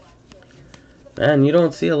 Man, you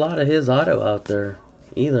don't see a lot of his auto out there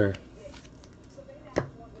either.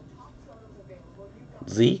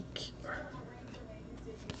 Zeke.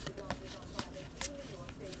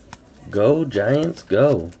 Go, Giants,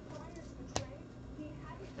 go.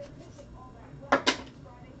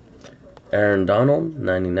 Aaron Donald,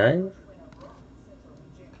 99.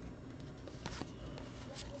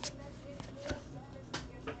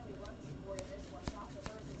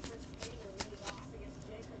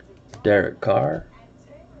 Derek Carr.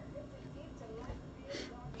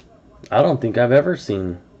 I don't think I've ever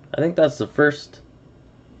seen. I think that's the first.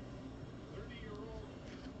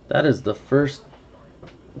 That is the first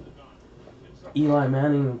Eli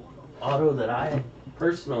Manning auto that I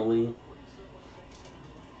personally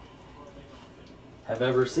have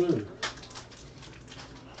ever seen.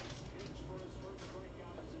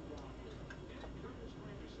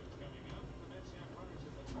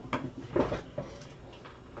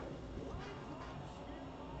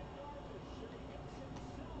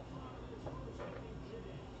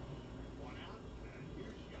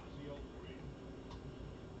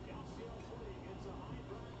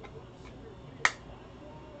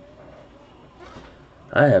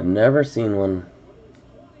 I have never seen one.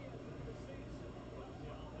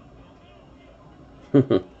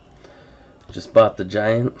 Just bought the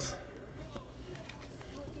Giants.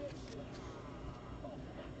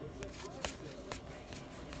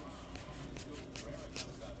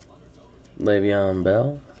 Le'Veon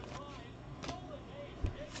Bell.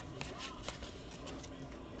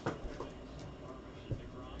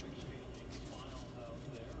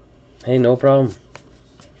 Hey, no problem.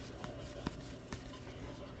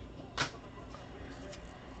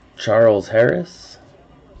 Charles Harris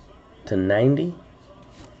 /90.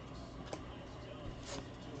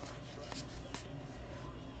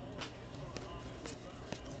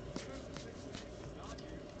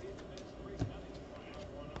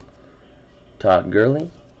 Todd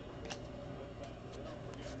Gurley.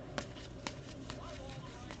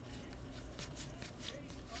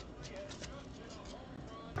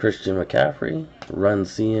 Christian McCaffrey, Run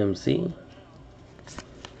CMC.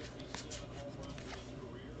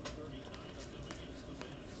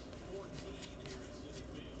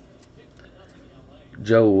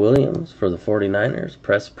 Joe Williams for the 49ers,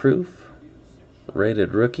 press proof,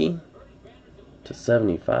 rated rookie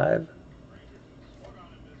 /75.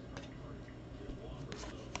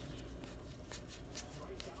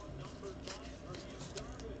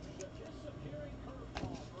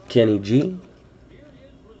 Kenny G.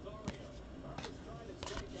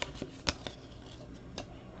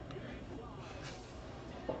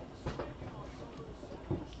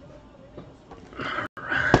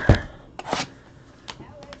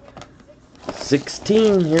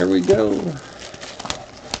 $16, here we go.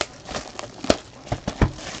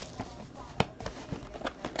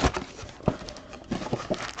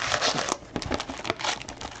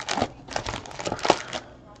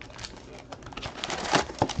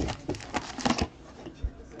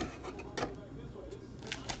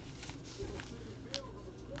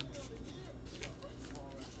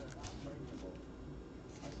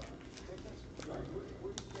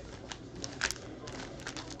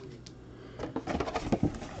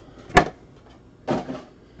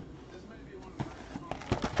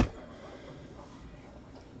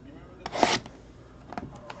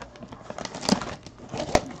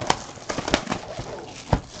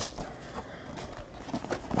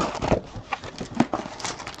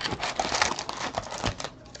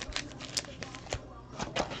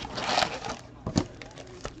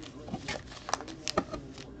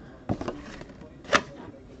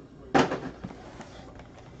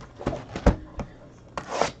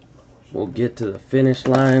 We'll get to the finish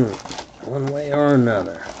line one way or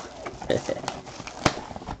another.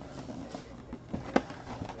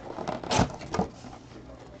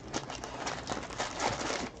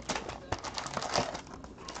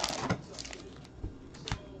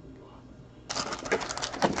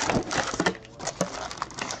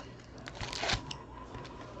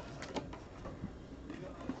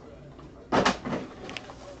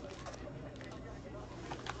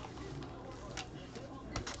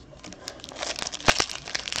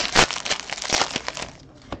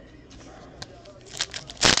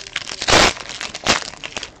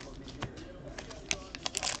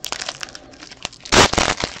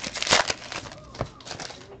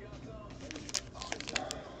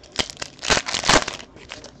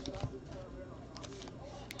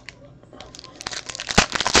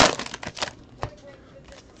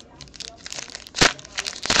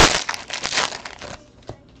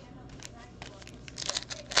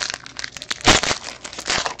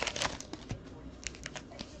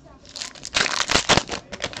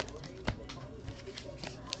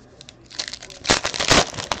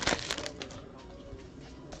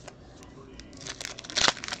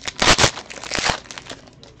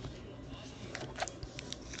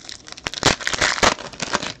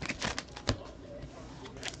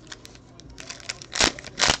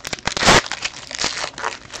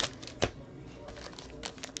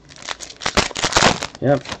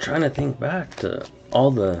 Yep, trying to think back to all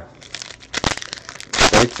the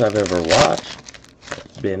breaks I've ever watched,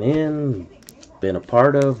 been in, been a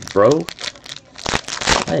part of, broke.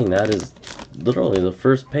 I think that is literally the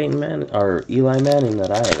first Peyton Manning or Eli Manning that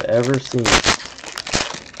I have ever seen.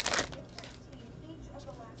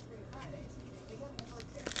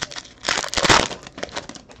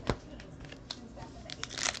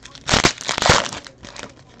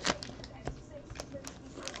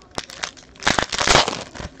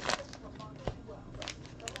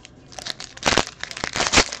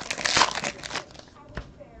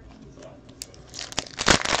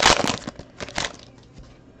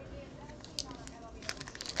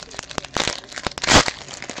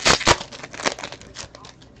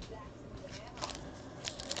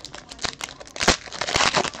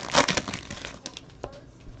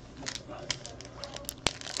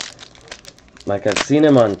 Like, I've seen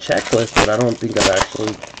him on checklist, but I don't think I've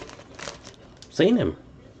actually seen him.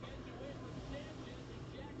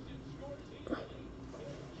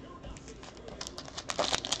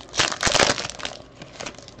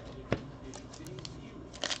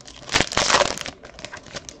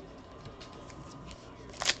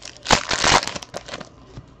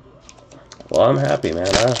 Well, I'm happy, man.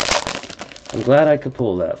 I'm glad I could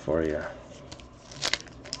pull that for you.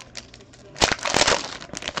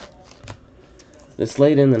 This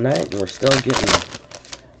late in the night and we're still getting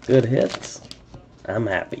good hits. I'm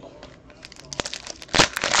happy.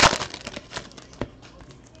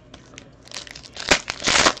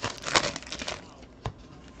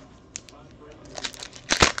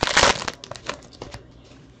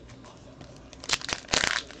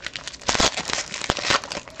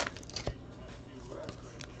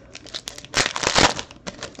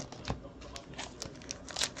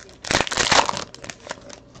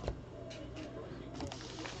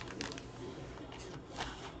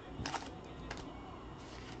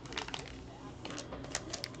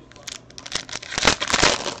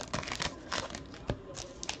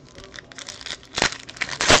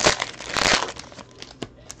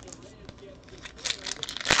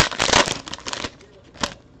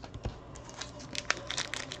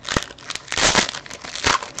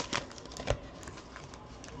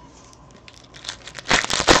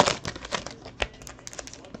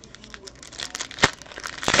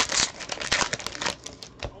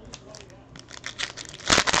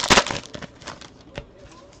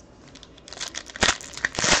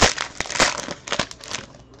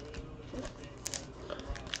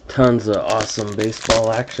 Tons of awesome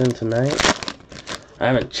baseball action tonight. I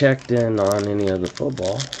haven't checked in on any of the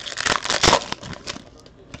football.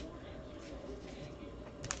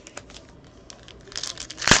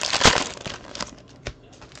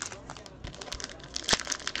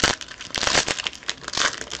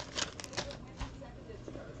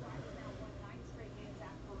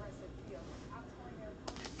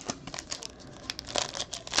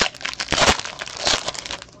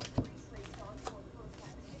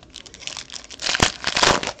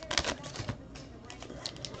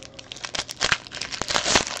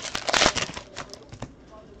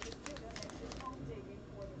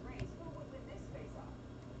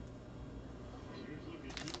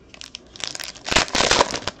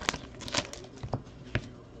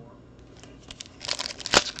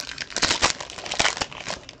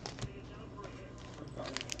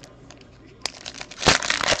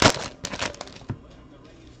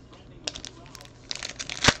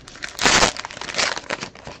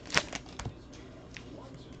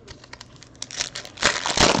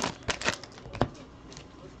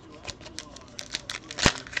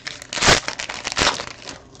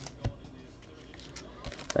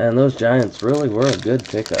 And those Giants really were a good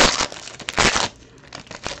pickup.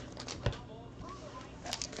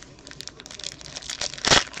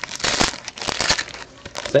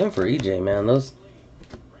 Same for EJ, man. Those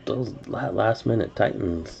last minute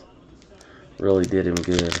Titans really did him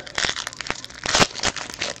good.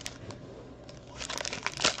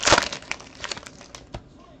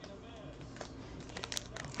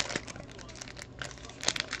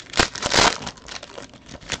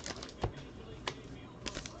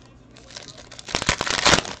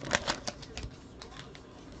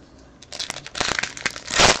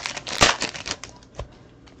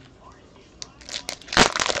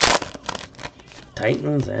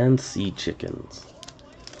 Titans and sea chickens.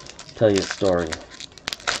 Tell you a story.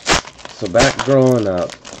 So back growing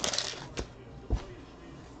up,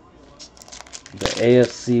 the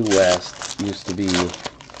AFC West used to be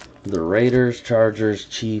the Raiders, Chargers,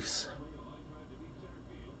 Chiefs,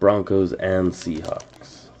 Broncos, and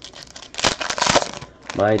Seahawks.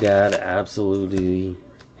 My dad absolutely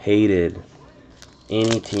hated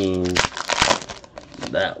any team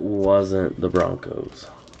that wasn't the Broncos.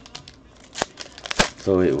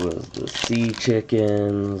 So it was the Sea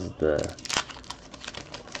Chickens, the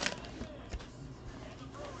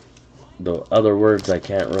other words I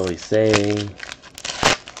can't really say.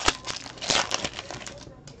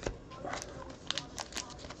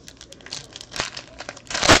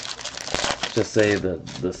 Just say that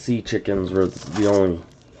the Sea Chickens were the only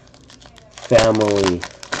family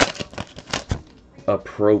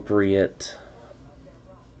appropriate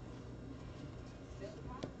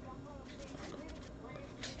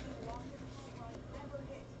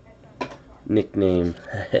nickname.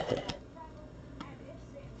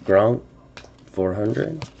 Gronk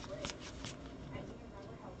 400.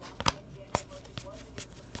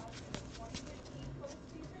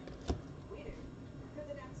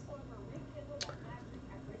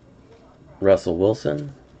 Russell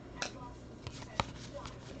Wilson.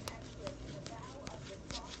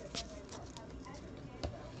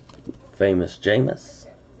 Famous Jameis.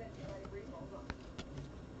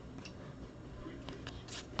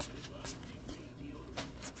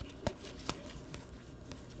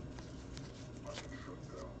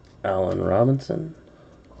 Allen Robinson.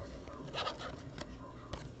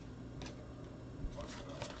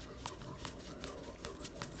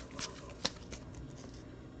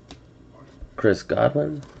 Chris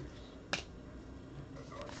Godwin.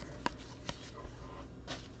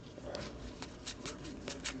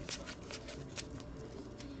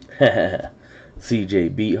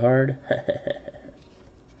 CJ Beathard.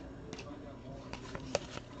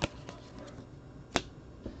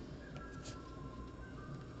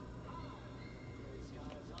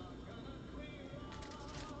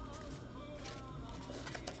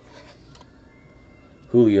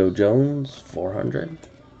 Julio Jones, 400.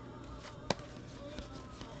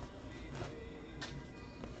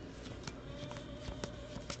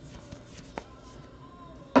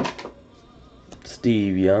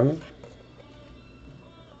 Steve Young.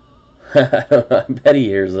 I bet he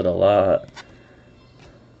hears it a lot.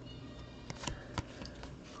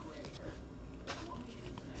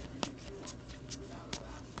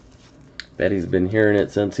 Bet he's been hearing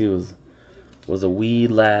it since he was a wee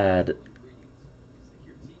lad.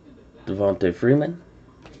 Devontae Freeman.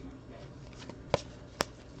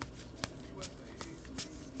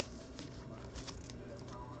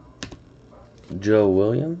 Joe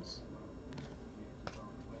Williams.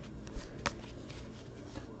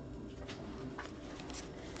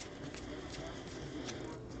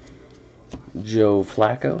 Joe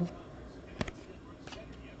Flacco.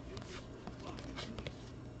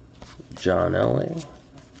 John Elway.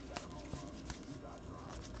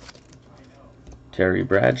 Terry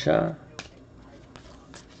Bradshaw.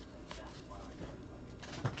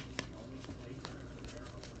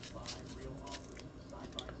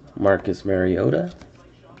 Marcus Mariota.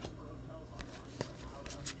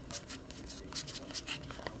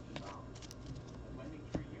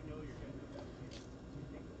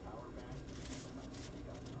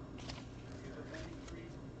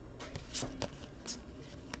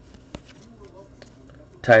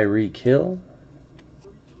 Tyreek Hill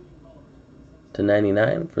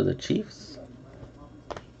 /99 for the Chiefs.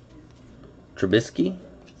 Trubisky.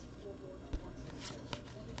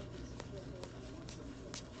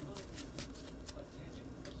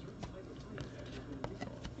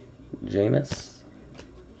 Jameis.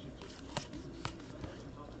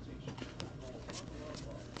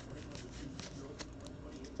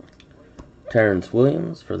 Terrence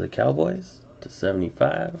Williams for the Cowboys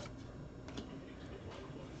 /75.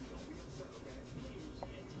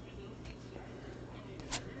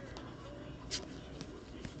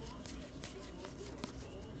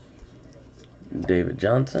 David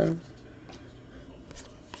Johnson.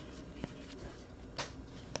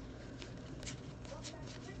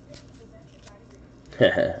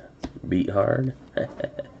 Beat hard.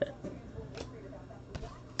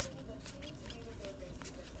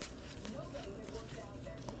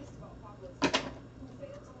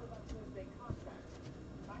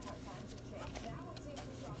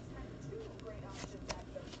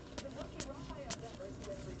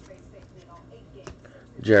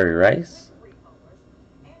 Jerry Rice.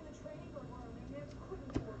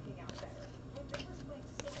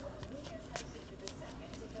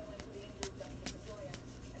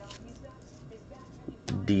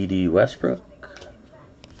 D.D. Westbrook.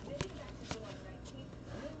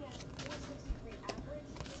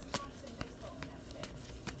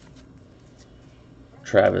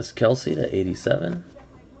 Travis Kelce /87.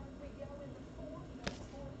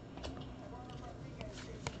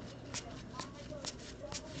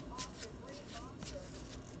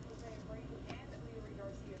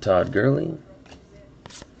 Todd Gurley.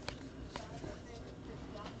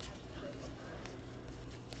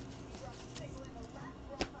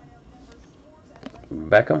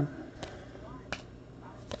 Beckham.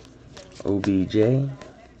 OBJ.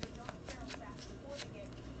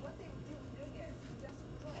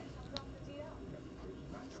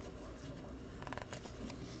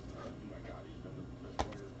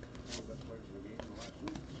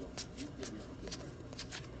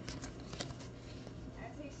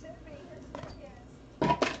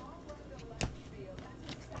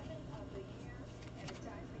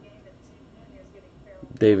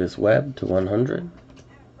 Davis Webb /100.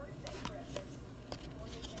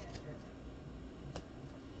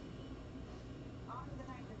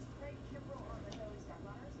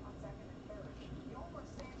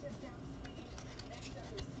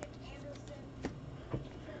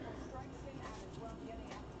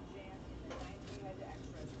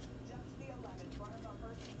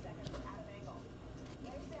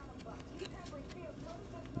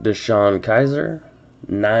 Deshaun Kaiser,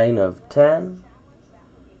 9 of 10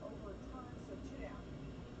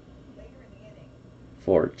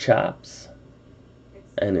 for Chops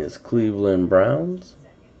and his Cleveland Browns.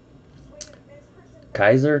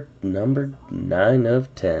 Kaiser, numbered 9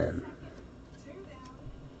 of 10.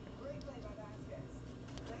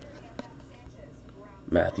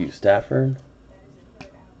 Matthew Stafford.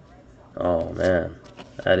 Oh man,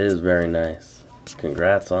 that is very nice.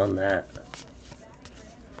 Congrats on that.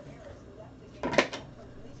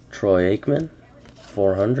 Troy Aikman,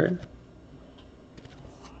 400.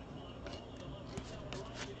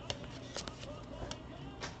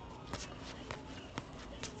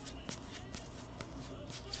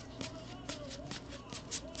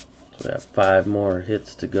 So we have 5 more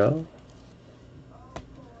hits to go.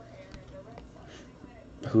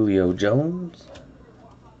 Julio Jones.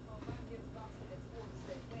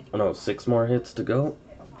 Oh no, 6 more hits to go.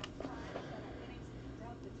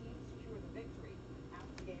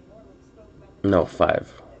 No,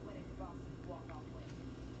 5.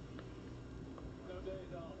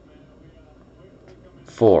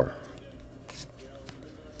 Four.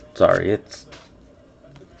 Sorry, it's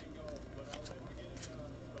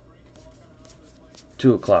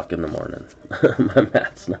 2 o'clock in the morning. My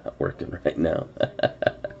math's not working right now.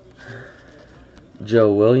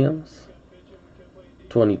 Joe Williams,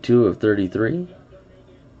 22 of 33.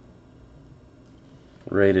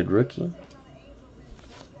 Rated rookie.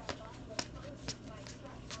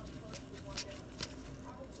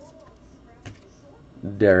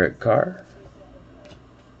 Derek Carr.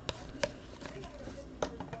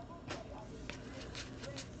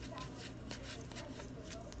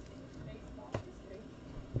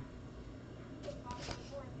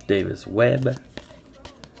 Davis Webb.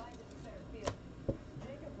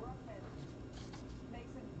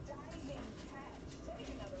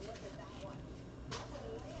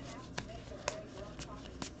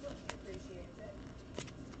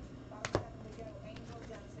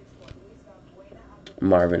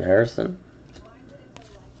 Marvin Harrison.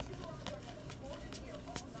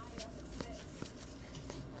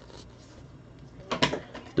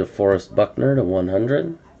 DeForest Buckner to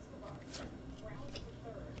 100.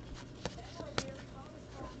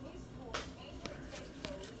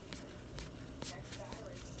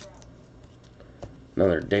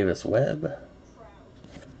 Another Davis Webb.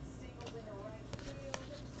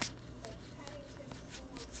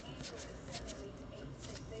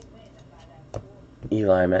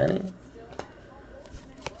 Eli Manning.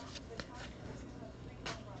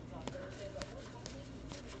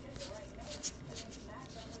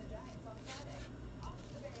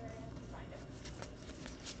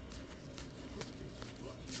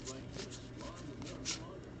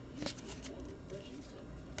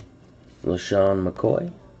 LaShawn McCoy.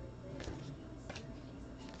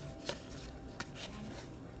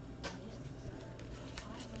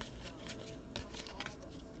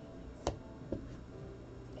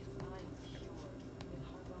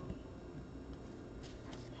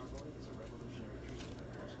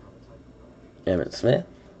 Emmitt Smith.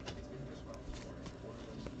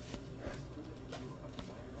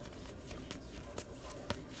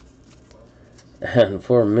 And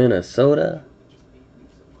for Minnesota,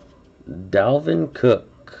 Dalvin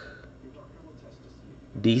Cook.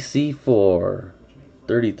 DC for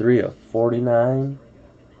 33 of 49.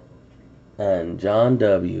 And John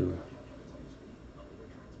W.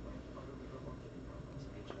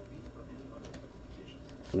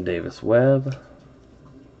 Davis Webb.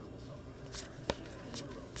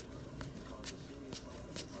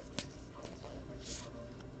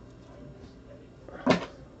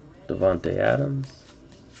 Devontae Adams.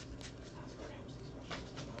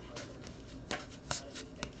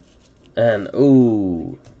 And,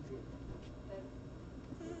 ooh,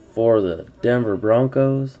 for the Denver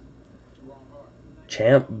Broncos,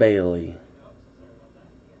 Champ Bailey.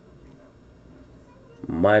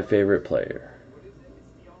 My favorite player.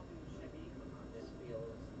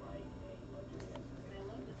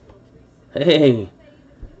 Hey,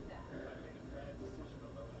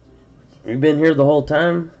 you been here the whole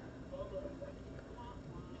time,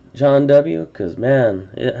 John W? Because, man,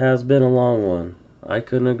 it has been a long one. I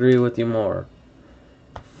couldn't agree with you more.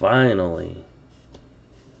 Finally.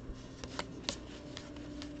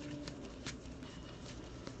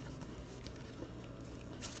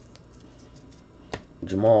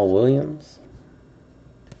 Jamal Williams.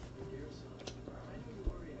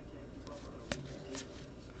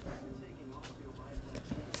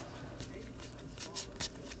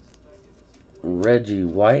 Reggie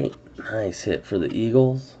White. Nice hit for the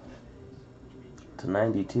Eagles. To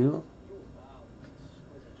 92.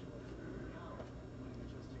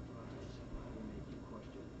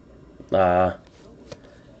 Ah,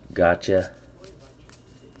 gotcha.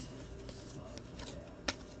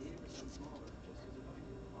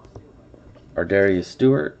 Ardarius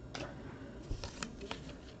Stewart.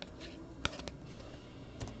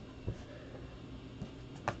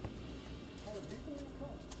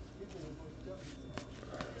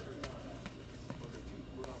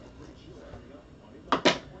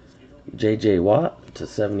 J.J. Watt to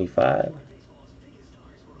 75.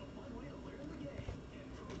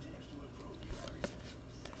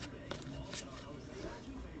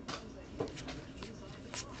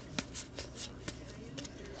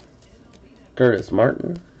 Curtis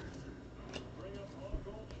Martin.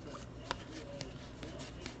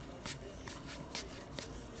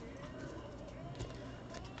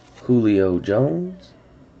 Julio Jones.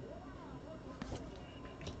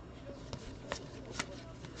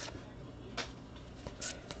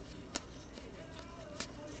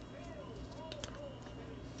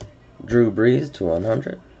 Drew Brees to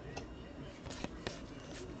 100.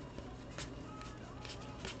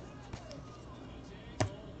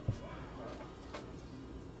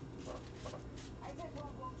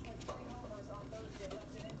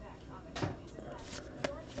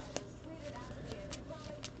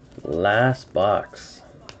 Last box.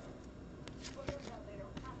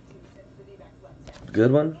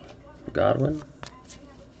 Goodwin. Godwin.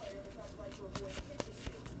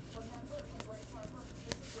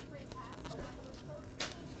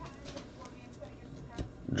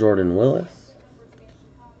 Jordan Willis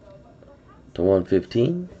to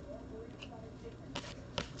 115.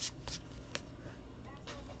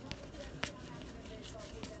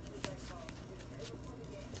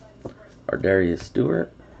 Ardarius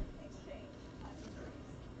Stewart.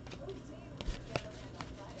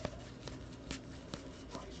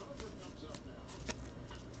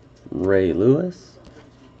 Ray Lewis.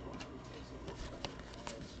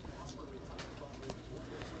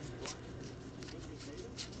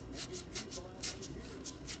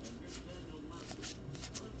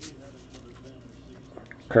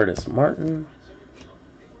 Curtis Martin.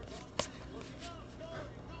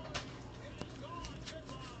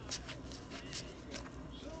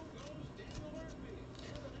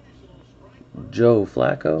 Joe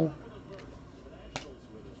Flacco.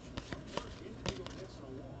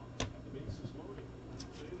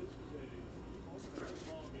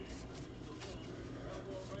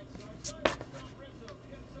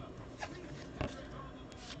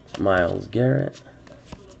 Myles Garrett.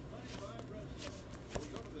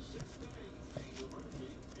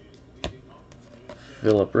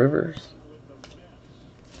 Phillip Rivers.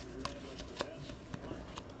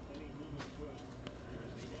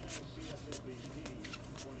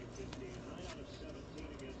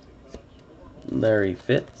 Larry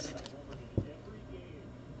Fitz.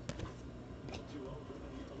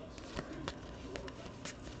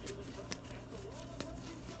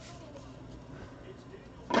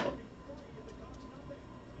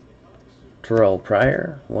 Terrell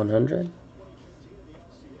Pryor, 100.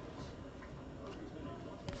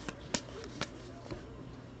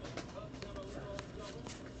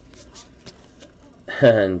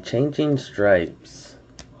 And changing stripes.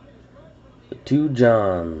 The two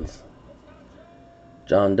Johns.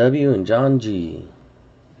 John W. and John G.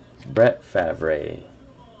 Brett Favre.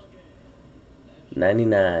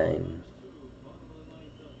 99.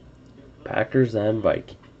 Packers and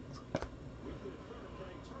Vikings.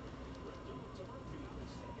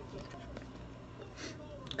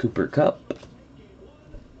 Cooper Kupp.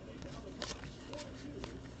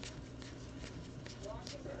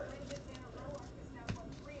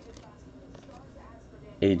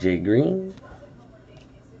 AJ Green.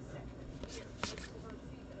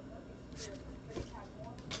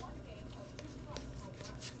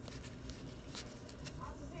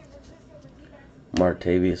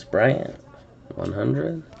 Martavius Bryant,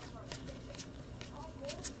 100.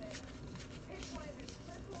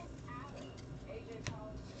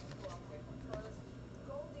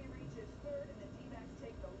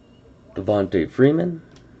 Devontae Freeman.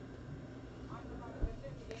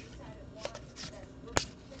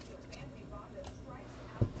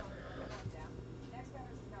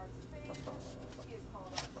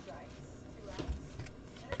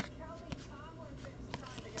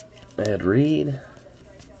 Ed Reed.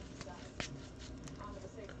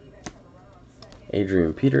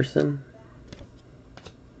 Adrian Peterson.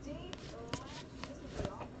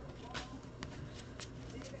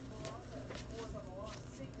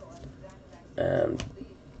 And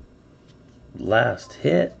last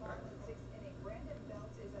hit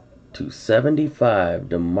to 75,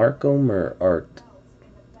 DeMarco Art.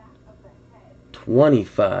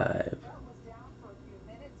 25.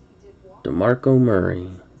 DeMarco Murray,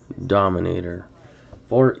 Dominator,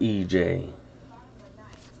 for EJ.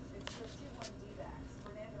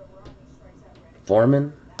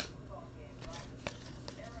 Foreman,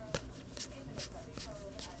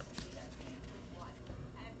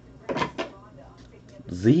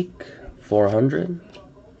 Zeke, 400.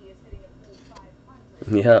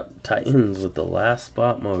 Yep, Titans with the last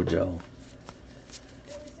spot mojo.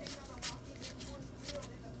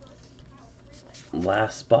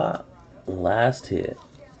 Last spot, last hit.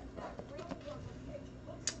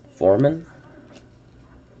 Foreman,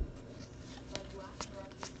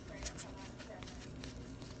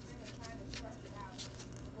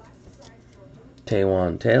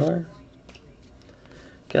 Taywan Taylor.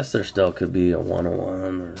 Guess there still could be a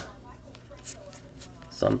 101 or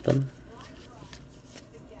something.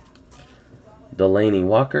 Delaney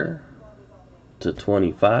Walker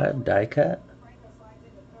 /25 die cut.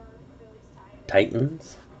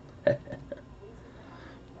 Titans.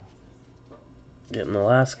 Getting the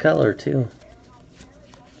last color too.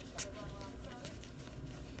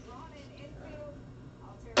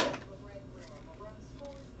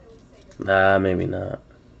 Nah, maybe not.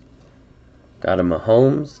 Got a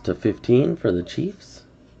Mahomes /15 for the Chiefs.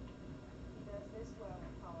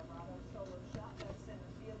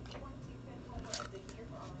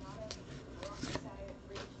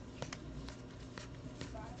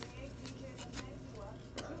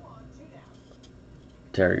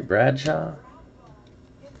 Terry Bradshaw.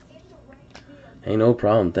 Hey, no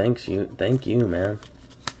problem. Thank you, man.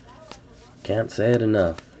 Can't say it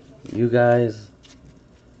enough. You guys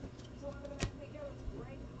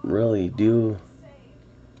really do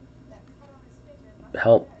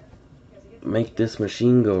help make this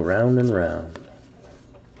machine go round and round.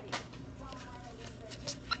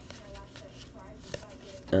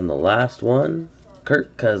 And the last one,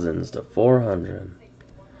 Kirk Cousins /400.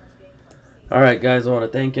 Alright guys, I want to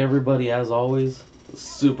thank everybody as always.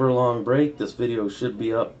 Super long break. This video should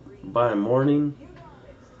be up by morning.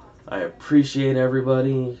 I appreciate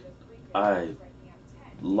everybody.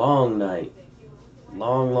 Long night.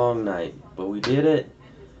 Long night. But we did it.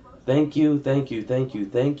 Thank you, thank you, thank you,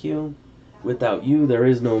 thank you. Without you, there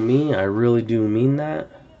is no me. I really do mean that.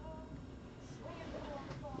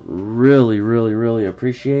 Really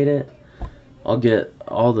appreciate it. I'll get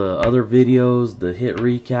all the other videos, the hit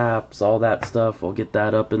recaps, all that stuff. I'll get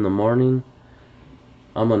that up in the morning.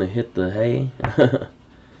 I'm gonna hit the hay.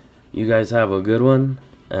 You guys have a good one,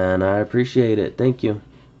 and I appreciate it. Thank you.